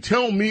me and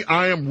tell me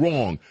I am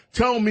wrong.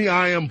 Tell me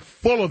I am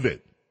full of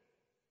it.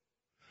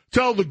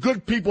 Tell the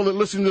good people that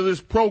listen to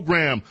this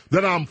program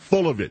that I'm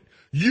full of it.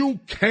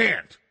 You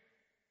can't.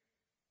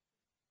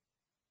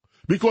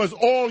 Because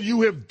all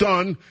you have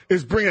done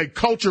is bring a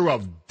culture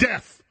of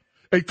death.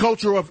 A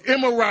culture of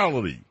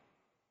immorality,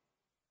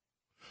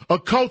 a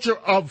culture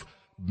of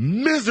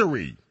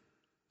misery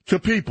to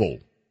people.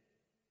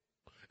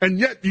 And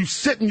yet you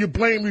sit and you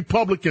blame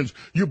Republicans,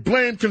 you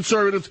blame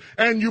conservatives,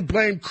 and you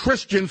blame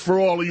Christians for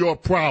all of your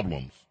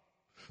problems.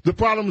 The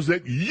problems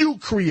that you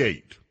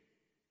create.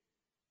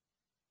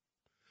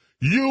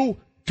 You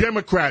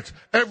Democrats,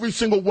 every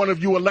single one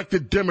of you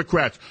elected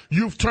Democrats,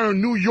 you've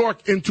turned New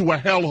York into a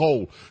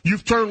hellhole.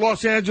 You've turned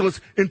Los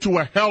Angeles into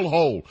a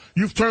hellhole.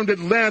 You've turned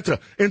Atlanta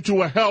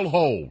into a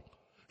hellhole.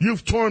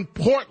 You've turned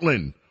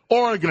Portland,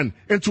 Oregon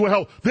into a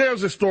hell.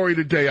 There's a story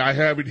today. I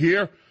have it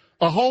here.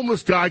 A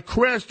homeless guy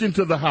crashed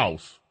into the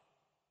house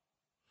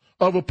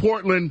of a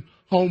Portland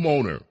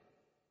homeowner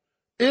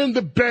in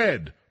the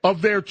bed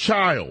of their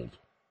child.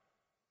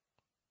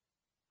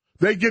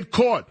 They get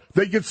caught.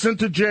 They get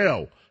sent to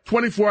jail.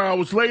 24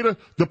 hours later,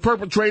 the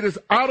perpetrator's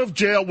out of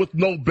jail with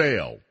no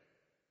bail.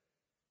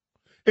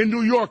 In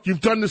New York,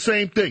 you've done the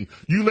same thing.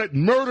 You let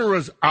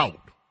murderers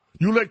out.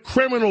 You let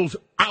criminals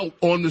out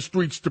on the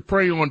streets to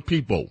prey on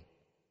people.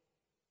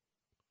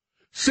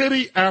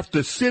 City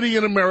after city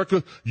in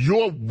America,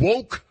 your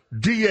woke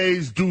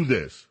DAs do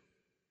this.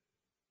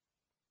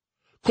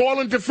 Call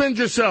and defend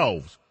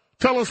yourselves.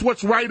 Tell us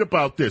what's right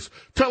about this.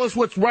 Tell us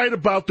what's right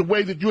about the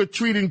way that you're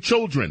treating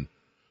children.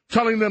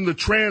 Telling them to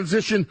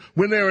transition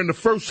when they're in the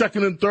 1st,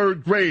 2nd, and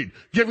 3rd grade,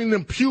 giving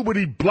them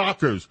puberty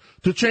blockers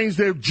to change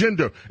their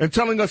gender, and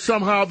telling us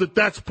somehow that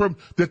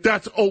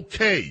that's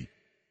okay.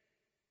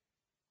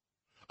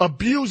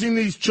 Abusing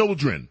these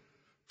children.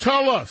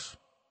 Tell us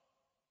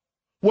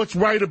what's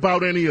right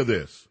about any of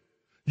this.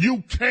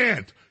 You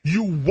can't.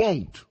 You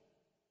won't.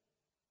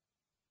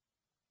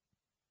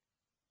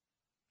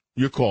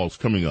 Your call's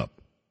coming up.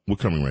 We're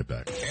coming right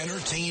back.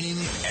 Entertaining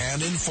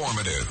and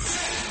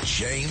informative.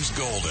 James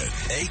Golden,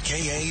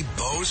 a.k.a.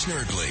 Bo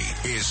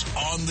Snerdley, is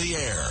on the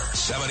air.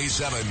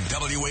 77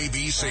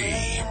 WABC.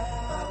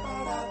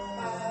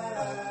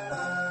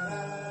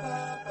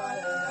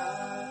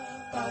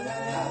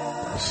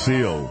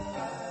 Seal.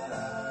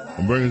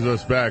 And brings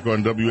us back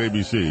on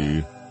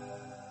WABC.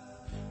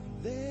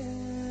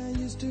 There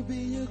used to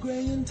be a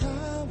Graham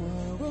Tower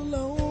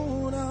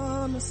alone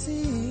on the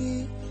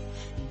sea.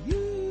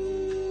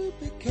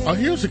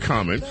 Here's a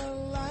comment.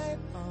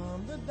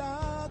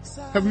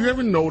 Have you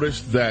ever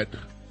noticed that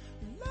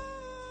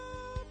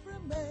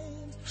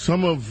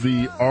some of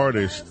the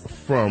artists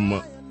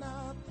from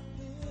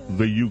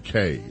the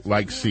UK,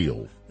 like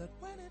Seal,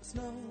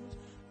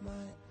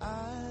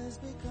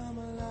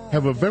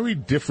 have a very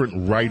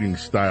different writing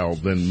style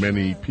than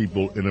many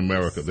people in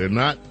America. They're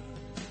not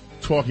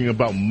talking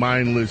about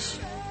mindless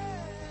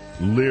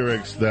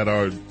lyrics that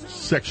are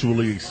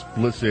sexually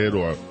explicit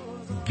or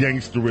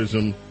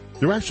gangsterism.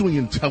 They're actually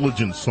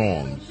intelligent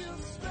songs.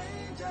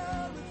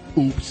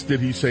 Oops, did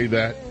he say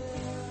that?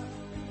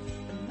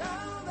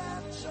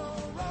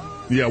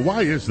 Yeah,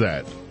 why is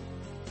that?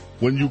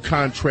 When you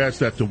contrast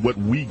that to what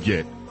we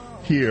get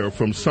here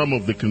from some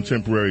of the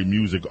contemporary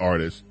music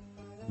artists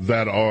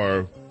that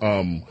are,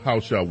 how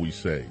shall we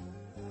say,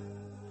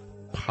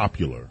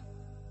 popular.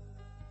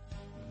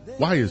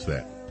 Why is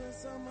that?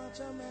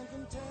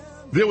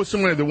 There was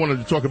somebody that wanted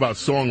to talk about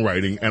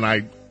songwriting, and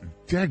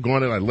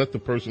daggone it, I let the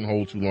person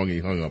hold too long and he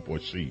hung up, or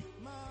she.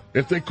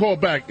 If they call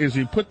back,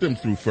 Izzy, put them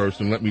through first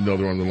and let me know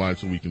they're on the line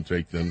so we can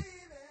take them.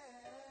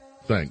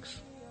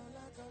 Thanks.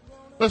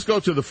 Let's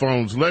go to the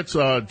phones. Let's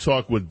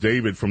talk with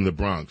David from the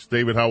Bronx.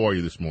 David, how are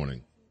you this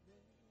morning?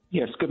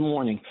 Yes, good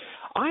morning.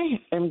 I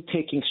am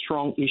taking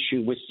strong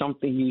issue with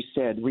something you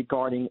said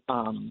regarding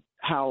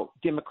how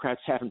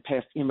Democrats haven't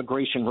passed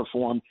immigration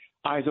reform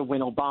either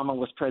when Obama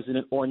was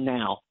president or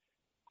now.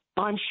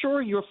 I'm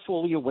sure you're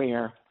fully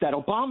aware that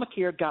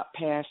Obamacare got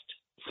passed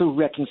through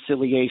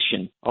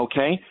reconciliation,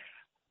 okay?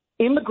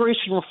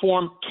 Immigration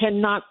reform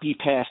cannot be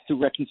passed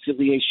through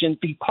reconciliation.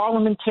 The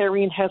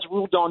parliamentarian has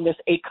ruled on this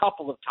a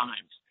couple of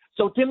times.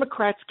 So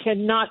Democrats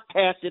cannot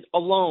pass it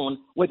alone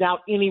without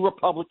any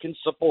Republican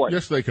support.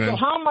 Yes, they can. So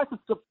how am I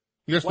supposed?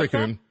 Yes, they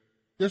can.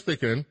 Yes, they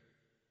can.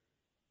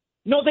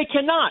 No, they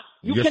cannot.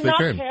 You Yes, they cannot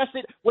can. pass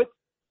it with.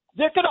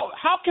 They're gonna.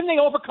 How can they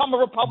overcome a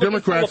Republican?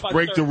 Democrats filibuster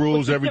break the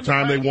rules with every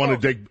time they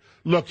want to.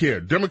 Look here,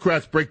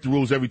 Democrats break the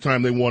rules every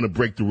time they want to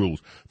break the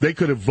rules. They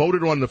could have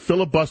voted on the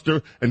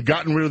filibuster and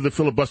gotten rid of the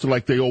filibuster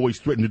like they always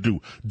threaten to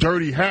do.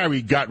 Dirty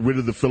Harry got rid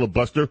of the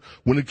filibuster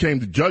when it came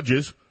to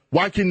judges.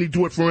 Why can't he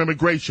do it for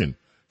immigration?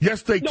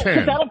 Yes, they No, can.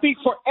 because that'll be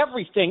for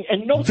everything,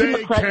 and no They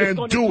Democrat is can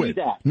going to do do it.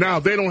 that. Now,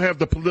 they don't have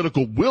the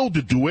political will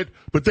to do it,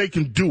 but they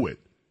can do it,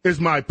 is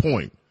my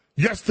point.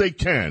 Yes, they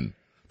can.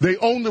 They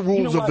own the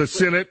rules of the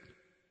Senate.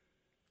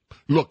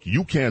 Look,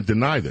 you can't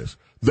deny this.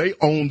 They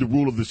own the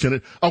rule of the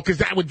Senate. Oh, because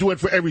that would do it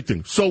for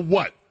everything. So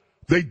what?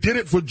 They did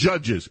it for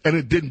judges, and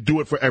it didn't do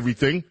it for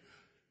everything.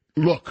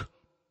 Look,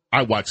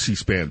 I watch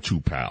C-SPAN too,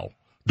 pal.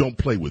 Don't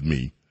play with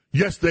me.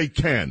 Yes, they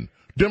can.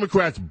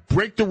 Democrats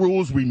break the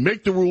rules. We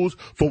make the rules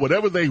for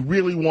whatever they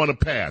really want to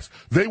pass.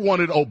 They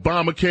wanted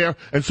Obamacare,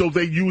 and so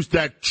they used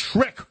that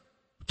trick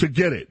to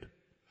get it.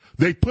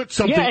 They put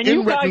something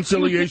in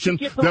reconciliation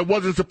that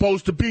wasn't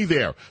supposed to be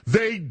there.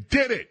 They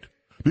did it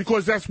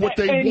because that's what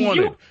they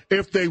wanted.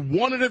 If they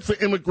wanted it for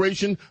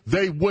immigration,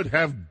 they would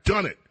have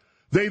done it.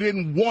 They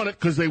didn't want it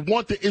because they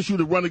want the issue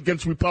to run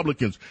against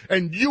Republicans.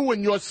 And you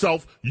and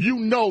yourself, you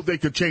know they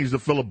could change the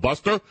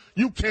filibuster.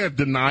 You can't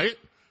deny it.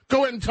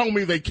 Go ahead and tell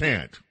me they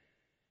can't.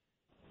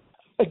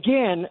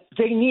 Again,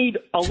 they need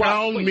a lot.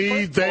 Tell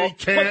me they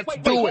can't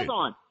do it. Hold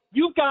on.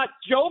 You've got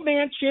Joe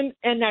Manchin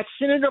and that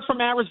senator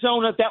from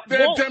Arizona that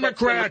They're won't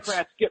Democrats. let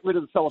Democrats get rid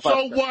of the filibuster.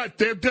 So what?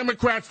 They're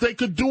Democrats. They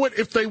could do it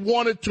if they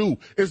wanted to,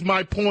 is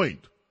my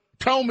point.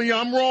 Tell me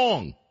I'm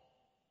wrong.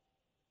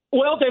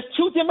 Well, there's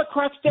two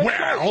Democrats that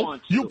don't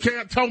want to. You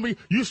can't tell me.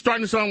 You're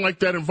starting to sound like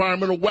that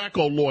environmental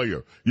wacko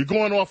lawyer. You're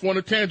going off on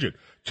a tangent.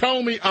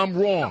 Tell me I'm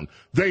wrong.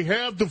 They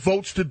have the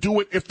votes to do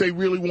it if they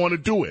really want to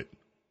do it.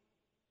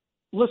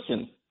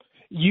 Listen,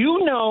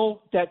 you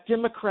know that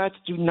Democrats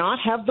do not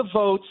have the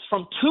votes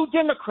from two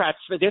Democrats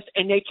for this,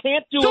 and they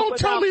can't do it Don't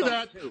without tell me them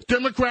that. two.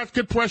 Democrats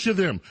could pressure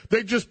them.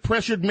 They just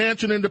pressured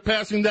Manchin into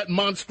passing that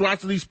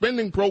monstrosity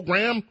spending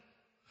program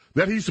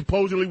that he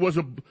supposedly was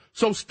a...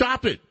 So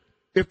stop it.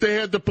 If they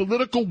had the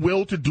political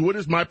will to do it,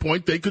 is my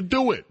point, they could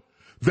do it.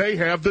 They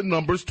have the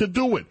numbers to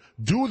do it.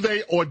 Do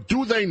they or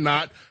do they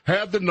not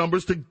have the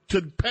numbers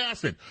to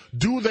pass it?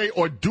 Do they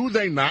or do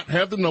they not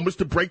have the numbers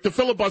to break the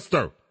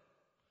filibuster?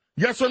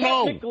 Yes or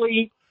no?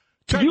 Technically,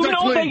 you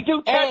know they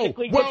do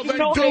technically, well, but you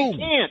know they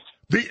can't.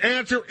 The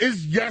answer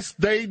is yes,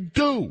 they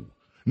do.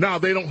 Now,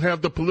 they don't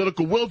have the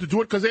political will to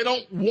do it because they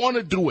don't want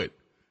to do it,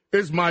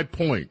 is my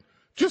point.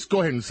 Just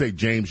go ahead and say,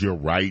 James, you're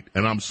right,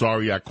 and I'm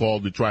sorry I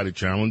called to try to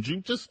challenge you.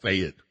 Just say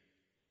it.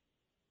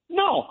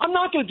 No, I'm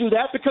not going to do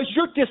that because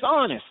you're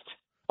dishonest.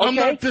 Okay? I'm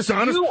not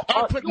dishonest.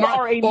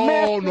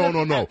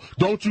 No.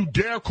 Don't you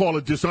dare call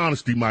it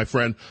dishonesty, my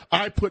friend.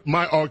 I put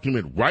my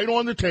argument right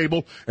on the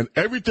table, and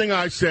everything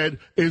I said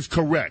is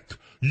correct.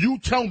 You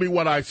tell me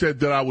what I said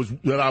that I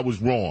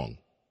was wrong.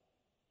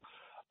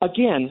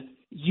 Again,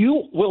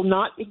 you will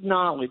not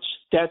acknowledge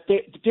that the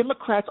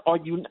Democrats are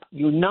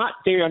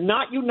they are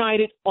not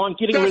united on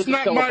getting rid of the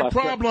filibuster. That's not my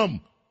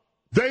problem.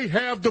 They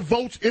have the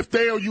votes if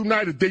they are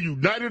united. They're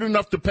united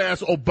enough to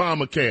pass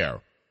Obamacare.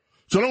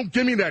 So don't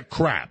give me that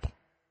crap.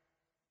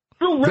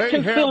 Through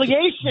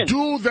reconciliation.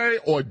 Do they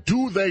or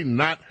do they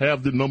not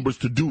have the numbers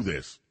to do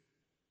this?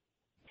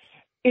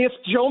 If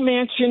Joe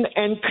Manchin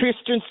and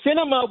Christian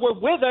Sinema were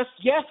with us,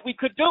 yes, we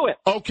could do it.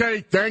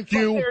 Okay, thank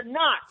you. But they're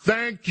not.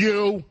 Thank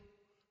you.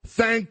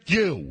 Thank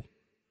you.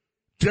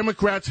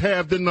 Democrats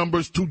have the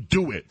numbers to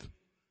do it.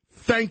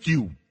 Thank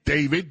you,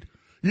 David.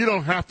 You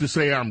don't have to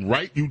say I'm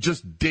right. You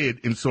just did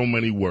in so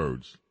many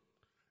words.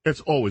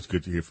 It's always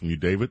good to hear from you,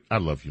 David. I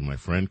love you, my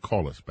friend.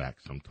 Call us back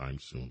sometime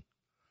soon.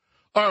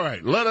 All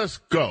right, let us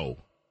go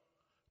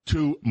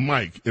to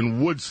Mike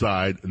in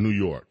Woodside, New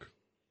York.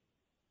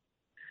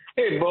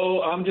 Hey,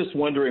 Bo, I'm just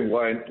wondering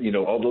why,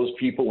 all those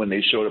people, when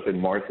they showed up in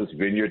Martha's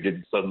Vineyard,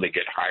 didn't suddenly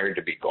get hired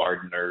to be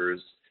gardeners,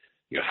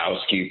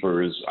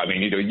 housekeepers. I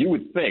mean, you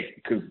would think,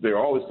 because they're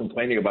always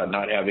complaining about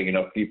not having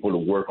enough people to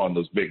work on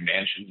those big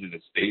mansions in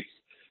the States.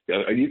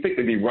 You think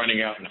they'd be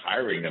running out and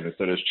hiring them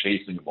instead of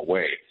chasing them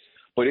away.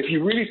 But if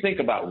you really think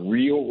about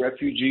real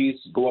refugees,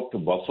 go up to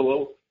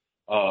Buffalo,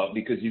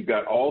 because you've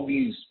got all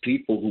these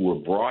people who were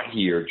brought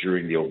here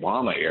during the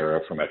Obama era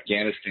from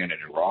Afghanistan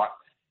and Iraq,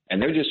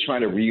 and they're just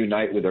trying to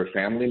reunite with their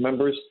family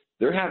members.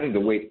 They're having to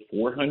wait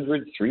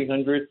 400,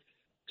 300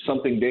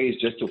 something days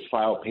just to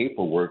file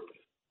paperwork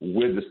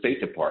with the State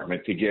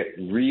Department to get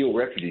real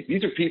refugees.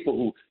 These are people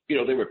who,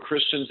 they were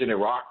Christians in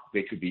Iraq.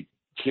 They could be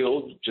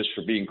killed just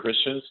for being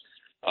Christians.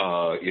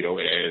 And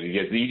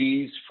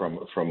Yazidis from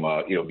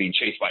being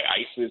chased by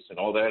ISIS and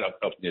all that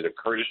up near the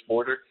Kurdish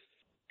border.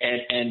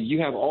 And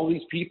you have all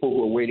these people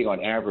who are waiting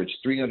on average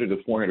 300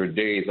 to 400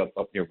 days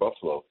up near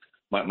Buffalo.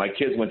 My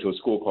kids went to a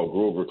school called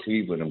Grover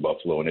Cleveland in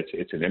Buffalo, and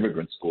it's an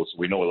immigrant school, so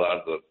we know a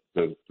lot of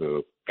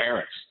the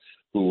parents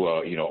who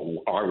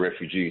are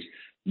refugees.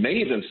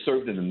 Many of them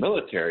served in the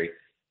military.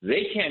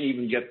 They can't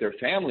even get their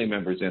family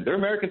members in. They're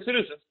American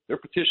citizens. They're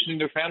petitioning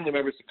their family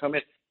members to come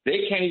in.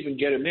 They can't even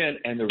get them in,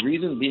 and the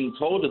reason being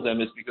told to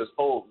them is because,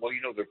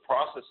 they're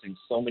processing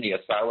so many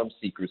asylum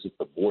seekers at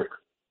the border.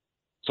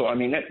 So,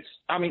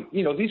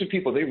 these are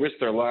people, they risk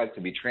their lives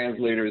to be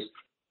translators,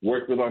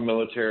 worked with our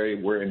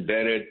military, were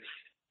embedded,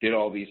 did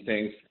all these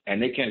things,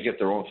 and they can't get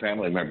their own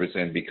family members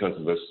in because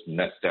of this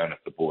mess down at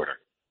the border.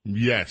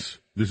 Yes,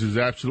 this is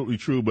absolutely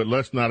true, but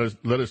let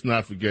us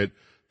not forget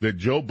that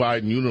Joe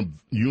Biden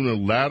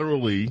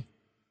unilaterally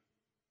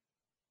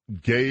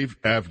gave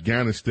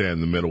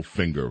Afghanistan the middle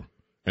finger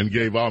and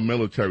gave our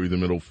military the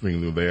middle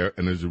finger there,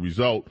 and as a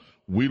result,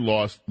 we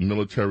lost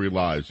military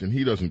lives, and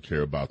he doesn't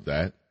care about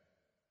that.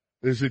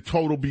 It is a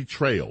total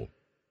betrayal.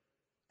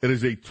 It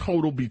is a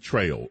total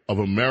betrayal of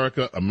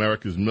America,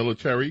 America's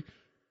military,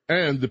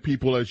 and the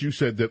people, as you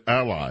said, that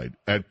allied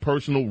at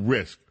personal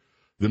risk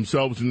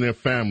themselves and their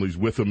families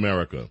with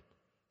America.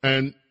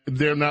 And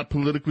they're not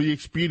politically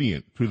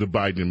expedient to the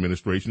Biden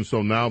administration,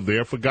 so now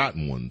they're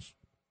forgotten ones.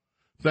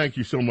 Thank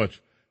you so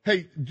much.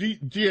 Hey,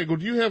 Diego,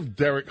 do you have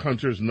Derek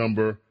Hunter's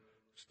number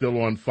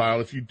still on file?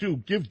 If you do,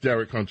 give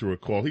Derek Hunter a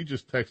call. He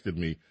just texted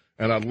me,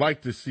 and I'd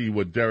like to see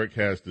what Derek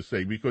has to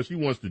say because he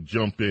wants to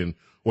jump in,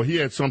 or he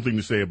had something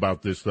to say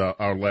about this,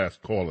 our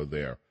last caller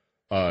there,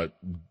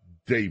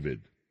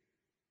 David.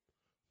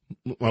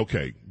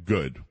 Okay,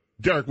 good.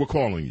 Derek, we're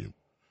calling you.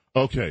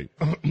 Okay,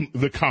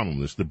 the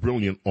columnist, the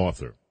brilliant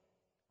author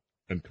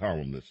and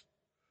columnist,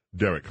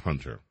 Derek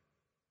Hunter.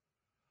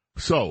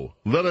 So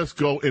let us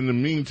go in the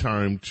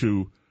meantime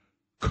to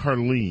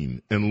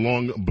Carlene in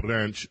Long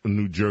Branch,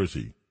 New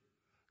Jersey.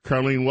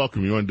 Carlene,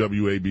 welcome. You're on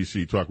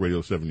WABC Talk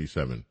Radio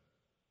 77.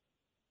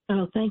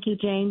 Oh, thank you,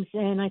 James.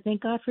 And I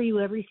thank God for you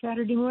every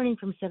Saturday morning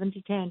from 7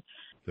 to 10.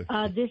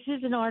 This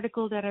is an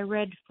article that I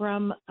read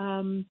from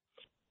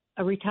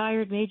a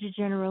retired Major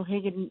General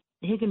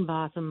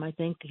Higginbotham. I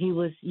think he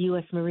was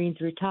U.S. Marines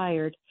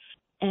retired.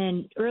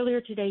 And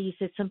earlier today you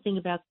said something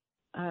about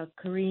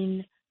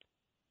Karine,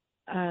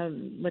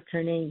 what's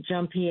her name,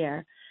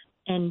 Jean-Pierre.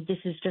 And this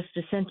is just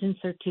a sentence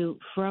or two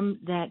from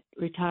that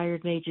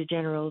retired Major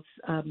General's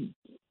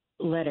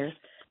letter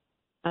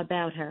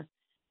about her.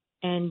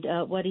 And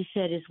what he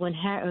said is when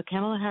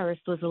Kamala Harris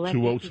was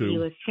elected to the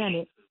U.S.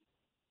 Senate,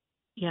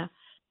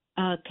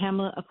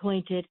 Kamala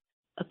appointed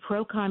a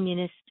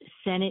pro-communist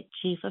Senate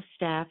Chief of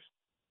Staff,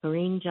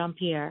 Karine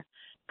Jean-Pierre.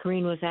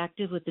 Karine was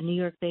active with the New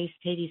York-based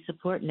Haiti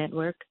Support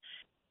Network.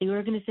 The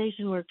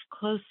organization worked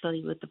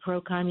closely with the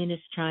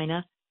pro-communist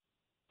China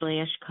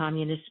 /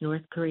 Communist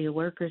North Korea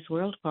Workers'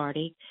 World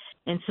Party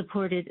and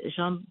supported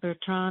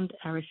Jean-Bertrand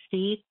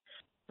Aristide,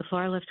 the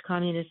far-left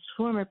communist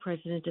former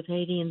president of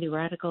Haiti, in the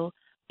radical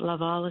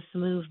Lavalas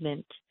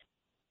movement.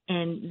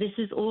 And this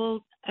is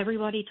all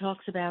everybody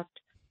talks about.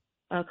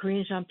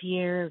 Karine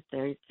Jean-Pierre,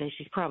 they say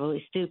she's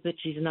probably stupid,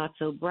 she's not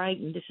so bright,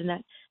 and this and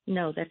that.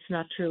 No, that's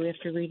not true.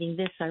 After reading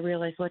this, I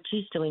realize what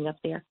she's doing up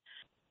there.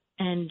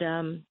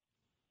 And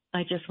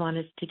I just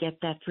wanted to get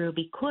that through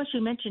because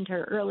you mentioned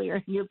her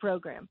earlier in your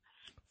program.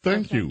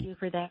 Thank you. Thank you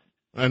for that.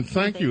 And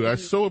thank you. I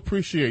so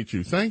appreciate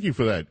you. Thank you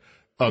for that,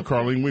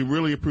 Carlene. We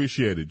really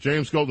appreciate it.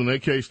 James Golden,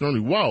 a.k.a.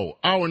 Stoney. Wow,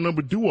 our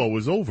number duo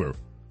is over.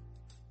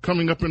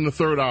 Coming up in the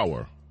third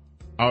hour,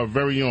 our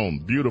very own,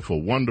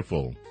 beautiful,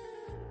 wonderful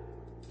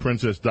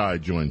Princess Di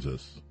joins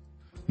us.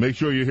 Make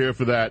sure you're here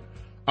for that.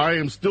 I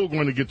am still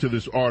going to get to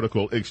this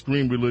article,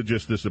 Extreme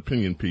Religious, this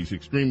opinion piece.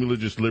 Extreme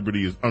religious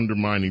liberty is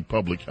undermining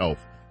public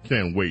health.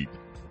 Can't wait.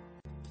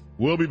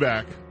 We'll be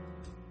back.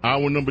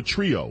 Hour number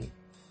trio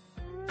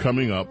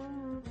coming up.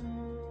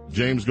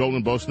 James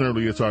Golden, Bo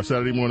Snerdley. It's our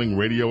Saturday morning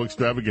radio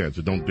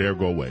extravaganza. Don't dare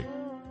go away.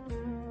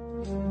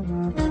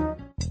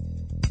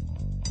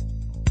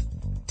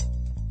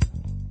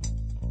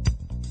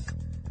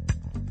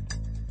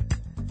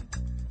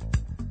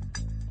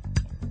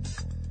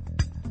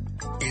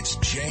 It's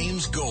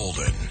James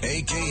Golden,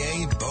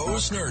 a.k.a. Bo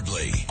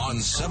Snerdley, on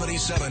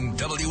 77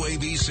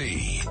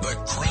 WABC, the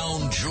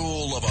crown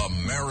jewel of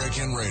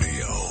American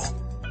radio.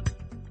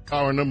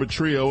 Our number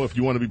trio, if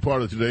you want to be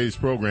part of today's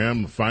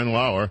program, the final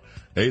hour,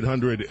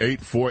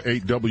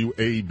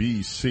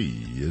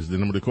 800-848-WABC is the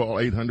number to call,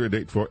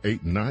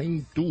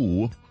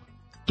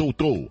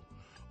 800-848-9222.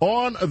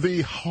 On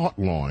the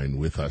hotline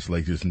with us,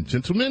 ladies and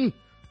gentlemen,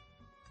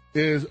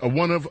 is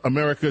one of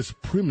America's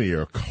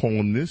premier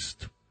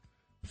columnists,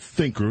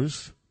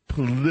 thinkers,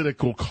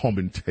 political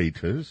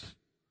commentators,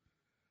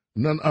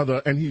 none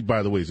other, and he,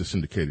 by the way, is a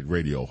syndicated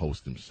radio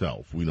host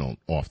himself. We don't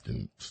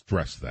often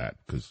stress that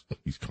because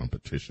he's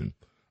competition.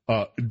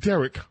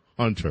 Derek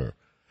Hunter.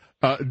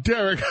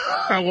 Derek,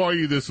 how are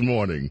you this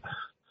morning?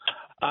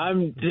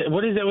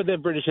 What is that with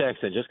that British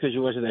accent? Just because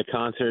you went to that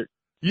concert?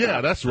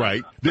 Yeah, that's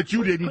right. That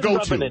you didn't go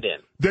to.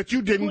 That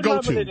you didn't go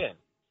to.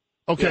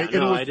 Okay. Yeah,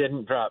 no, I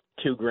didn't drop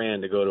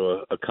 $2,000 to go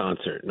to a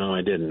concert. No,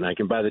 I didn't. I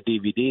can buy the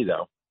DVD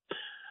though.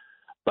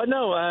 But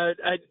no,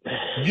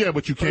 yeah,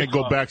 but you can't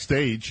go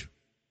backstage.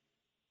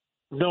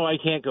 No, I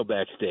can't go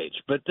backstage.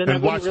 But then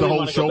and watch the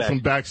whole show from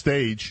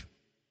backstage.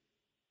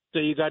 So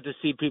you got to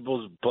see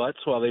people's butts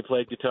while they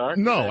played guitar?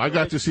 No, I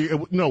got to see.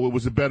 No, it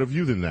was a better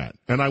view than that.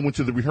 And I went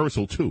to the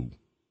rehearsal too.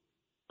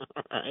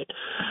 All right.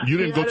 You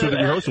didn't go to the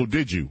rehearsal,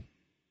 did you?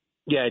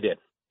 Yeah, I did.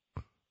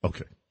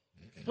 Okay.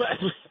 But,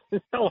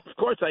 no, of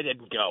course I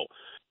didn't go.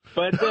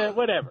 But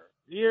whatever.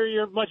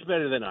 You're much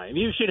better than I am.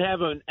 You should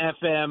have an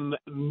FM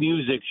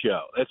music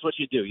show. That's what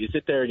you do. You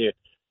sit there and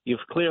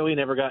you've clearly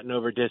never gotten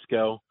over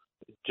disco.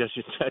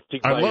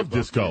 I love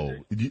disco.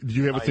 Do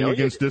you have a thing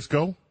against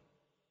disco?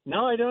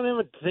 No, I don't have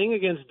a thing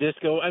against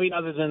disco. I mean,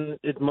 other than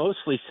it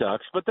mostly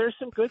sucks, but there's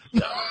some good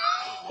stuff.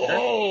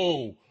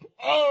 Oh!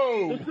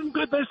 There's some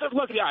good stuff.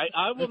 Look,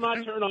 I will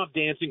not turn off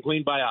Dancing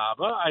Queen by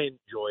ABBA. I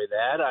enjoy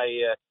that.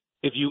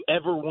 If you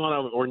ever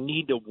want to or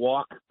need to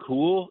walk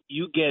cool,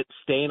 you get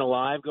Staying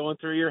Alive going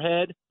through your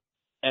head,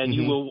 and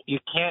you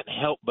can't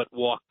help but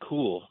walk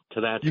cool to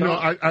that song. You know,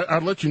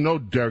 I'll let you know,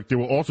 Derek, there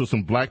were also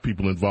some black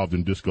people involved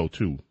in disco,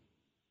 too.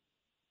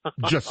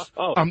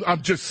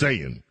 I'm just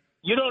saying.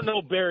 You don't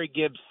know Barry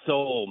Gibb's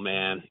soul,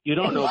 man. You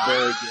don't know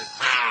Barry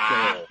Gibb's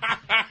soul.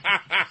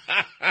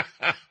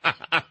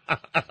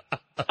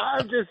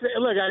 I'm just saying,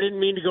 look, I didn't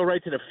mean to go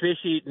right to the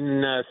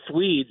fish-eating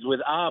Swedes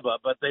with ABBA,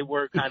 but they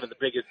were kind of the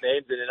biggest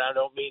names in it. I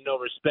don't mean no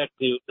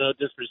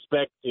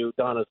disrespect to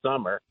Donna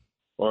Summer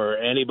or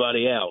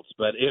anybody else,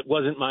 but it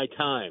wasn't my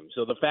time.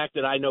 So the fact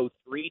that I know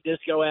 3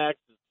 disco acts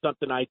is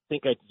something I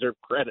think I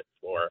deserve credit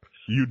for.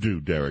 You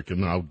do, Derek,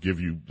 and I'll give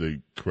you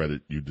the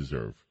credit you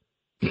deserve.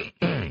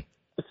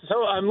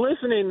 So I'm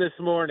listening this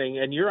morning,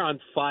 and you're on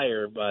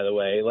fire, by the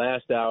way.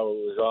 Last hour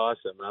was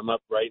awesome. I'm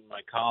up writing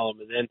my column,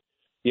 and then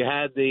you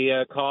had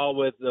the call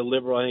with the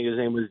liberal. I think his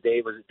name was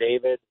Dave. Was it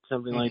David?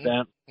 Something like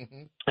that.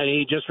 And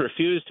he just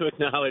refused to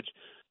acknowledge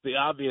the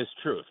obvious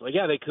truth. Like,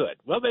 yeah, they could.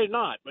 Well, they're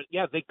not, but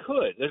yeah, they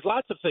could. There's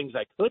lots of things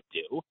I could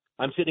do.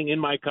 I'm sitting in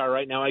my car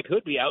right now. I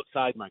could be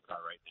outside my car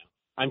right now.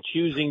 I'm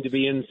choosing to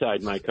be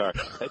inside my car.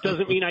 That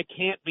doesn't mean I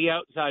can't be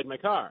outside my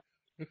car.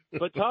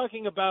 But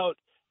talking about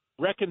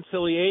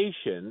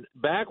reconciliation,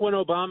 back when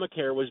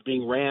Obamacare was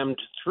being rammed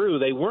through,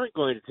 they weren't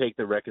going to take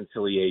the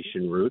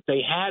reconciliation route.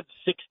 They had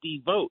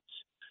 60 votes.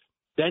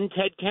 Then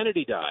Ted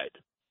Kennedy died.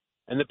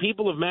 And the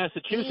people of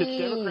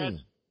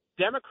Massachusetts,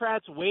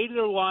 Democrats waited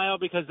a while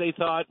because they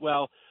thought,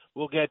 well,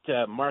 we'll get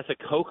Martha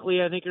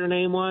Coakley, I think her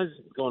name was,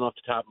 going off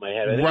the top of my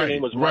head. I think her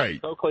name was Martha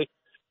Coakley,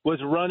 was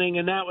running,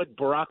 and that would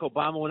Barack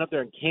Obama went up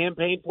there and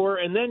campaigned for her.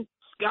 And then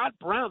Scott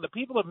Brown, the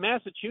people of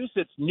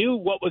Massachusetts knew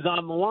what was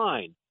on the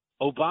line.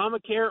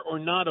 Obamacare or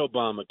not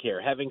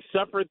Obamacare, having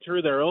suffered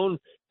through their own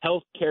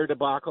health care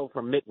debacle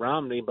from Mitt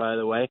Romney, by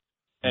the way,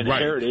 and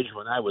Heritage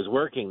when I was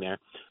working there,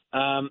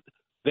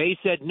 they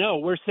said, no,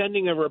 we're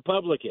sending a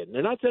Republican.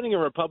 They're not sending a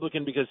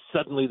Republican because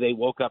suddenly they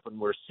woke up and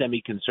were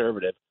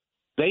semi-conservative.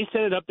 They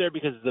sent it up there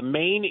because the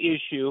main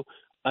issue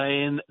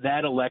in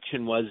that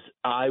election was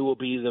I will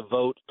be the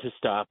vote to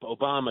stop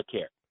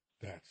Obamacare.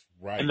 That's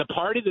right. And the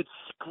party that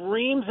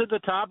screams at the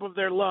top of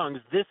their lungs,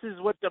 this is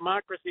what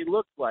democracy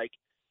looks like,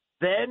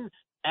 then,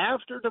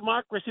 after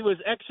democracy was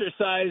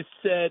exercised,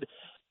 said,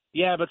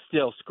 yeah, but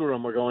still, screw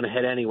them, we're going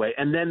ahead anyway.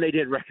 And then they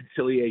did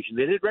reconciliation.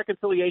 They did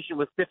reconciliation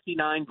with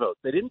 59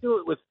 votes. They didn't do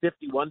it with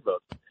 51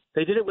 votes.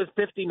 They did it with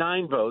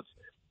 59 votes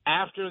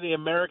after the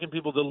American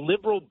people, the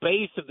liberal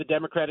base of the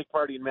Democratic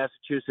Party in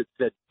Massachusetts,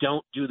 said,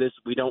 don't do this,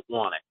 we don't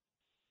want it.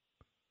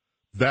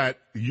 That,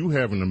 you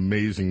have an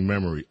amazing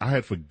memory. I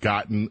had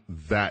forgotten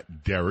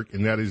that, Derek,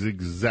 and that is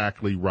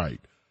exactly right.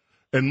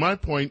 And my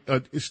point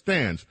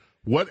stands.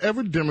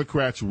 Whatever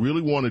Democrats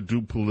really want to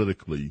do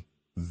politically,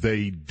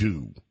 they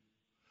do.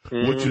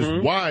 which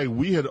is why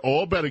we had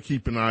all better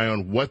keep an eye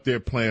on what their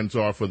plans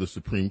are for the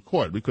Supreme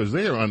Court, because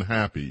they are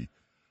unhappy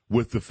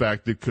with the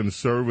fact that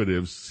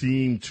conservatives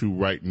seem to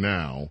right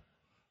now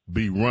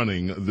be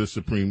running the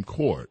Supreme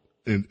Court.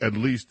 And at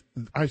least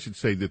I should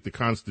say that the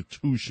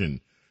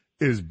Constitution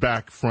is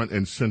back front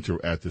and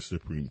center at the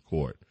Supreme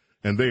Court.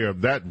 And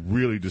that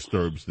really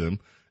disturbs them.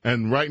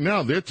 And right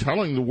now they're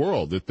telling the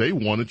world that they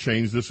want to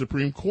change the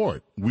Supreme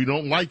Court. We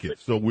don't like it,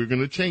 so we're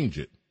going to change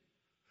it.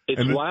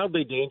 It's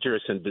wildly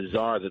dangerous and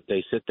bizarre that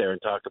they sit there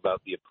and talk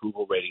about the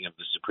approval rating of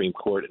the Supreme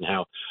Court and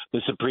how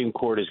the Supreme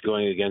Court is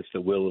going against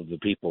the will of the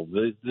people.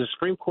 The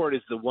Supreme Court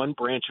is the one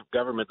branch of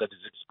government that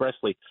is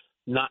expressly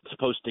not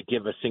supposed to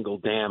give a single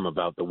damn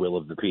about the will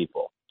of the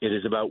people. It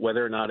is about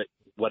whether or not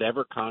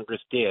whatever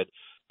Congress did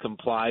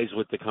complies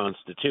with the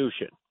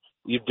Constitution.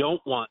 You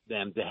don't want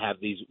them to have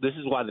these. This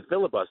is why the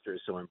filibuster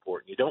is so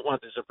important. You don't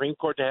want the Supreme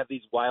Court to have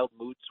these wild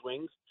mood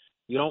swings.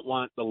 You don't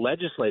want the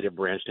legislative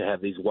branch to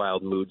have these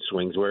wild mood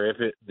swings where if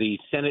the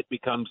Senate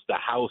becomes the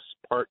House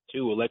Part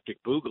 2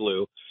 electric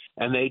boogaloo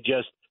and they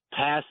just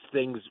pass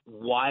things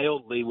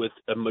wildly with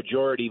a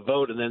majority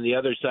vote and then the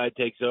other side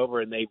takes over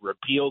and they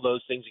repeal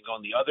those things and go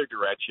in the other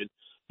direction,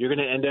 you're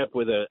going to end up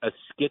with a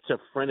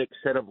schizophrenic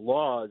set of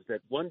laws that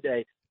one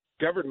day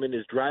government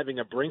is driving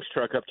a Brinks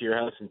truck up to your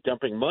house and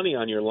dumping money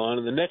on your lawn,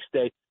 and the next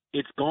day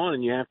it's gone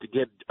and you have to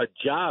get a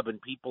job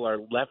and people are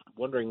left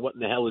wondering what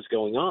in the hell is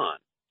going on.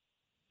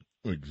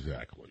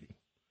 Exactly.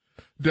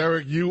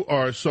 Derek, you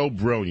are so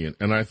brilliant,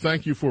 and I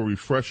thank you for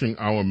refreshing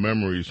our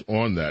memories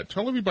on that.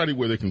 Tell everybody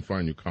where they can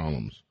find your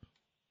columns.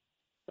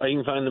 You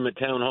can find them at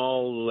Town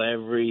Hall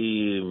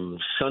every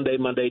Sunday,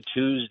 Monday,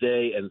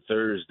 Tuesday, and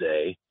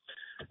Thursday.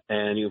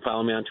 And you can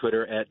follow me on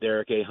Twitter at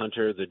Derek A.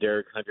 Hunter. The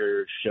Derek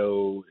Hunter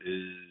Show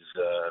is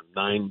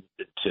 9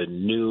 to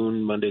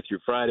noon, Monday through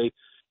Friday.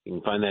 You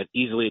can find that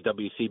easily at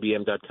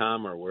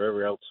WCBM.com or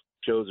wherever else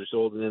shows are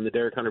sold. And then the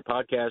Derek Hunter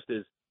Podcast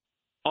is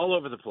all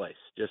over the place.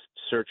 Just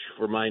search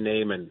for my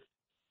name and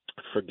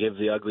forgive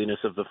the ugliness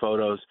of the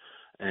photos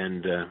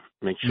and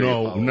make sure.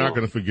 No, I'm not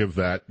going to forgive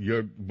that.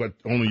 But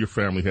only your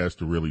family has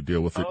to really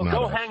deal with it.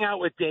 Go hang out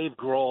with Dave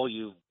Grohl,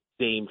 you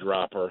dame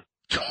dropper.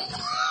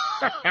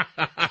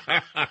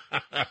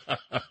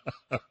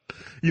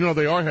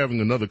 They are having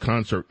another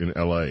concert in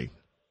L.A.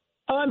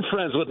 I'm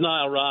friends with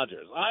Nile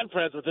Rodgers. I'm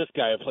friends with this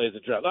guy who plays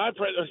the drums.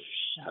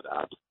 Shut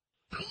up.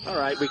 All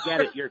right, we get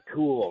it. You're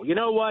cool. You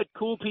know what?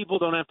 Cool people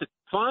don't have to.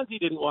 Fonzie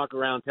didn't walk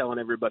around telling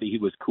everybody he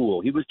was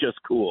cool. He was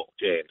just cool,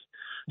 James.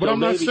 But I'm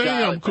not saying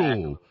I'm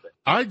cool.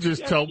 I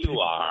just tell people.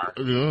 You are.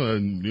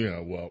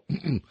 Well,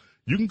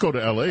 you can go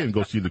to L.A. and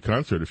go see the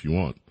concert if you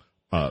want,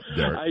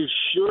 Derek. I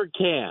sure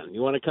can.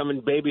 You want to come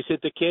and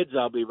babysit the kids?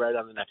 I'll be right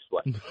on the next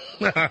flight.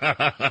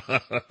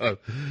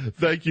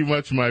 Thank you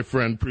much, my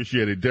friend.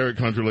 Appreciate it. Derek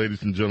Hunter,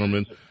 ladies and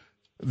gentlemen.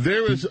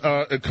 There is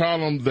a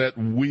column that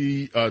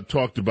we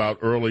talked about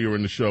earlier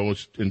in the show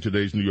in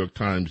today's New York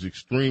Times,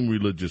 extreme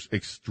religious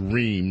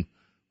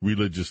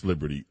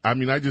liberty. I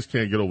mean, I just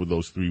can't get over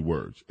those three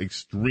words,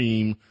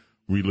 extreme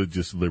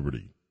religious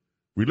liberty.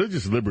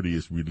 Religious liberty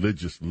is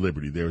religious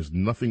liberty. There is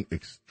nothing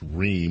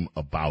extreme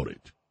about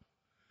it.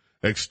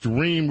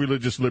 Extreme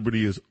religious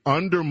liberty is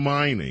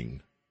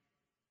undermining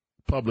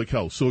public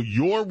health. So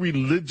your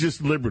religious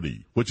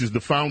liberty, which is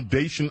the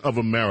foundation of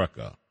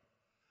America,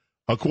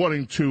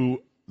 according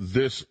to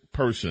this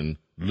person,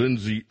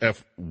 Lindsay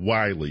F.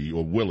 Wiley,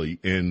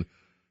 in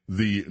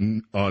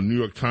the New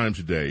York Times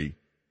today,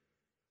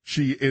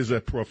 she is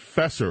a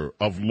professor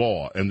of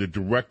law and the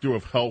director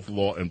of health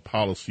law and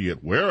policy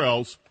at where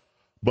else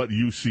but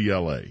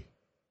UCLA.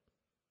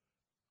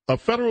 A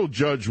federal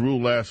judge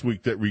ruled last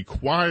week that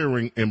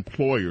requiring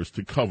employers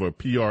to cover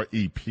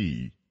PrEP,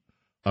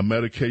 a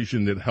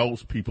medication that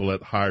helps people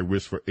at high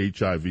risk for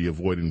HIV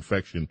avoid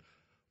infection,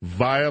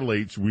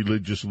 violates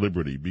religious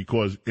liberty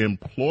because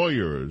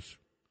employers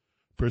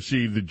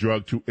perceive the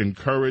drug to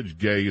encourage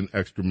gay and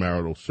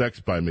extramarital sex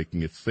by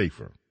making it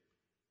safer.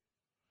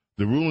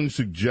 The ruling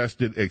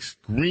suggested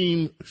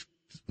extreme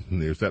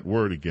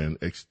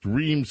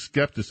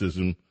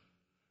skepticism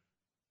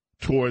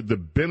toward the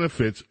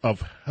benefits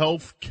of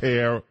health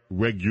care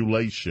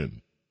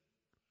regulation.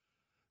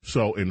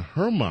 So in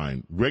her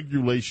mind,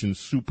 regulation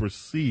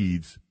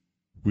supersedes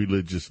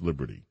religious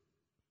liberty.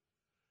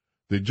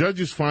 The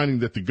judge is finding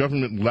that the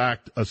government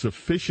lacked a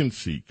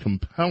sufficiency,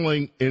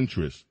 compelling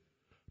interest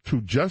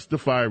to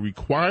justify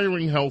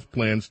requiring health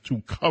plans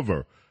to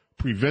cover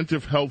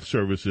preventive health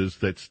services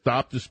that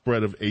stop the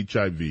spread of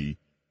HIV,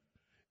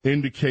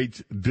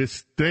 indicates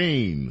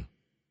disdain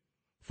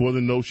for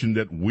the notion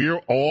that we're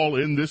all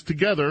in this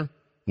together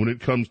when it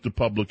comes to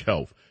public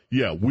health.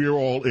 Yeah, we're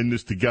all in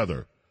this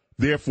together.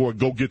 Therefore,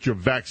 go get your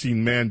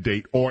vaccine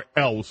mandate or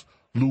else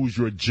lose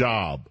your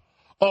job.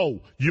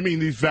 Oh, you mean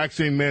these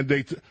vaccine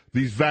mandates,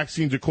 these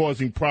vaccines are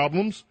causing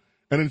problems?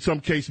 And in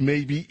some case,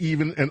 maybe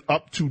even an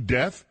up to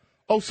death?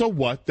 Oh, so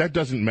what? That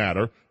doesn't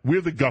matter.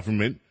 We're the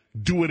government.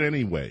 Do it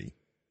anyway.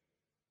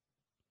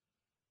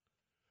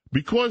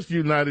 Because the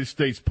United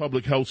States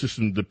public health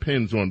system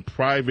depends on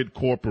private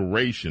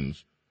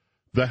corporations,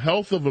 the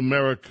health of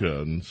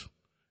Americans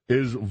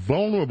is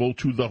vulnerable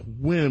to the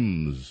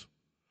whims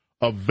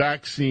of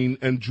vaccine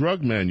and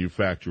drug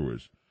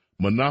manufacturers,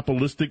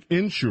 monopolistic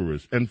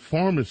insurers, and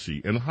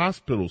pharmacy and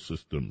hospital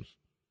systems,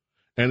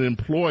 and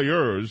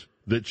employers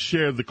that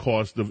share the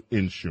cost of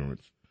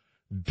insurance.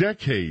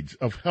 Decades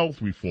of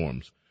health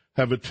reforms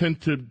have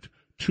attempted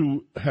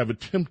to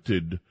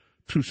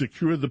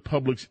secure the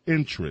public's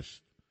interest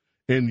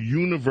in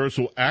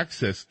universal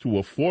access to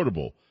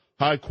affordable,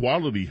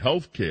 high-quality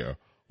health care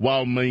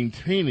while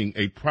maintaining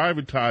a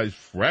privatized,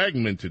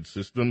 fragmented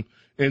system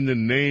in the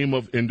name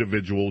of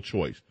individual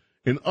choice.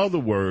 In other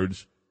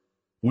words,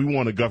 we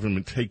want a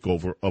government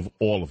takeover of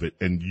all of it.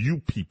 And you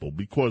people,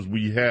 because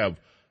we have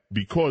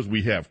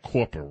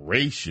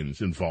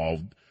corporations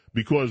involved,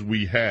 because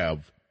we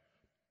have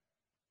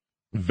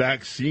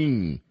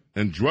vaccine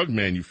and drug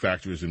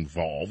manufacturers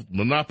involved,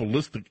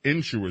 monopolistic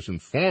insurers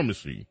and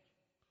pharmacy,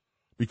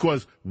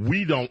 because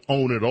we don't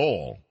own it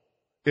all,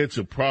 it's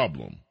a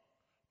problem.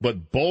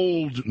 But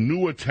bold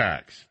new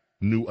attacks,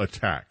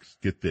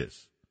 get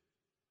this,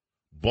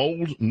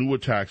 bold new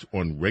attacks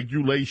on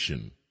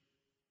regulation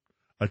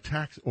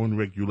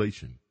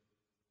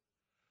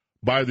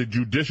by the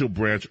judicial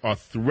branch are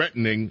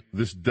threatening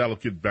this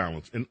delicate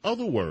balance. In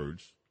other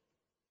words,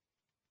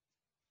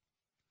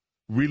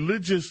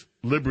 religious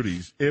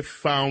liberties, if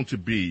found to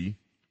be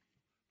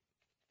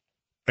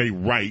a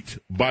right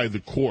by the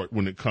court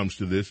when it comes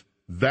to this,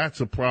 that's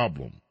a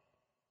problem.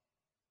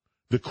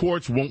 The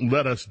courts won't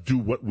let us do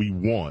what we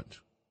want,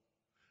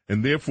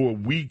 and therefore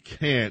we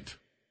can't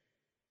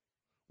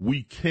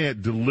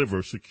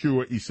deliver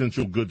secure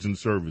essential goods and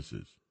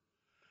services.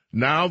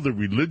 Now the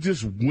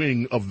religious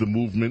wing of the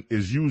movement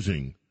is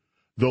using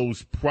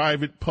those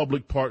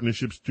private-public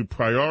partnerships to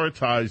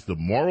prioritize the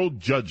moral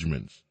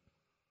judgments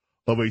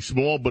of a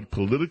small but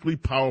politically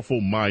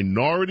powerful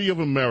minority of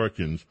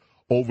Americans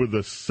over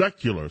the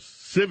secular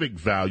civic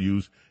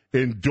values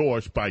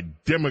endorsed by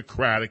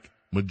Democratic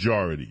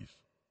majorities.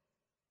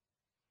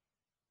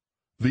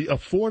 The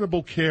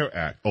Affordable Care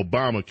Act,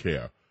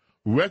 Obamacare,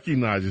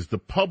 recognizes the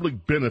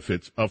public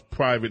benefits of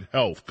private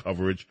health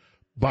coverage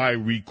by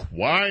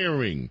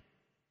requiring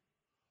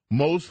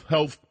most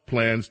health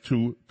plans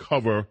to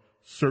cover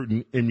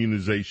certain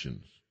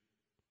immunizations.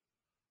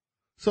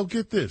 So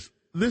get this.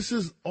 This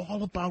is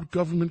all about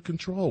government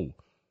control.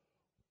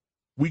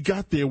 We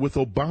got there with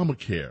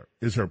Obamacare,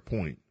 is her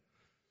point.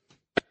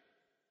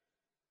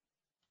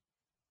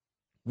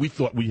 We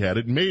thought we had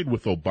it made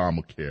with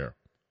Obamacare.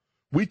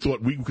 We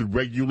thought we could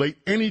regulate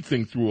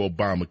anything through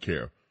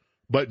Obamacare.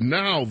 But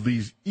now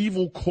these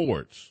evil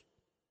courts,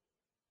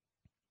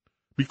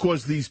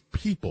 because these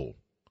people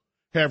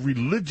have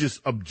religious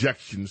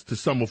objections to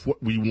some of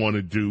what we want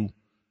to do,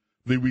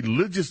 the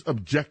religious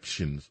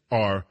objections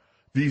are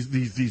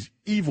these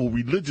evil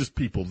religious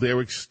people.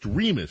 They're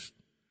extremists.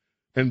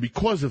 And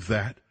because of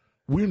that,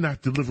 we're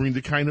not delivering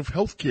the kind of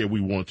health care we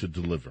want to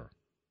deliver.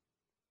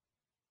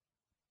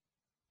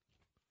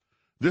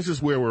 This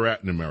is where we're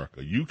at in America.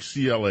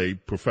 UCLA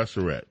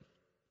professorette,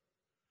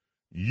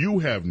 you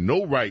have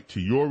no right to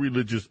your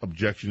religious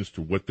objections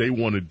to what they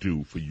want to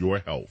do for your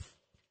health.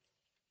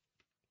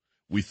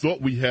 We thought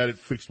we had it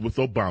fixed with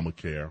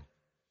Obamacare,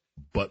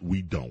 but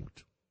we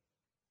don't.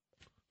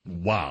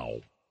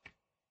 Wow.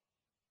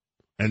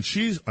 And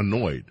she's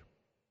annoyed.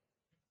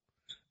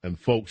 And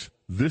folks,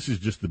 this is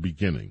just the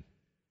beginning.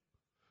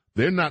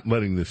 They're not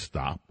letting this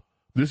stop.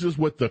 This is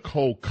what the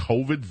whole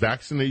COVID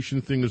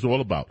vaccination thing is all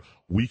about.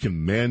 We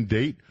can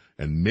mandate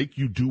and make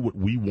you do what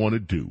we want to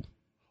do.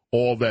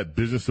 All that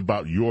business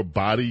about your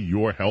body,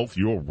 your health,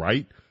 your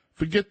right,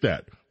 forget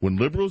that. When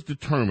liberals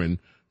determine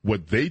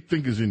what they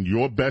think is in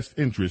your best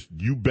interest,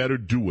 you better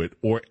do it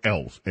or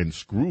else. And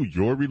screw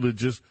your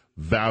religious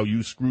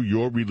values, screw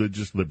your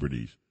religious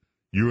liberties.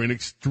 You're an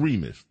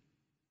extremist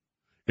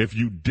if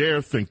you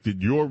dare think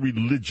that your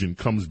religion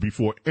comes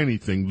before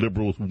anything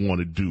liberals want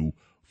to do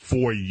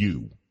for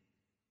you.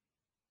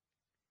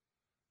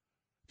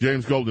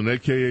 James Golden,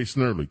 a.k.a.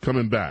 Snerdley,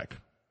 coming back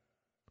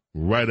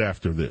right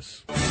after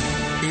this.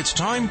 It's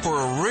time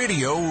for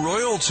Radio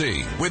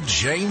Royalty with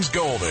James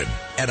Golden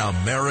and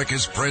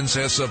America's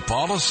Princess of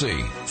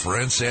Policy,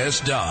 Princess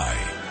Di.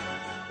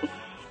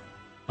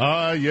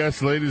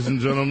 Yes, ladies and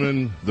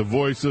gentlemen, the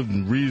voice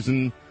of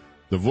reason,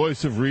 the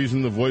voice of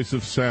reason, the voice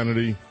of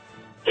sanity,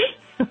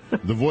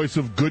 the voice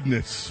of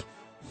goodness,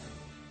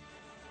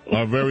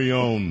 our very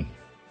own,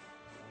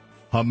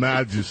 Her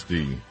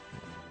Majesty.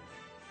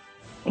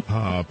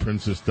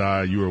 Princess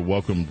Di, you are a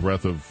welcome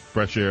breath of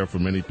fresh air for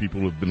many people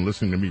who have been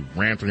listening to me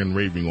ranting and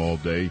raving all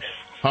day.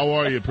 How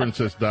are you,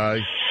 Princess Di?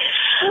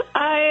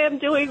 I am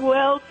doing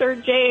well, Sir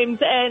James,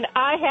 and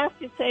I have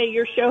to say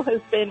your show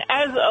has been,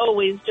 as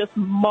always, just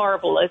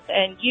marvelous,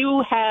 and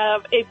you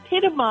have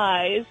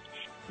epitomized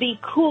the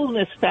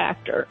coolness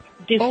factor,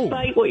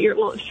 despite what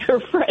your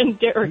friend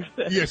Derek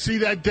said. Yeah, see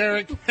that,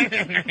 Derek?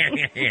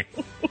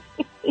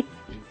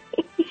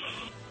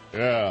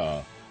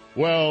 Yeah.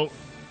 Well,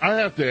 I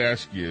have to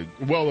ask you,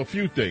 a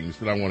few things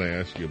that I want to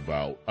ask you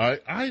about.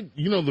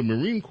 The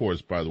Marine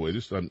Corps, by the way, I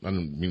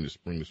didn't mean to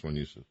spring this on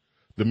you.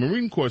 the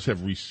Marine Corps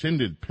have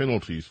rescinded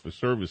penalties for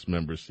service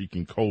members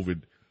seeking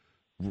COVID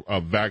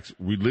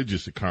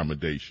religious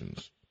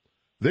accommodations.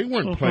 They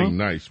weren't playing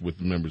nice with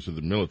the members of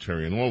the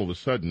military, and all of a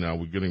sudden now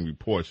we're getting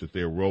reports that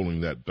they're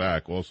rolling that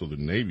back. Also, the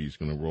Navy's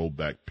going to roll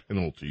back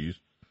penalties.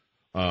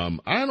 I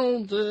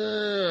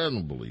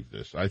don't believe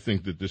this. I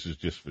think that this is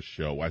just for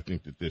show. I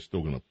think that they're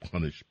still going to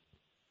punish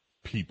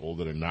people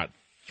that are not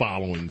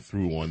following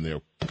through on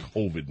their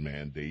COVID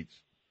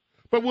mandates.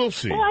 But we'll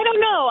see. Well, I don't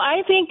know.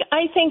 I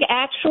think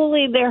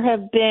actually there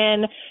have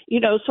been,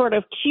 sort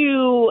of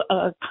two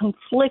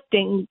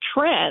conflicting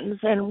trends,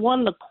 and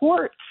one, the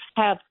courts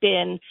have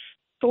been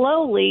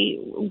slowly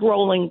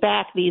rolling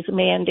back these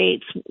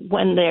mandates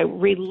when the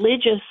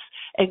religious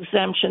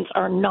exemptions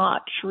are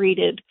not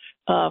treated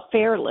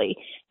fairly.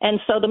 And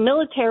so the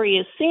military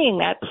is seeing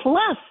that.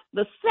 Plus,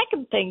 the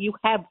second thing you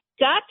have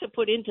got to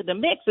put into the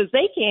mix is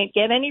they can't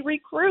get any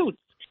recruits.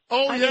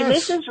 I mean,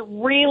 this is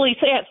really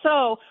sad.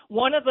 So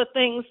one of the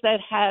things that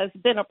has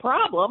been a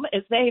problem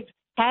is they've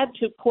had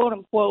to, quote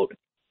unquote,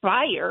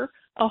 fire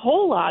a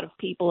whole lot of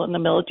people in the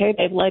military.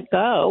 They've let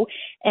go,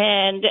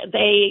 and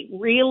they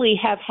really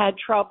have had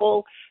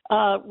trouble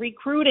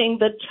recruiting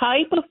the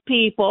type of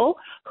people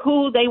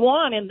who they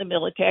want in the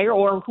military,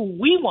 or who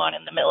we want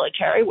in the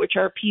military, which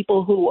are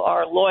people who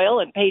are loyal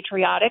and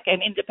patriotic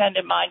and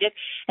independent-minded.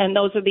 And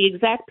those are the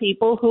exact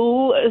people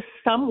who,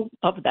 some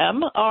of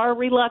them, are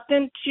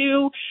reluctant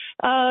to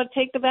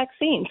take the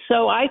vaccine.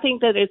 So I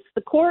think that it's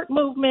the court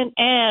movement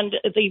and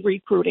the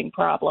recruiting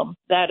problem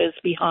that is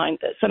behind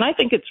this. And I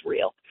think it's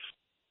real.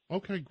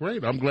 Okay,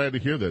 great. I'm glad to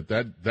hear that.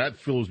 That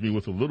fills me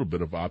with a little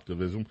bit of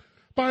optimism.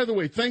 By the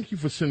way, thank you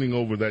for sending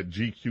over that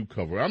GQ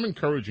cover. I'm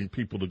encouraging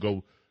people to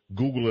go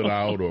Google it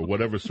out or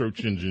whatever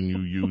search engine you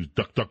use,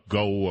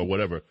 DuckDuckGo or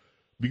whatever.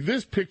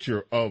 This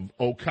picture of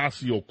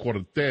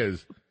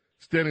Ocasio-Cortez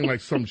standing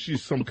like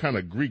she's some kind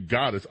of Greek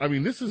goddess. I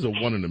mean, this is a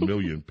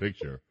one-in-a-million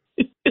picture.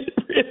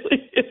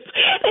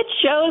 It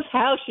shows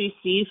how she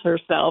sees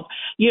herself,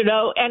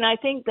 and I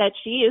think that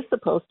she is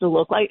supposed to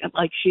look like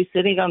she's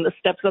sitting on the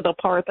steps of the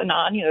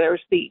Parthenon.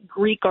 There's the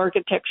Greek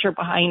architecture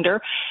behind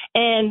her,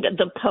 and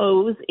the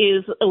pose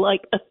is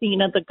like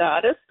Athena the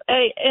goddess,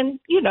 and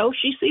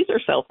she sees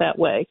herself that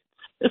way.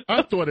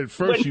 I thought at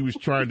first she was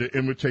trying to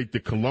imitate the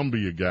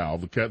Columbia gal,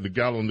 the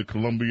gal on the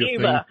Columbia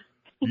Eva.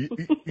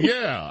 thing.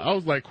 Yeah, I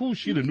was like, who's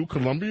she, the new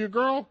Columbia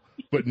girl?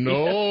 But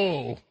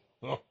no.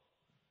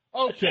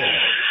 Okay.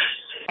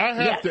 I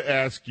have to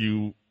ask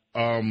you,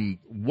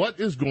 what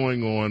is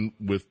going on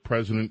with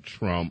President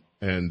Trump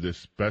and this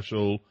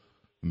special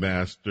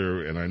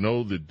master? And I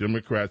know the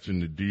Democrats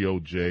and the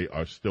DOJ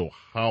are still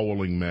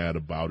howling mad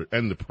about it,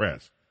 and the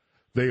press.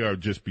 They are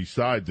just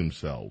beside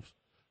themselves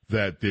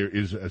that there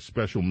is a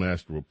special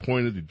master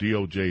appointed. The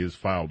DOJ has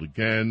filed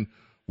again.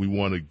 We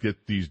want to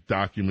get these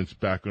documents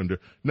back under.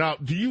 Now,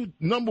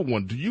 number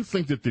one, do you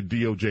think that the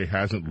DOJ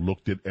hasn't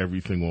looked at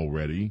everything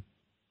already?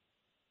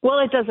 Well,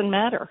 it doesn't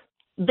matter.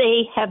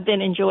 They have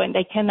been enjoying.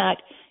 They cannot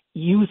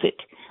use it.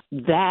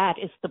 That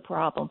is the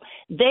problem.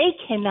 They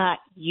cannot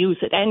use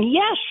it. And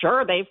yeah,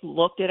 sure, they've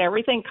looked at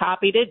everything,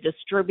 copied it,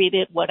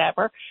 distributed it,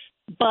 whatever.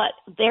 But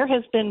there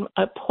has been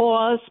a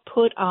pause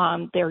put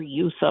on their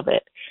use of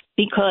it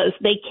because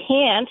they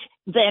can't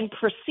then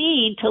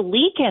proceed to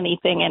leak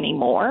anything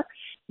anymore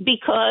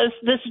because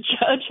this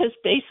judge has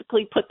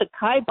basically put the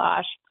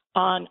kibosh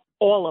on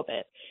all of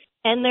it.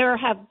 And there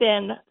have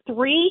been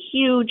three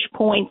huge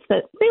points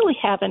that really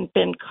haven't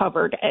been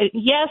covered.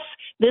 Yes,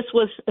 this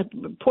was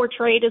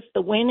portrayed as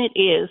the win it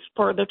is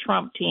for the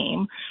Trump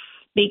team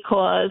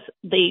because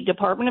the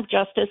Department of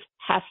Justice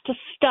has to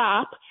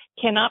stop,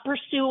 cannot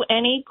pursue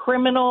any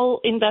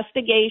criminal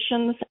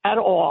investigations at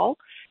all,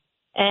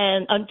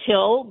 and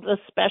until the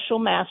special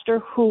master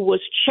who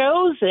was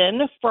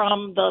chosen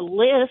from the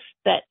list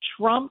that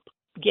Trump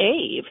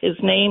gave. His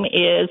name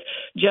is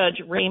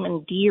Judge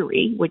Raymond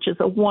Dearie, which is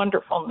a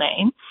wonderful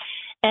name.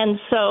 And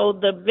so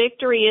the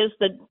victory is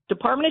the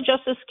Department of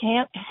Justice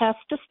has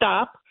to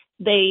stop.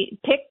 They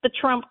picked the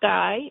Trump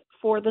guy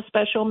for the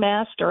special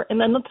master.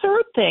 And then the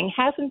third thing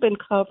hasn't been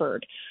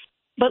covered.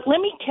 But let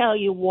me tell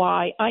you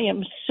why I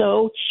am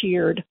so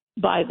cheered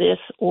by this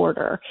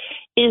order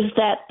is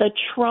that the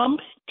Trump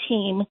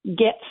team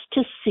gets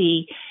to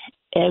see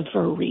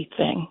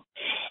everything.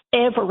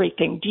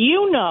 Everything. Do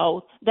you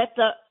know that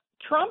the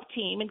Trump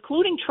team,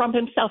 including Trump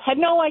himself, had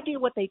no idea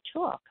what they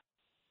took?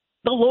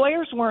 The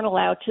lawyers weren't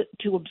allowed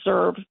to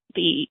observe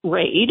the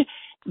raid.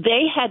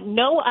 They had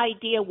no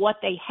idea what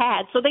they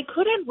had, so they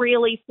couldn't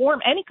really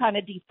form any kind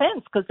of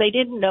defense because they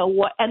didn't know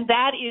what. And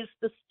that is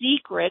the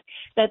secret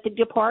that the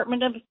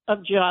Department of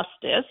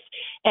Justice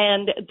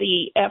and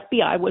the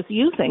FBI was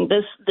using.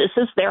 This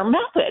is their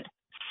method.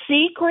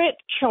 Secret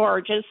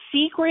charges,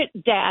 secret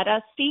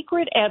data,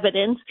 secret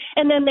evidence,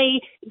 and then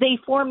they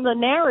form the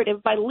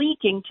narrative by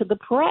leaking to the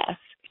press.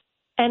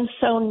 And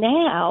so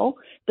now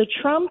the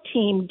Trump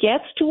team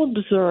gets to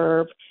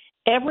observe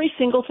every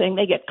single thing.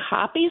 They get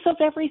copies of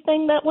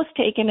everything that was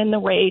taken in the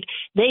raid.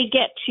 They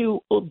get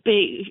to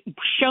be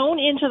shown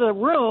into the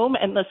room,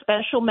 and the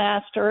special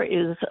master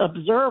is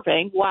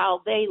observing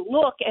while they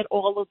look at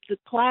all of the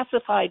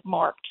classified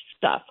marked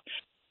stuff.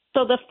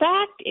 So the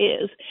fact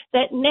is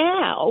that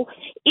now,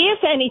 if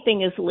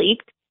anything is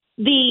leaked,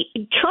 the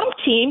Trump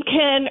team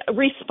can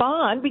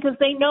respond because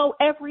they know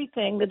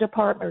everything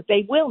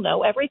they will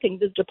know everything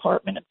the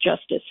Department of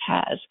Justice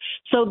has.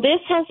 So this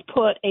has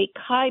put a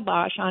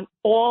kibosh on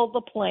all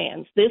the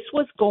plans. This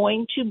was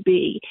going to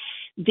be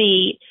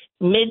the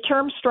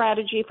midterm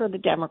strategy for the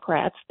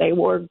Democrats. They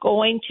were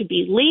going to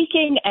be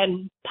leaking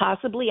and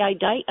possibly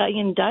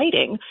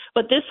indicting,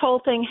 but this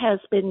whole thing has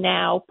been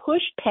now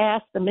pushed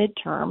past the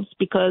midterms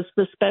because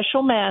the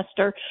special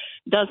master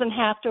doesn't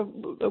have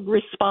to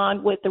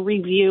respond with the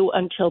review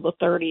until the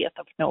 30th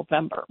of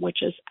November, which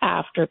is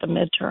after the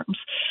midterms.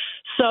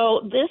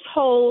 So this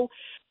whole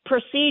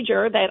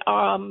procedure that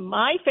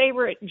my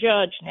favorite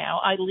judge now,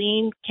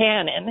 Eileen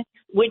Cannon,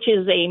 which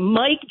is a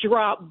mic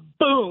drop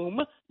boom,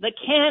 the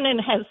cannon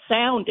has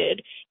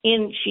sounded,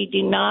 she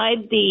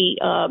denied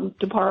the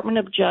Department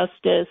of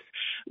Justice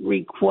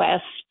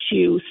request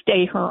to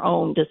stay her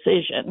own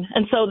decision.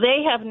 And so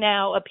they have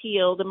now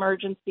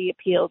emergency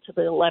appeal to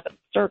the 11th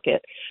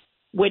Circuit,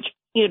 which,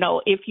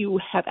 if you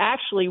have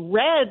actually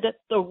read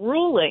the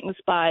rulings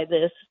by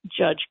this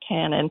Judge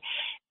Cannon,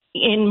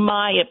 in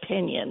my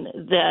opinion,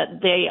 that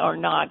they are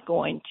not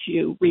going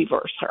to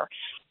reverse her.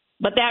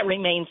 But that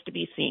remains to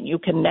be seen. You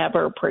can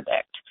never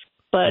predict.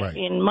 But right.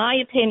 In my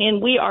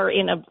opinion, we are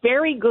in a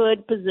very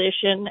good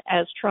position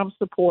as Trump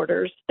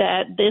supporters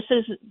that this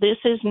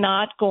is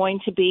not going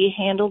to be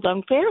handled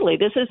unfairly.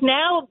 This is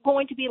now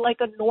going to be like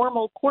a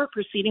normal court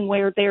proceeding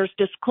where there's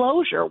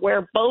disclosure,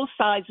 where both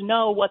sides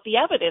know what the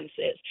evidence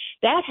is.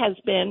 That has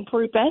been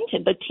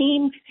prevented.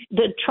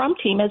 The Trump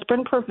team has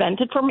been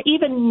prevented from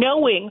even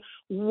knowing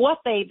what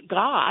they've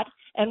got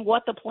and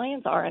what the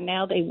plans are, and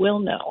now they will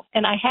know.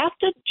 And I have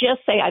to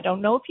just say, I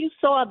don't know if you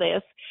saw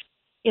this,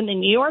 in the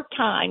New York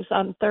Times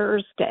on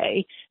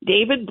Thursday,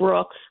 David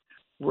Brooks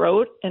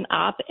wrote an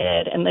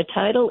op-ed, and the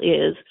title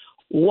is,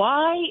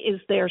 "Why is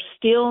there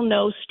still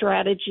no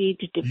strategy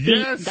to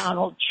defeat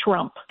Donald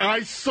Trump?"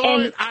 I saw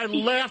it. I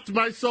laughed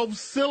myself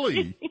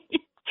silly.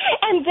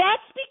 And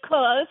that's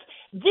because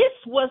this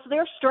was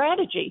their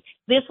strategy.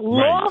 This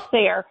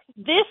lawfare,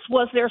 this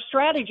was their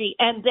strategy,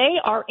 and they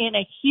are in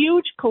a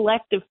huge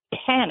collective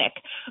panic.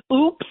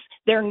 Oops,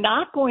 they're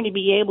not going to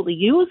be able to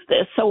use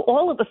this, so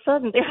all of a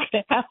sudden they're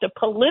going to have to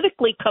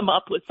politically come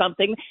up with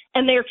something,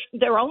 and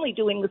they're only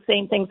doing the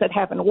same things that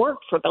haven't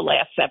worked for the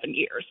last 7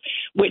 years,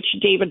 which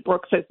David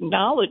Brooks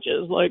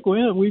acknowledges, like,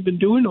 well, we've been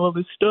doing all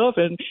this stuff,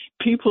 and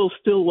people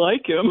still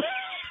like him.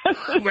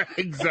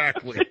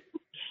 Exactly.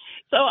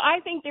 So I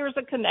think there's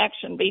a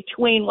connection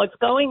between what's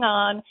going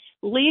on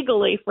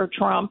legally for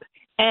Trump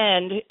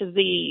and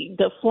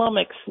the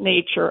flummox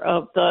nature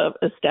of the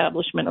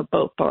establishment of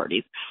both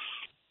parties.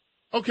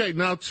 Okay,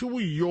 now to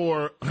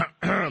your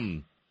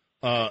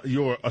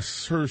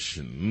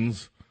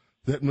assertions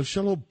that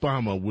Michelle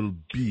Obama will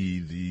be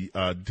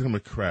the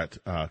Democrat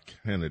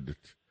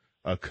candidate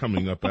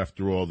coming up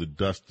after all the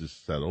dust is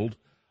settled.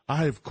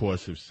 I, of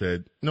course, have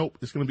said, nope,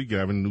 it's going to be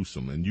Gavin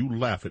Newsom, and you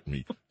laugh at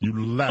me. You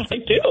laugh at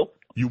me. I do.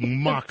 You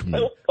mock me.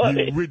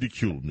 You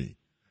ridicule me.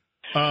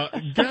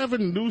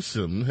 Gavin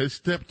Newsom has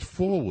stepped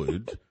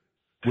forward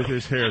with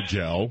his hair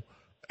gel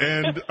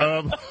and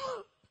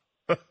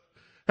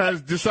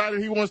has decided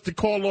he wants to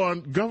call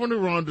on Governor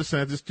Ron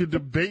DeSantis to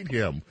debate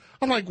him.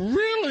 I'm like,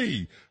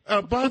 really?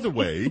 By the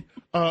way,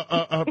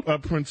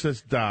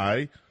 Princess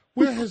Di,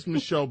 where has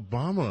Michelle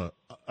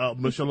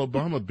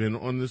Obama been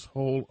on this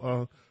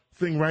whole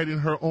thing right in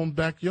her own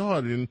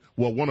backyard,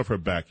 one of her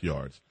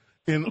backyards?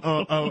 In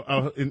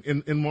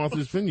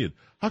Martha's Vineyard.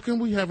 How come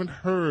we haven't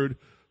heard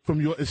from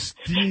your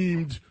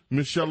esteemed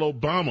Michelle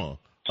Obama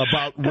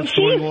about what's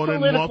going on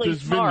in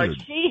Martha's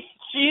Vineyard? She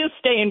is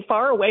staying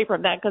far away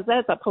from that because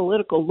that's a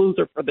political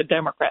loser for the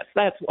Democrats.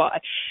 That's why.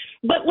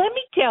 But let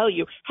me tell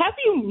you, have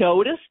you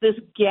noticed this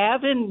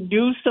Gavin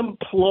Newsom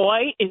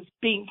ploy is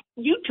being,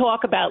 you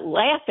talk about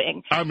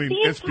laughing. I mean,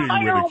 it's being The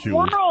ridiculed. entire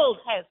world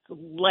has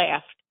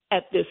laughed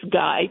at this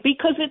guy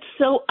because it's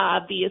so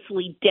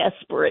obviously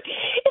desperate.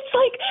 It's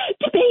like,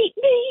 debate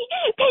me,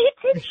 pay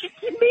attention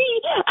to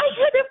me, I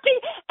should have been.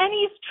 And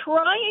he's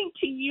trying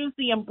to use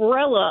the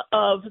umbrella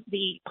of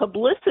the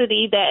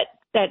publicity that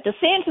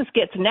DeSantis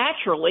gets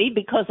naturally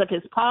because of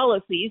his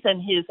policies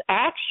and his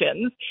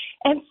actions.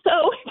 And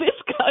so this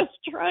guy's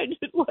trying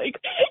to,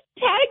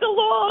 tag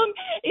along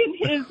in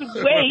his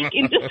wake.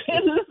 And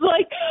DeSantis is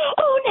like,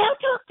 oh, now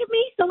talk to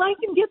me so I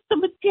can get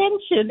some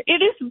attention.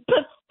 It is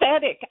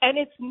pathetic. And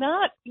it's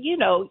not,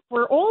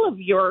 for all of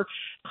your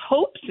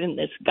hopes in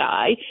this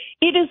guy,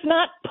 it is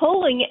not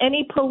pulling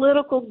any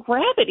political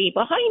gravity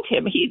behind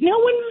him. No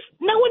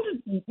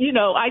one's,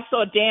 I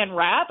saw Dan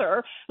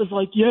Rather was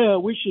like, yeah,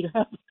 we should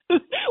have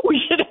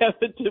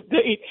a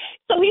debate.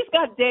 So he's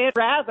got Dan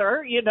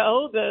Rather,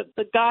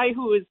 the guy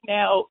who is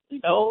now,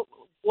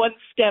 one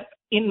step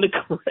in the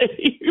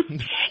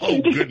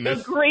grave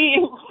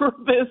agreeing for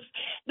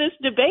this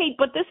debate.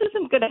 But this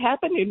isn't going to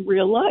happen in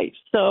real life.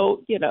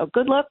 So,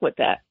 good luck with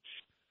that.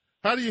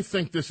 How do you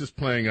think this is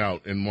playing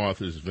out in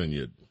Martha's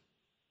Vineyard?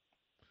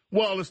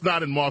 Well, it's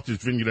not in Martha's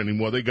Vineyard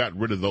anymore. They got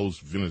rid of those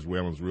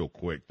Venezuelans real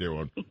quick. They're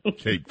on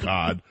Cape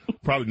Cod.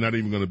 Probably not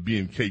even going to be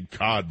in Cape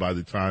Cod by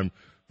the time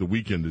the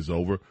weekend is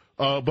over.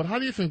 But how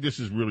do you think this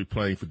is really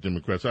playing for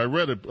Democrats? I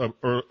read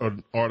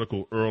an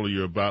article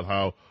earlier about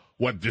how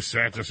what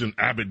DeSantis and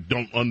Abbott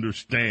don't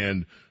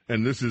understand,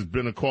 and this has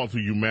been a call to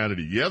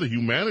humanity. Yeah, the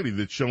humanity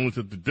that shows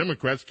that the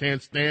Democrats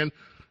can't stand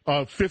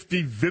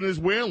 50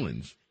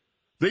 Venezuelans.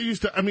 They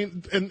used to,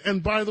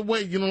 and by the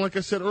way, like I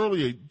said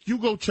earlier,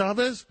 Hugo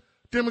Chavez,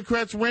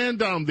 Democrats ran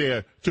down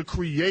there to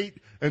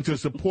create and to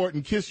support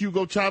and kiss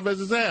Hugo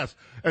Chavez's ass.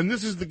 And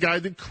this is the guy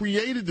that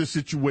created the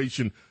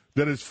situation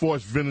that has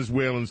forced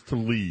Venezuelans to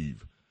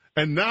leave.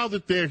 And now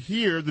that they're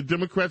here, the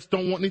Democrats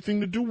don't want anything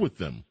to do with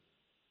them.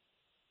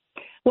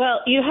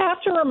 Well, you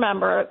have to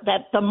remember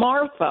that the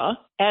Martha,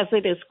 as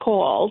it is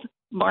called,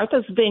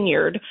 Martha's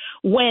Vineyard,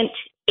 went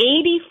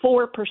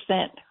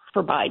 84%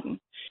 for Biden.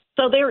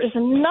 So there is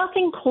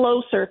nothing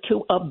closer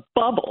to a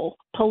bubble,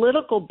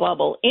 political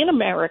bubble in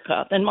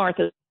America than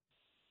Martha's.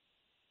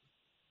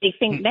 They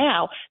think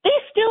now, they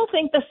still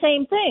think the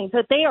same thing,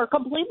 that they are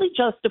completely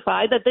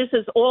justified, that this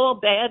is all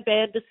bad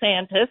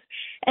DeSantis,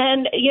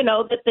 and,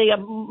 that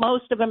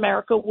most of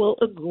America will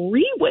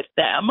agree with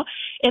them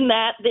in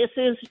that this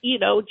is,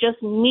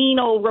 just mean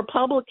old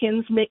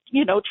Republicans,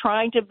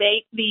 trying to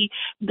make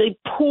the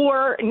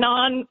poor,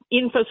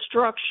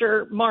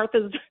 non-infrastructure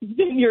Martha's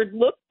Vineyard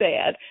look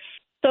bad.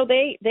 So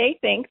they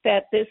think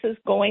that this is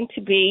going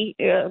to be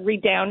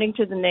redounding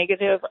to the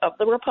negative of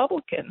the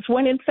Republicans,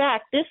 when in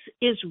fact this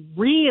is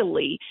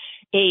really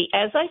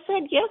as I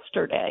said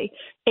yesterday,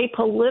 a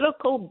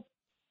political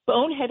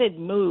boneheaded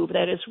move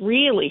that is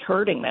really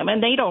hurting them,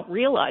 and they don't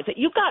realize it.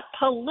 You've got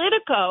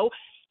Politico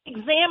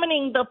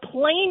examining the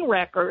plane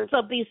records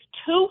of these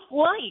two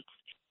flights.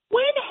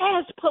 When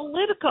has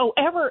Politico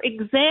ever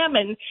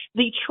examined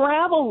the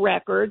travel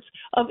records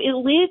of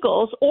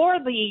illegals or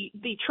the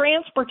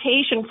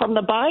transportation from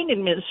the Biden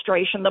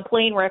administration, the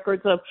plane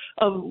records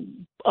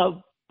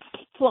of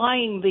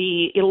flying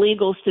the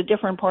illegals to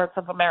different parts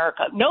of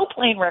America? No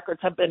plane records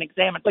have been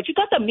examined, but you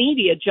got the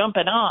media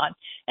jumping on,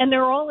 and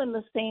they're all in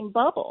the same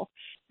bubble.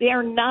 They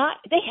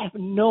have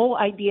no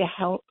idea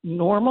how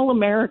normal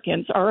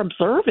Americans are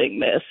observing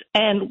this,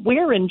 and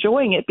we're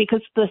enjoying it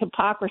because the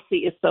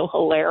hypocrisy is so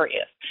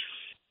hilarious.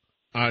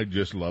 I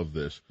just love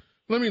this.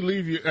 Let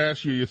me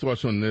ask you your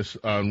thoughts on this,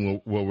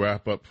 and we'll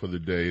wrap up for the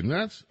day. And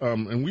that's,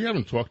 and we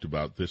haven't talked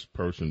about this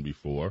person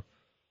before.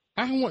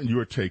 I want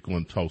your take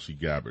on Tulsi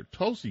Gabbard.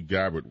 Tulsi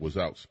Gabbard was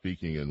out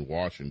speaking in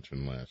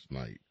Washington last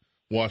night,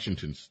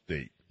 Washington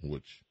State,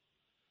 which,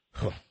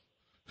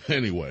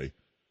 anyway.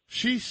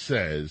 She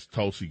says,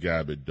 Tulsi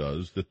Gabbard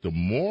does, that the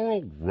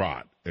moral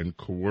rot and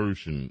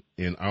coercion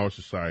in our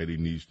society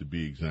needs to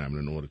be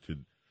examined in order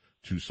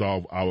to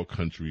solve our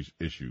country's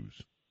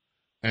issues.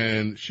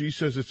 And she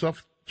says it's up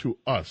to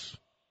us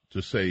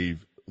to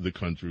save the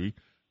country,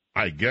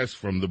 I guess,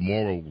 from the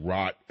moral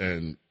rot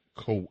and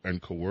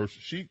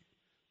coercion.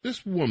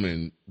 This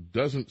woman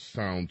doesn't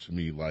sound to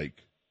me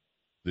like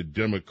the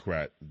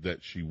Democrat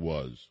that she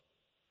was.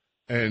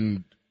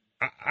 And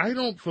I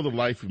don't, for the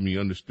life of me,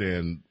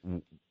 understand.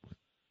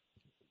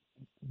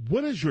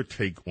 What is your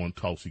take on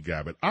Tulsi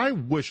Gabbard? I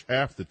wish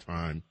half the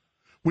time,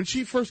 when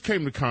she first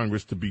came to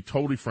Congress, to be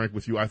totally frank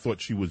with you, I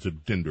thought she was a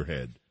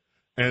dinderhead.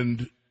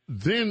 And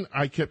then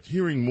I kept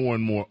hearing more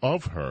and more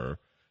of her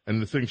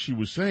and the things she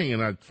was saying,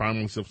 and I found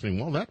myself saying,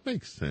 well, that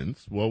makes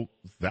sense. Well,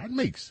 that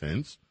makes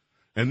sense.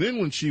 And then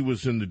when she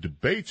was in the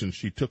debates and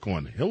she took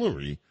on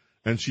Hillary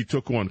and she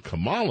took on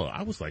Kamala,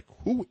 I was like,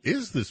 who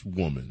is this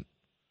woman?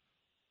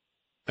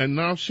 And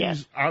now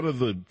she's out of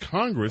the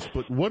Congress,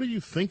 but what do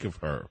you think of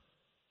her?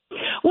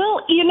 Well,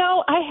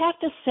 I have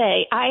to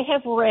say, I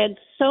have read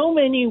so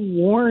many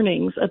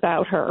warnings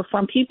about her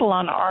from people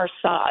on our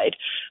side.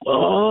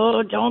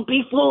 Oh, don't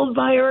be fooled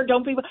by her.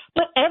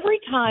 But every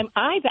time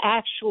I've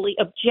actually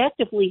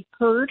objectively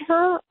heard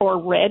her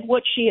or read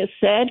what she has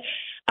said,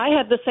 I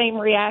have the same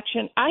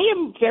reaction. I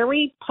am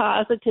very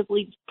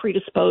positively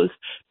predisposed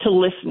to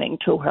listening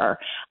to her.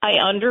 I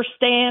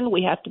understand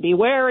we have to be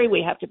wary.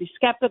 We have to be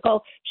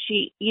skeptical.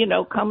 She,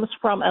 comes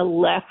from a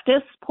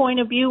leftist point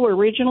of view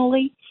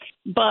originally,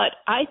 but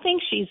I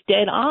think she's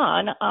dead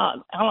on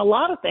a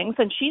lot of things,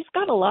 and she's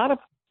got a lot of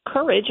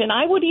courage, and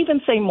I would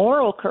even say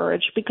moral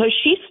courage, because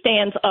she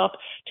stands up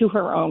to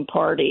her own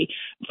party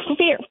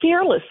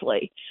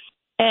fearlessly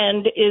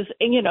and is,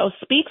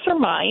 speaks her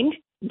mind,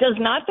 does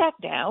not back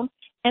down.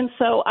 And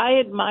so I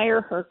admire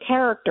her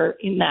character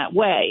in that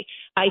way.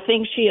 I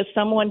think she is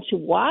someone to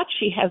watch.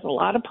 She has a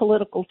lot of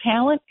political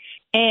talent,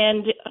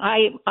 and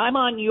I'm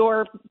on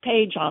your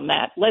page on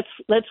that.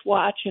 Let's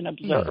watch and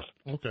observe.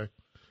 Yeah. Okay.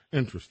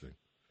 Interesting.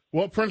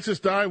 Well, Princess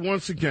Di,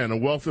 once again, a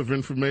wealth of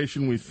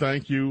information. We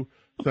thank you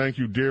Thank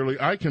you dearly.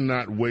 I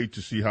cannot wait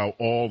to see how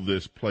all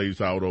this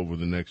plays out over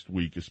the next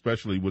week,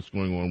 especially what's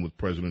going on with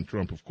President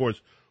Trump. Of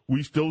course,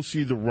 we still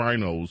see the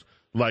rhinos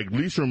like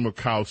Lisa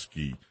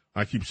Murkowski.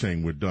 I keep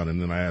saying we're done,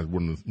 and then I add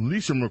one of the,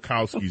 Lisa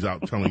Murkowski's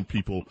out telling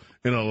people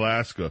in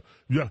Alaska,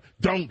 yeah,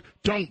 don't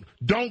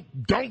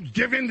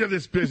give into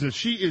this business.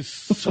 She is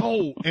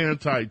so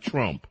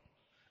anti-Trump.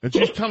 And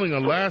she's telling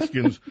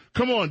Alaskans,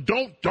 come on,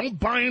 don't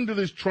buy into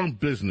this Trump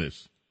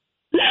business.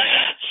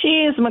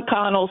 She is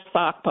McConnell's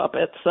sock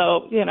puppet.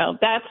 So,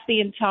 that's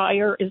the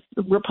entire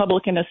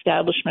Republican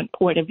establishment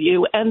point of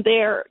view. And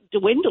they're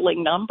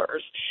dwindling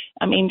numbers.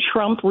 I mean,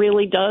 Trump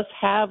really does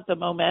have the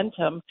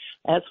momentum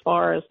as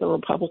far as the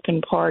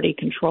Republican Party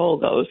control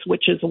goes,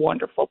 which is a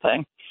wonderful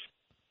thing.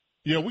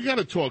 Yeah, we got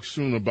to talk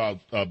soon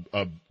about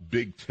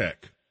big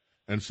tech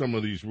and some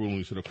of these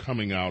rulings that are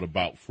coming out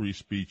about free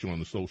speech on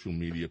the social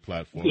media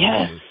platform.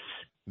 Yes.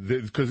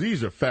 Because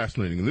these are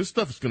fascinating. And this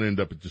stuff is going to end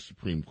up at the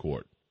Supreme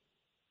Court.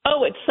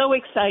 Oh, it's so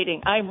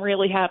exciting. I'm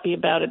really happy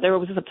about it. There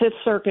was a Fifth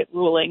Circuit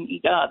ruling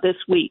this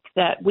week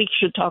that we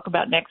should talk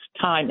about next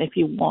time if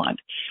you want.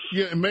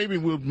 Yeah, and maybe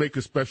we'll make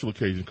a special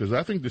occasion because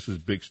I think this is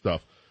big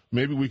stuff.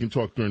 Maybe we can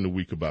talk during the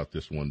week about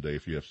this one day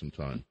if you have some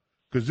time.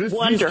 Because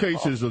these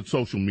cases on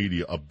social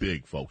media are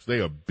big, folks. They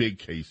are big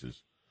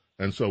cases.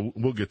 And so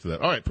we'll get to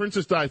that. All right,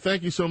 Princess Di,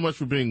 thank you so much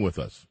for being with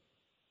us.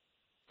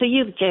 To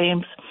you,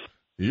 James.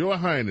 Your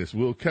Highness.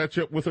 We'll catch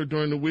up with her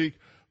during the week.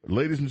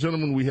 Ladies and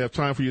gentlemen, we have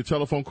time for your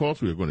telephone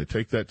calls. We are going to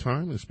take that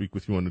time and speak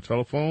with you on the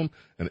telephone.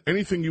 And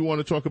anything you want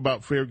to talk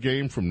about, fair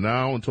game from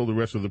now until the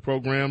rest of the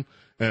program.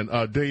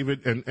 And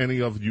David and any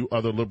of you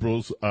other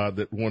liberals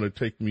that want to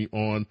take me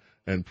on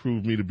and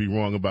prove me to be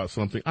wrong about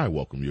something, I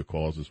welcome your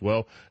calls as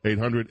well.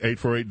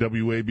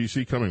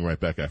 800-848-WABC, coming right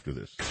back after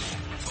this.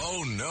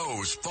 Bo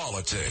knows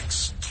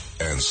politics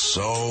and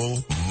so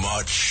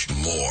much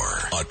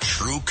more. A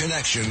true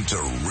connection to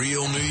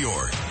real New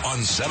York on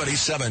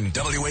 77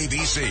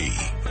 WABC.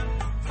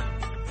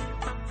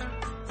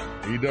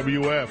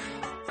 EWF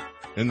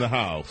in the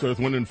house. Earth,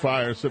 Wind, and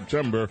Fire,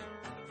 September.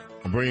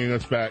 I'm bringing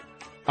us back.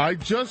 I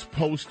just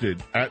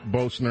posted at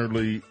Bo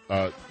Snerdley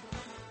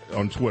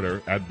on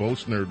Twitter, at Bo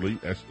Snerdley,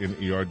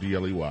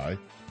 SNERDLEY.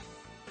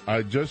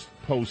 I just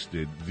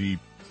posted the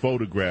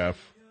photograph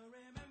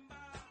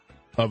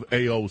of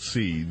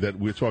AOC that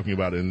we're talking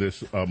about in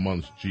this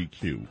month's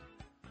GQ.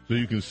 So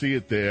you can see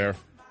it there.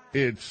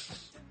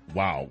 It's,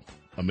 wow,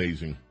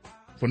 amazing.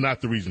 For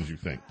not the reasons you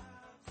think.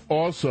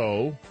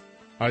 Also,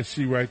 I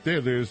see right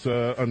there's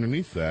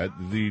underneath that,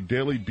 the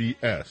Daily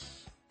BS.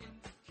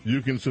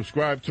 You can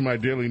subscribe to my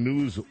daily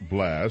news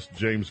blast,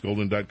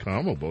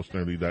 jamesgolden.com or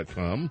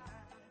bosnerly.com.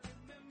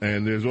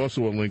 And there's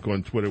also a link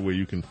on Twitter where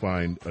you can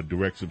find a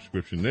direct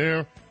subscription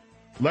there.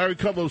 Larry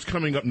Kudlow's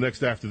coming up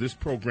next after this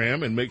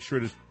program, and make sure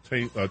to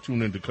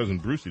tune in to Cousin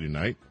Brucey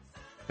tonight.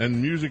 And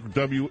Music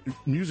Radio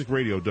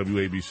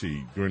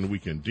WABC during the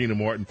weekend. Dina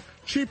Martin,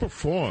 she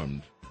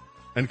performed,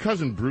 and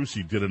Cousin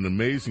Brucey did an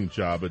amazing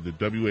job at the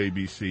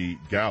WABC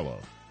Gala.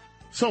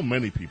 So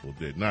many people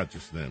did, not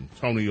just them.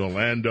 Tony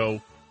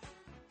Orlando,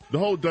 the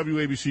whole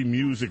WABC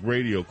Music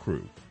Radio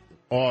crew.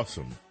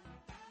 Awesome.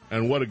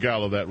 And what a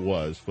gala that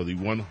was for the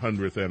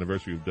 100th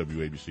anniversary of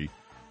WABC.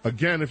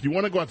 Again, if you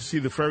want to go out to see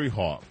the Ferry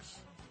Hawks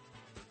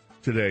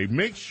today,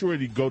 make sure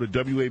you go to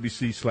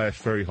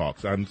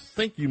WABC/Ferryhawks. I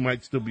think you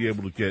might still be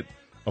able to get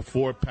a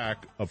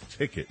 4-pack of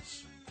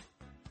tickets.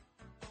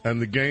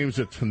 And the games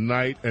are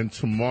tonight and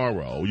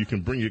tomorrow. You can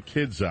bring your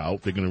kids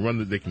out. They can run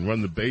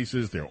the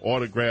bases, their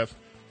autographs.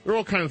 There are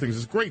all kinds of things.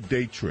 It's a great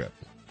day trip.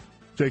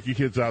 Take your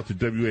kids out to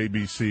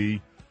WABC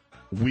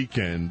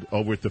weekend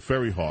over at the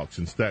Ferry Hawks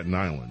in Staten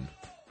Island.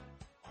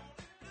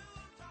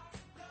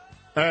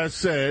 As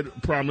said,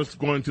 promised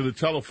going to the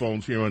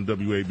telephones here on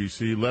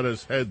WABC. Let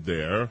us head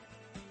there.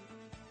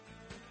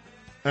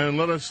 And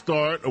let us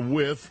start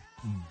with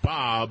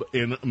Bob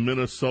in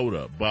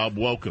Minnesota. Bob,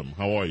 welcome.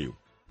 How are you?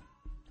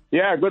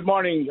 Yeah, good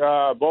morning,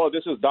 Bo.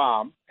 This is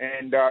Dom.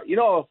 And,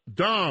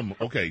 Dom.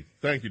 Okay.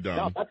 Thank you,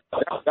 Dom. No,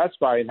 that's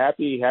fine.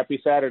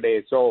 Happy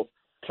Saturday. So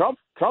Trump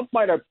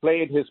might have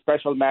played his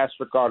special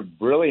master card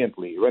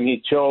brilliantly when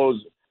he chose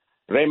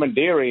Raymond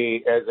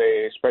Dearie as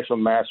a special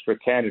master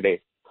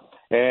candidate.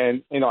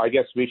 And, I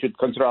guess we should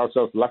consider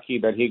ourselves lucky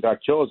that he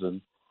got chosen.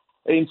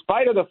 In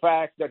spite of the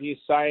fact that he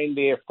signed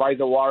a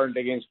FISA warrant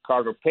against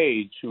Carter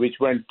Page, which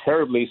went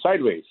terribly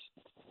sideways.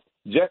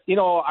 Just,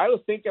 I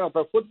was thinking of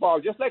a football,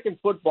 just like in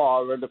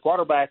football, when the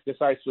quarterback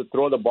decides to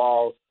throw the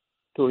ball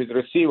to his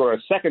receiver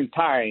a second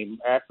time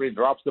after he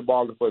drops the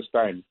ball the first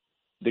time,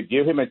 to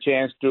give him a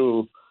chance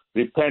to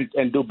repent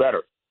and do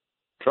better.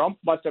 Trump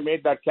must have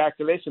made that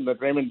calculation that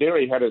Raymond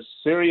Dearie had a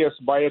serious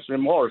buyer's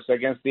remorse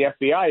against the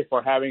FBI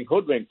for having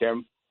hoodwinked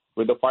him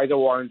with the FISA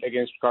warrant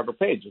against Carter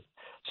Page.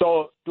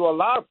 So to a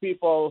lot of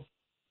people,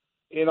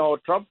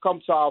 Trump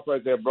comes off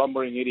as a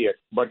blumbering idiot,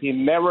 but he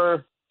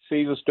never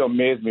ceases to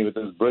amaze me with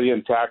his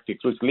brilliant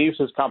tactics, which leaves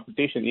his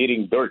competition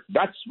eating dirt.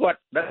 That's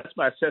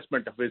my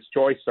assessment of his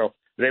choice of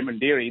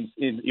Raymond Dearie,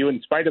 even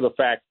in spite of the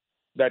fact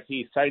that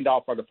he signed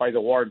off on the FISA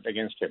warrant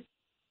against him.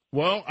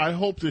 Well, I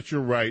hope that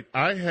you're right.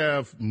 I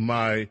have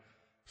my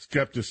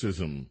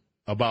skepticism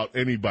about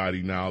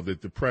anybody now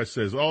that the press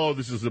says, oh,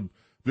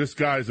 this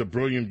guy's a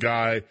brilliant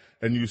guy,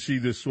 and you see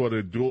this sort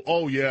of duel.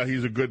 Oh, yeah,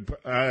 he's a good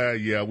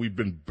yeah, we've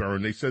been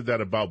burned. They said that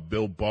about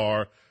Bill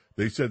Barr.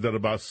 They said that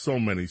about so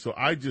many. So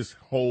I just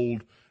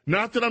hold,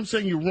 not that I'm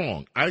saying you're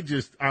wrong. I've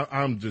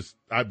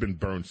been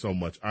burned so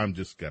much. I'm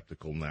just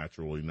skeptical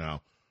naturally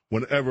now.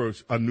 Whenever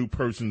a new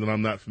person that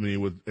I'm not familiar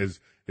with is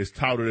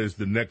touted as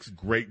the next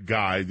great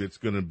guy that's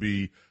going to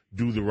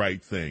do the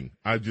right thing.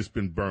 I've just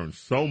been burned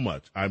so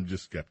much. I'm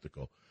just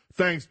skeptical.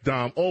 Thanks,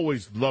 Dom.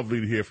 Always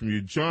lovely to hear from you.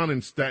 John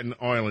in Staten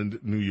Island,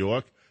 New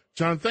York.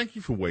 John, thank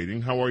you for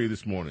waiting. How are you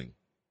this morning?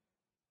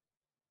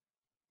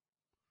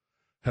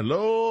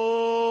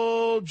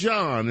 Hello,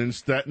 John in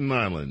Staten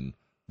Island.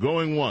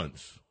 Going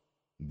once.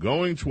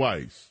 Going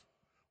twice.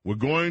 We're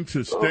going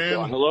to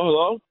stand.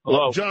 Hello.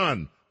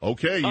 John.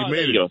 Okay, you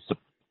made it.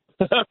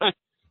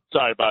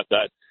 Sorry about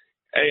that.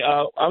 Hey,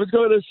 I was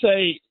going to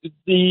say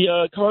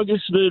the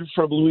congressman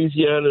from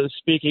Louisiana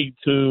speaking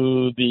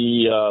to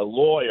the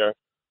lawyer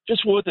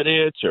just wanted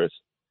answers.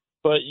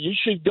 But you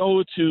should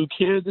go to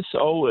Candace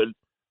Owen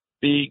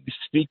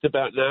speak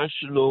about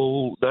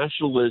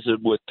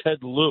nationalism with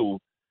Ted Lieu.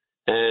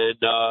 And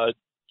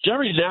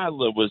Jerry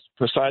Nadler was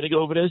presiding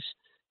over this.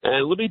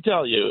 And let me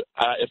tell you,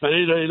 if I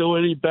didn't know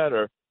any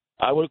better,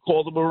 I would have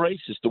called him a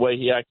racist the way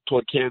he acted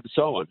toward Candace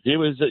Owen. He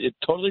was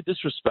totally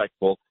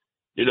disrespectful,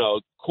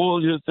 not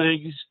calling you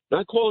things,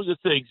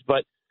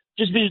 but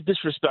just being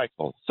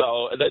disrespectful.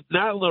 So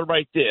Nadler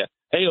right there,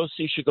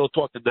 AOC should go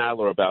talk to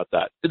Nadler about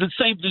that. In the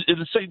same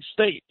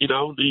state,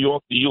 New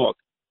York.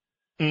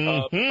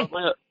 Mm-hmm.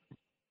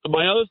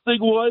 My other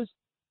thing was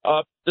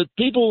the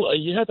people.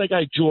 You had that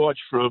guy George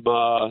from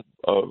Martha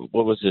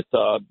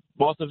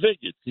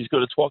Vineyard. He's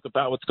going to talk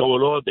about what's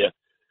going on there.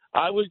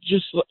 I would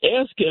just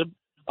ask him.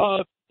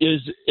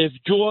 If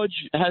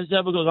George has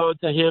ever gone on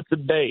to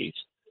Hampton Bays.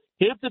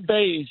 Hampton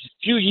Bays, a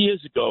few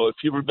years ago, if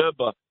you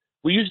remember,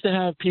 we used to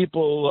have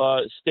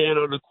people stand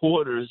on the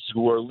corners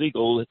who were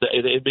illegal.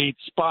 They made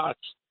spots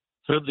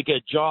for them to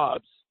get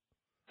jobs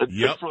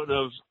in front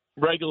of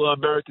regular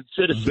American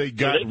citizens. They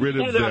got rid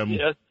of them.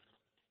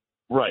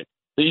 Right.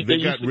 They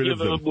got rid of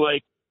them.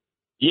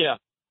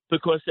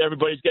 Because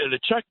everybody's getting a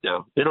check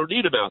now. They don't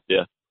need them out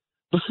there.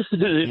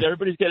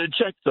 Everybody's getting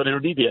a check, so they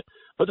don't need you.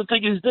 But the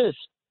thing is this.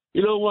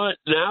 You know what?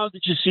 Now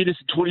that you see this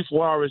in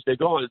 24 hours, they're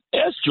gone.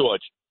 Ask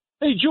George.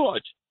 Hey,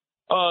 George,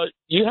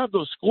 you have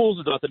those schools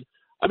or nothing.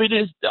 I mean,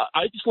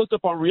 I just looked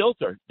up on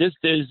Realtor. There's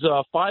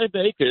 5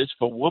 acres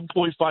for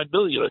 $1.5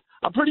 million.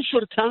 I'm pretty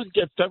sure the town can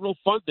get federal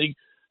funding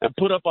and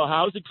put up a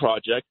housing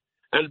project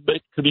and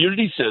make a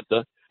community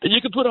center, and you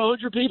can put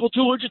 100 people,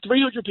 200,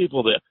 300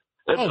 people there.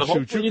 And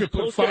shoot! You could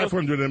put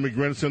 500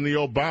 immigrants in the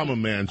Obama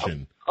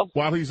mansion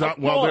while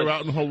they're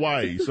out in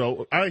Hawaii.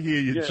 So I hear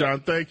you,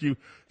 John. Thank you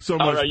so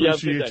much. Right,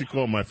 appreciate your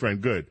call, my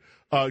friend. Good.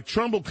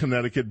 Trumbull,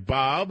 Connecticut.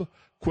 Bob,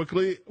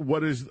 quickly,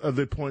 what is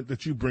the point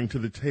that you bring to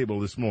the table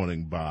this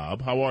morning,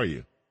 Bob? How are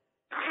you?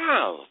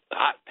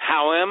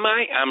 How am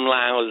I? I'm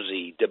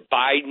lousy. The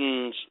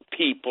Biden's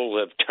people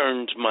have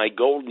turned my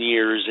golden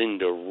years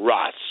into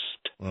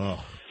rust.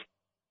 Oh.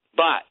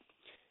 But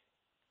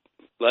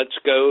let's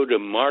go to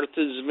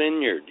Martha's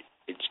Vineyard.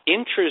 It's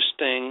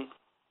interesting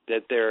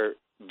that they're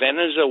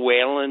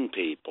Venezuelan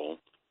people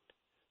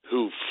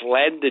who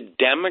fled the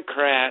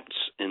Democrats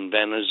in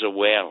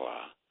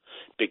Venezuela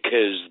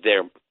because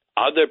their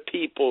other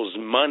people's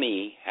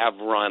money have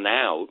run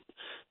out,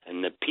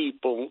 and the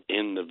people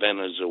in the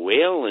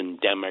Venezuelan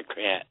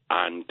Democrat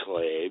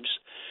enclaves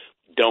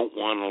don't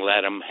want to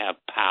let them have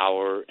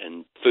power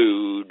and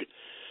food.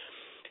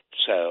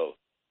 So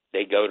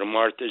they go to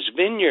Martha's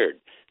Vineyard.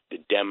 The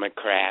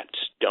Democrats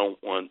don't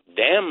want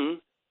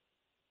them,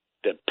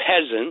 the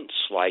peasants,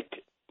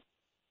 like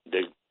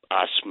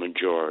us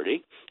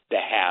majority, to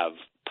have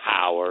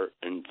power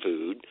and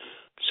food.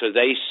 So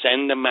they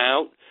send them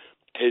out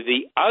to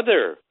the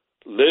other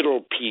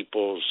little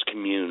people's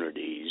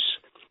communities.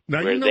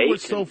 Now, you know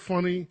what's so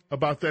funny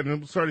about that? And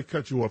I'm sorry to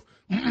cut you off.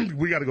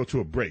 We got to go to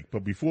a break.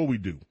 But before we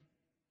do,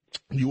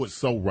 you were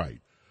so right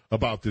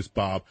about this,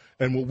 Bob.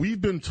 And what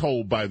we've been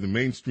told by the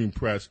mainstream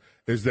press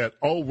is that,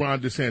 Ron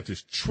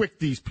DeSantis tricked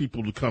these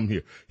people to come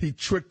here. He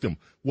tricked them.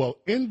 Well,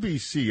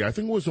 NBC, I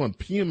think it was on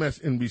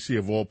PMS NBC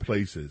of all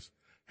places,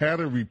 had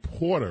a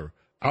reporter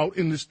out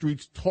in the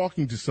streets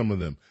talking to some of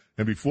them.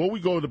 And before we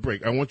go to the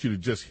break, I want you to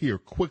just hear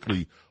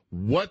quickly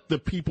what the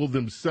people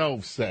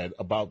themselves said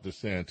about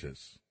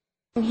DeSantis.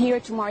 Here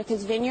to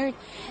Martha's Vineyard.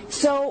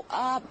 So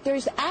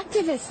there's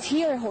activists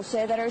here,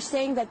 Jose, that are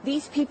saying that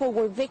these people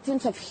were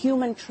victims of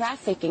human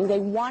trafficking. They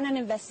want an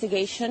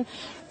investigation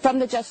from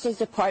the Justice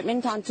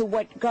Department onto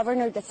what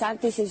Governor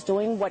DeSantis is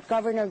doing, what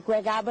Governor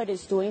Greg Abbott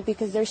is doing,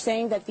 because they're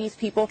saying that these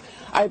people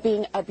are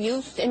being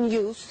abused and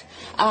used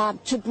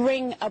to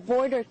bring a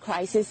border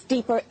crisis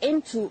deeper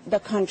into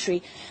the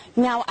country.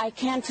 Now, I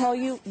can tell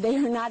you they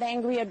are not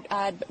angry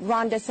at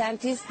Ron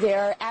DeSantis.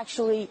 They're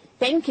actually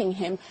thanking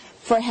him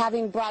for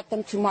having brought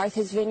them to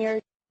Martha's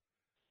Vineyard.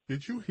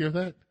 Did you hear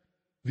that?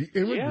 The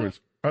immigrants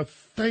are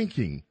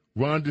thanking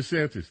Ron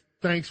DeSantis.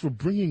 Thanks for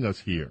bringing us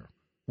here.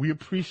 We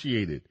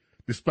appreciate it,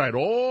 despite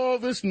all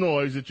this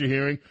noise that you're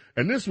hearing.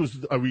 And this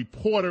was a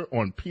reporter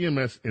on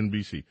PMS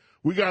NBC.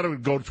 We got to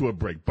go to a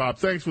break. Bob,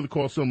 thanks for the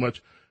call so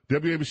much.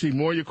 WABC,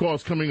 more of your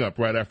calls coming up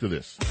right after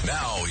this.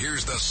 Now,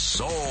 here's the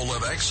soul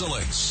of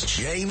excellence,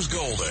 James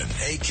Golden,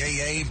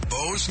 a.k.a.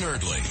 Bo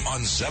Snerdley,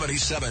 on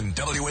 77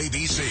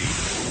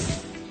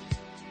 WABC.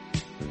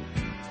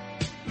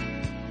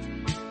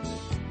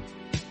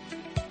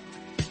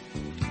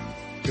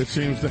 It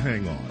seems to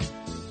hang on.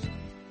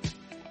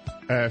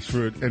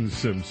 Ashford and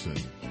Simpson.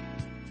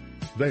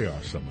 They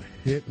are some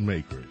hit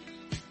makers.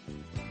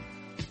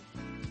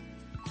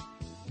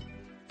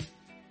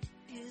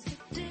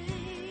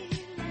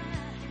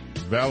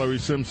 Valerie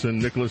Simpson,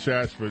 Nicholas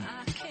Ashford.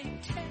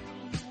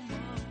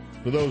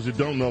 For those who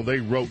don't know, they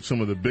wrote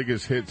some of the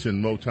biggest hits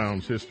in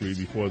Motown's history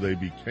before they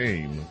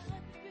became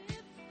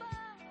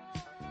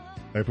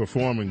a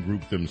performing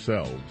group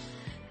themselves.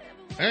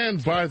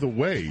 And by the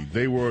way,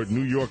 they were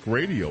New York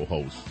radio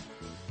hosts.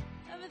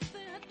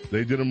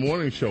 They did a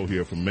morning show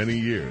here for many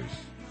years.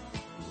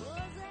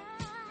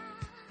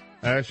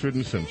 Ashford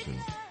and Simpson.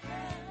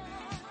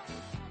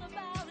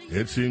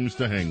 It seems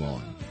to hang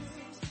on.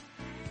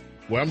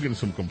 Well, I'm getting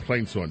some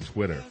complaints on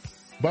Twitter.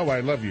 By the way, I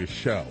love your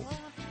show.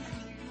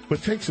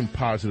 But take some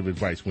positive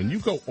advice. When you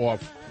go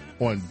off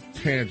on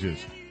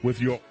tangents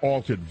with your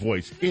altered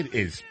voice, it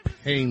is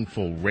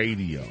painful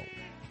radio.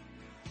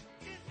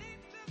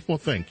 Well,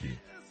 thank you.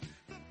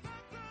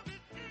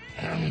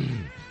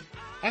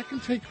 I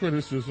can take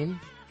criticism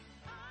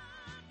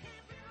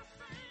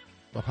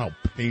of how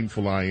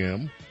painful I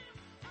am.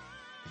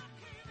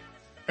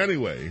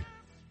 Anyway,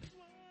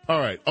 all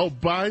right. Oh,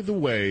 by the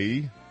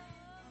way,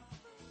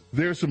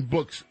 there's some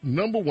books.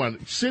 Number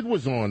one, Sid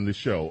was on the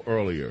show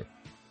earlier.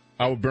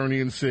 Our Bernie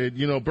and Sid.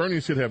 You know, Bernie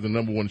and Sid have the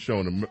number one show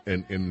in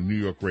New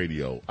York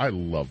radio. I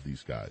love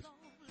these guys.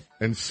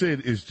 And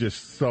Sid is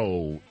just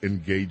so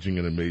engaging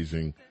and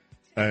amazing.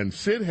 And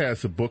Sid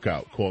has a book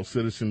out called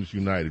Citizens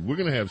United. We're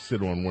going to have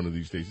Sid on one of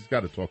these days. He's got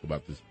to talk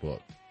about this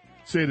book.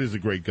 Sid is a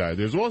great guy.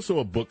 There's also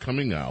a book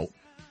coming out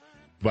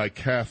by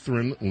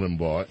Catherine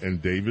Limbaugh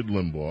and David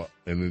Limbaugh,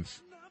 and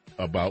it's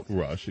about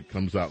Rush. It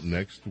comes out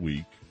next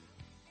week.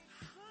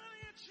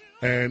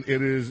 And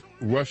it is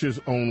Rush's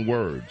own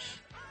words.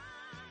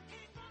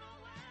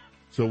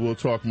 So we'll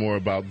talk more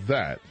about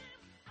that.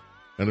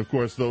 And, of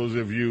course, those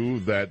of you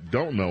that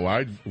don't know,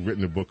 I've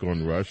written a book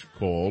on Rush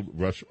called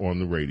Rush on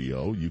the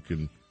Radio. You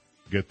can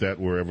get that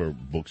wherever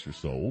books are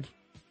sold.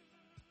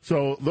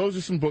 So those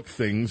are some book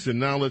things. And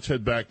now let's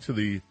head back to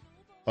the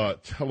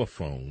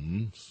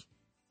telephones.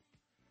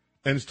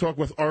 And let's talk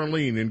with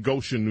Arlene in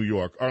Goshen, New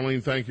York.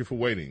 Arlene, thank you for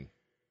waiting.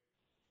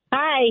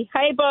 Hi.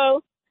 Hi,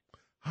 Bo.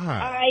 Hi.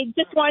 I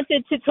just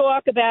wanted to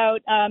talk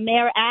about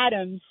Mayor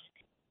Adams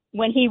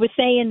when he was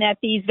saying that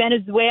these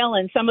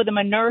Venezuelans, some of them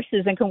are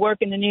nurses and can work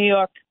in the New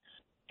York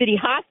City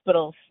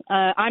hospitals.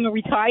 I'm a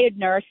retired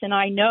nurse, and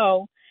I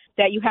know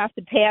that you have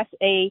to pass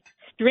a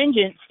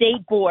stringent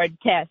state board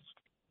test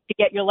to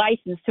get your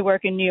license to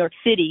work in New York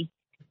City.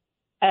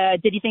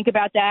 Did he think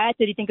about that?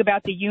 Did he think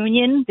about the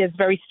union? There's a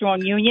very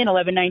strong union,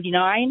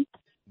 1199.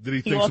 Did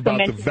he think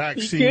about the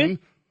vaccine?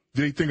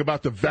 Did he think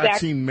about the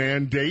vaccine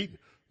mandate,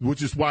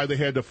 which is why they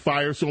had to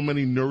fire so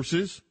many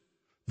nurses?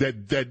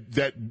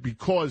 That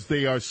because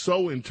they are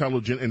so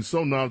intelligent and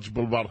so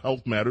knowledgeable about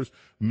health matters,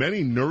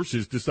 many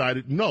nurses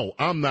decided, no,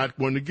 I'm not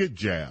going to get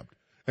jabbed.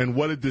 And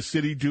what did the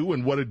city do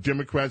and what did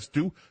Democrats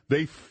do?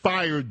 They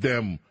fired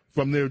them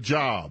from their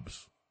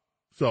jobs.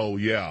 So,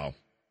 yeah.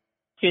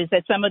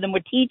 That some of them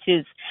were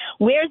teachers.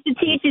 Where's the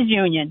teachers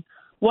union?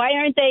 Why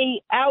aren't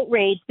they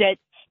outraged that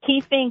he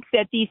thinks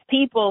that these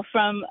people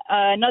from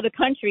another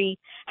country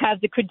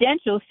have the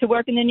credentials to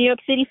work in the New York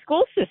City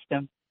school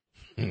system?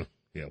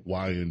 Yeah,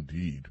 why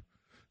indeed?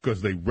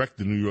 Because they wrecked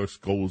the New York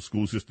school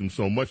system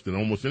so much that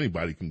almost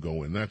anybody can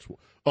go in. That's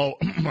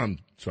I'm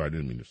sorry, I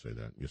didn't mean to say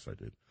that. Yes, I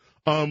did.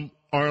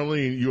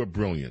 Arlene, you're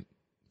brilliant.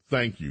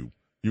 Thank you.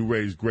 You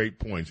raised great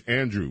points.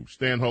 Andrew,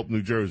 Stanhope,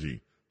 New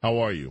Jersey. How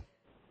are you?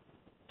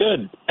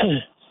 Good.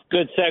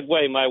 Good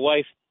segue. My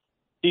wife,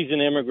 she's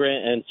an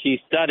immigrant, and she's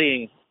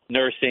studying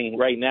nursing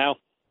right now.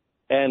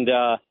 And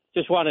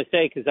just want to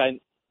say, because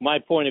my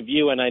point of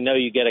view, and I know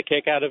you get a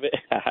kick out of it,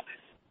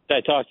 I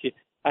talked to you.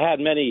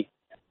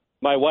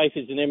 My wife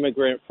is an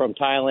immigrant from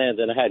Thailand,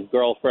 and I had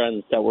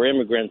girlfriends that were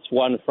immigrants,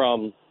 one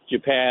from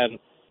Japan,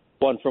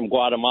 one from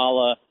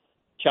Guatemala,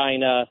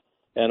 China,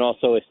 and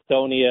also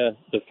Estonia,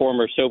 the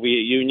former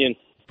Soviet Union.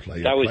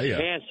 I was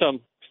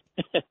handsome,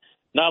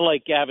 not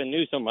like Gavin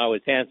Newsom. I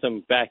was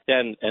handsome back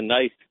then and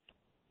nice.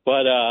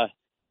 But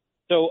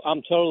so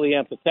I'm totally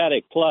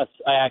empathetic. Plus,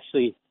 I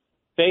actually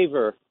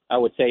favor, I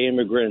would say,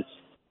 immigrants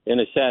in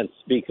a sense,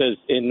 because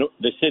in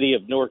the city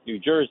of Newark, New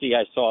Jersey,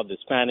 I saw the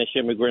Spanish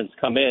immigrants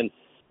come in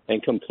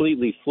and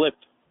completely flip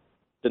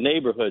the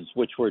neighborhoods,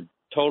 which were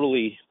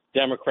totally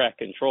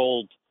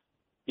Democrat-controlled,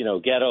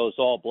 ghettos,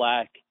 all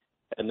black,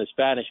 and the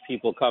Spanish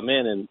people come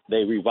in and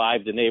they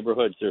revive the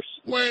neighborhoods.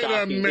 Wait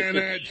a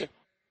minute.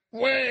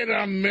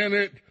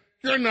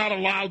 You're not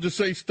allowed to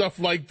say stuff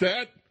like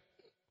that.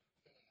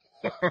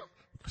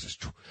 This is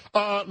true.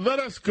 Let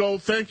us go.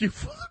 Thank you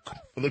for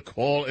the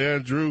call,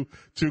 Andrew,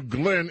 to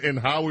Glenn in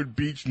Howard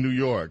Beach, New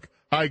York.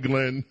 Hi,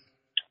 Glenn.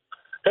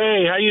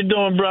 Hey, how you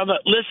doing, brother?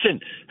 Listen,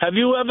 have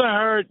you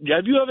ever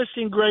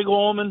seen Greg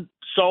Allman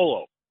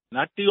solo?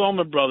 Not the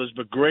Allman Brothers,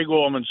 but Greg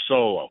Allman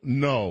solo.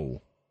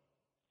 No.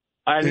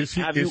 Is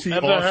he ever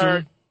awesome?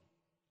 heard?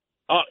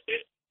 Oh,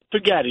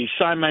 forget it. He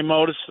signed my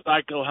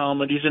motorcycle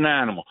helmet. He's an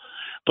animal.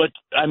 But,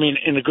 I mean,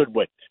 in a good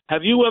way.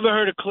 Have you ever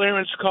heard of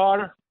Clarence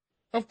Carter?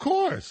 Of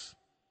course.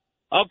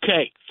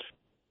 Okay.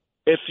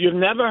 If you've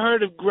never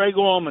heard of Greg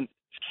Allman,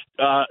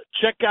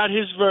 check out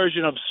his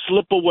version of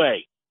Slip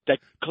Away that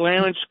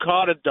Clarence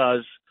Carter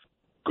does.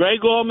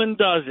 Greg Allman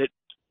does it.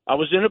 I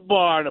was in a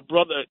bar, and a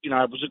brother,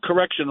 I was a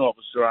correction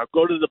officer. I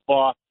go to the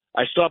bar.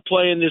 I start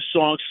playing this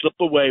song, Slip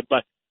Away,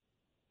 and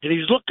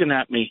he's looking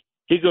at me.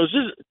 He goes,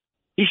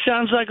 he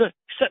sounds like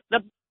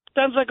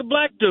a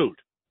black dude.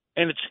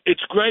 And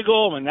it's Greg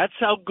Allman. That's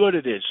how good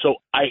it is. So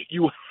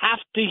you have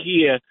to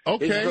hear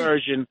his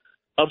version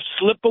of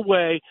Slip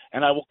Away,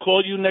 and I will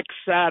call you next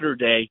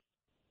Saturday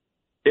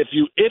if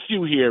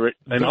you hear it,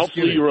 and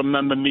hopefully you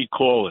remember me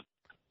calling.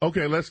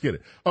 Okay, let's get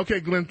it. Okay,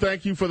 Glenn,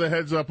 thank you for the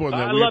heads up on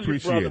that. We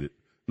appreciate it.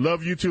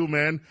 Love you too,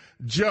 man.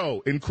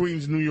 Joe in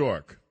Queens, New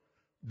York.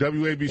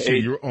 WABC, hey.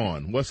 You're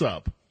on. What's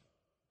up?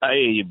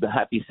 Hey,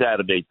 happy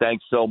Saturday.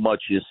 Thanks so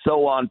much. You're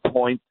so on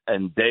point.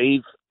 And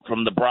Dave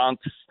from the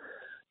Bronx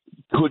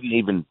couldn't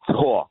even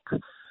talk.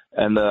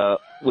 And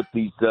with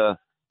these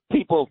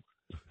people,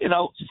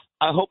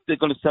 I hope they're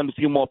going to send a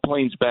few more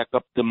planes back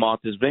up to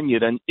Martha's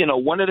Vineyard. And,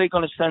 when are they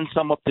going to send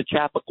some up to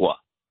Chappaqua?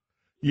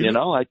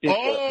 I think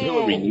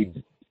Hillary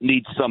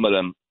needs some of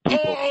them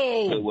people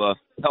to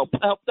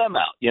help them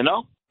out,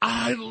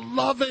 I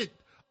love it.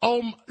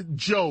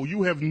 Joe,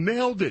 you have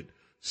nailed it.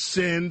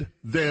 Send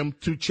them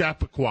to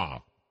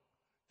Chappaqua.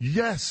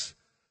 Yes,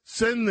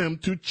 send them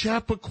to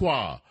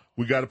Chappaqua.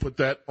 We got to put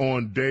that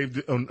on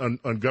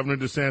on Governor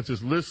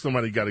DeSantis' list.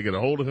 Somebody got to get a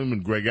hold of him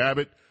and Greg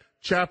Abbott.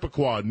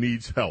 Chappaqua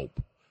needs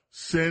help.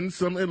 Send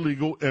some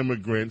illegal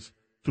immigrants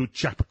to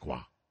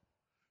Chappaqua.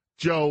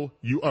 Joe,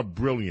 you are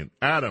brilliant.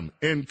 Adam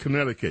in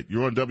Connecticut.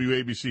 You're on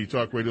WABC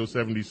Talk Radio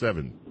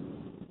 77.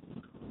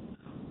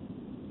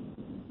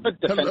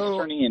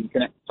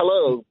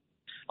 Hello.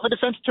 I'm a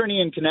defense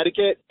attorney in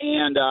Connecticut,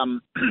 and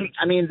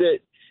I mean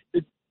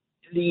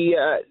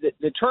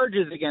the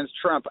charges against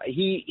Trump. I think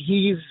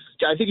he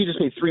just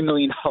paid $3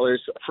 million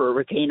for a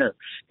retainer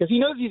because he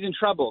knows he's in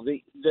trouble.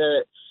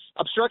 The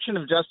obstruction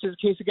of justice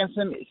case against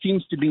him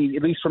seems to be,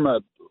 at least from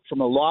a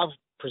law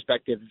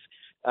perspective,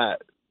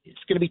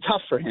 it's going to be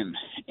tough for him,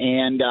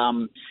 and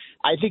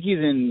I think he's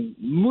in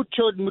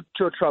mucho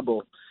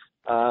trouble.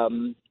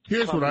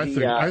 Here's what I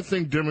think. I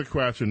think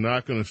Democrats are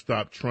not going to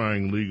stop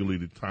trying legally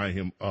to tie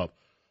him up.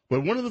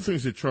 But one of the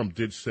things that Trump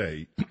did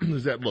say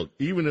is that, look,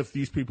 even if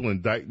these people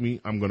indict me,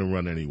 I'm going to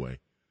run anyway.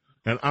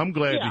 And I'm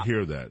glad to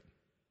hear that.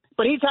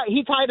 But he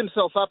tied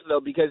himself up,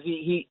 though, because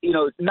he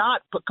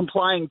not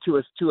complying to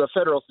a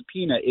federal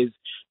subpoena is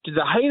to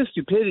the height of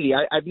stupidity.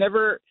 I've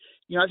never,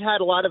 I've had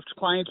a lot of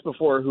clients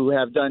before who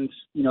have done,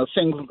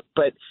 things,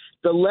 but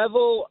the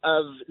level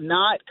of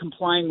not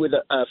complying with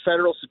a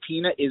federal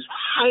subpoena is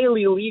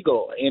highly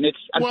illegal. And it's,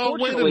 well,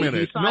 wait a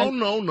minute.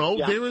 No.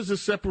 Yeah. There is a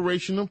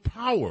separation of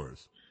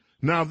powers.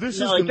 Now, this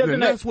is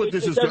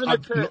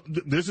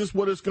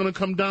what it's going to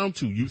come down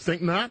to. You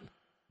think not?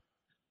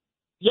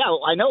 Yeah,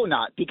 well, I know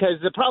not,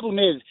 because the problem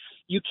is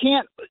you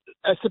can't.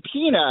 A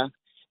subpoena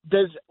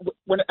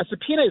when a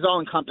subpoena is all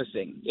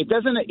encompassing. It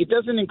doesn't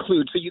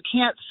include. So you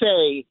can't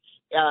say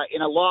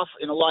in a law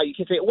you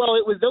can say, well,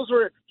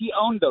 he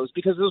owned those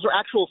because those were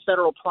actual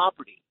federal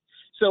property.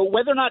 So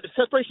whether or not the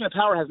separation of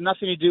power has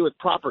nothing to do with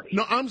property.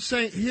 No,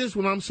 here's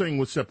what I'm saying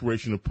with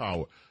separation of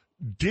power.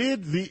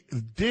 Did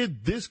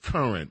this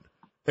current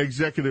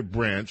executive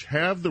branch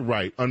have the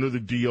right under the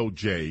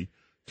DOJ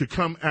to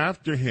come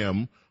after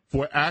him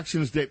for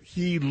actions that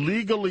he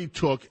legally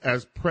took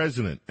as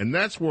president? And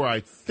that's where I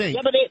think.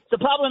 Yeah, but the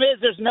problem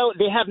is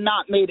they have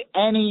not made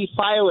any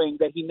filing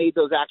that he made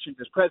those actions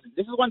as president.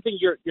 This is one thing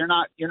you're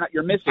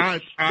missing.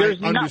 I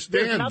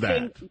understand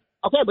that.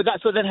 Okay, but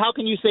so then how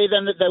can you say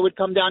then that would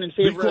come down in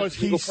favor because of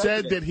he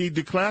said that he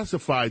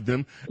declassified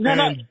them.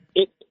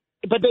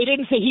 But they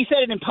didn't say. He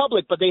said it in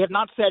public, but they have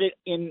not said it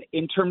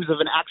in terms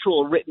of an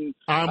actual written.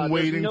 I'm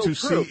waiting to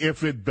see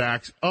if it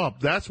backs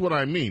up. That's what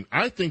I mean.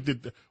 I think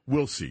that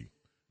we'll see.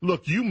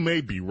 Look, you may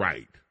be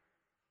right.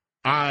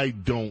 I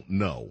don't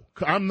know.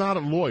 I'm not a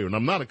lawyer, and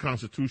I'm not a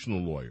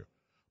constitutional lawyer.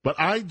 But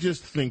I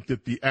just think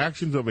that the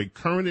actions of a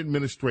current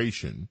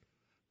administration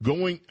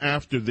going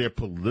after their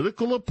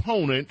political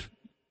opponent,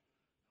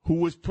 who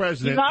was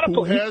president,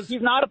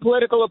 he's not a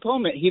political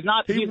opponent. He's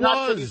not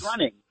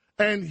running.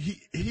 And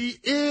he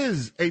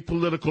is a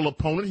political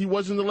opponent. He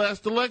was in the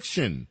last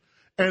election.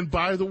 And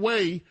by the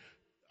way,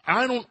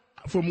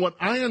 from what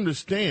I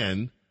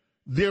understand,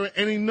 there are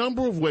any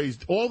number of ways.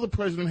 All the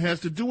president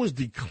has to do is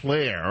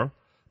declare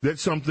that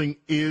something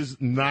is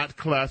not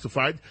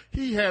classified.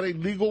 He had a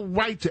legal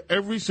right to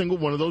every single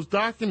one of those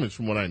documents,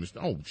 from what I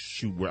understand. Oh,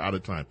 shoot, we're out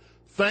of time.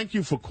 Thank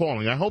you for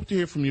calling. I hope to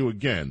hear from you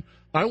again.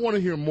 I want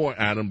to hear more,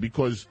 Adam,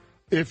 because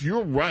if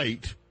you're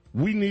right,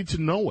 we need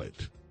to know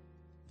it.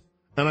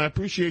 And I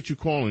appreciate you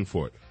calling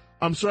for it.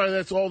 I'm sorry,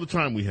 that's all the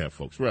time we have,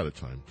 folks. We're out of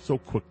time so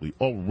quickly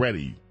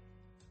already.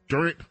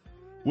 Darn it.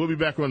 We'll be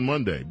back on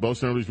Monday, Bo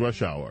Snerdley's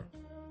Rush Hour.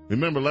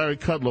 Remember, Larry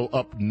Kudlow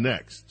up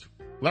next.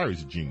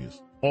 Larry's a genius.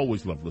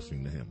 Always love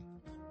listening to him.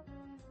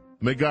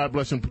 May God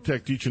bless and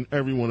protect each and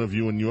every one of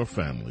you and your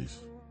families,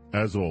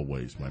 as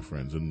always, my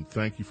friends. And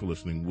thank you for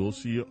listening. We'll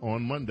see you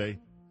on Monday.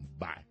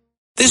 Bye.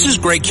 This is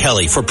Greg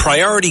Kelly for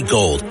Priority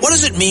Gold. What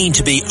does it mean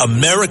to be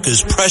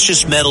America's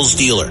precious metals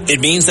dealer? It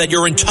means that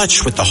you're in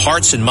touch with the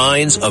hearts and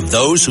minds of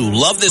those who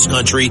love this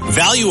country,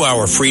 value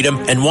our freedom,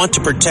 and want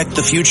to protect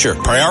the future.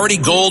 Priority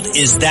Gold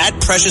is that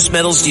precious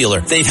metals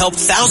dealer. They've helped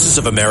thousands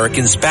of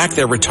Americans back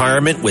their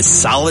retirement with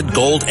solid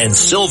gold and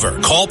silver.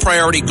 Call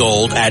Priority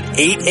Gold at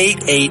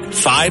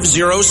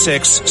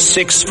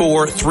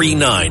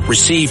 888-506-6439.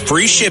 Receive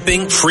free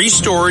shipping, free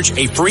storage,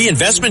 a free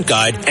investment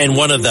guide, and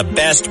one of the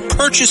best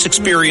purchase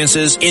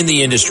experiences in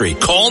the industry.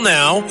 Call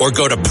now or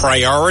go to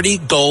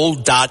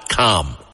PriorityGold.com.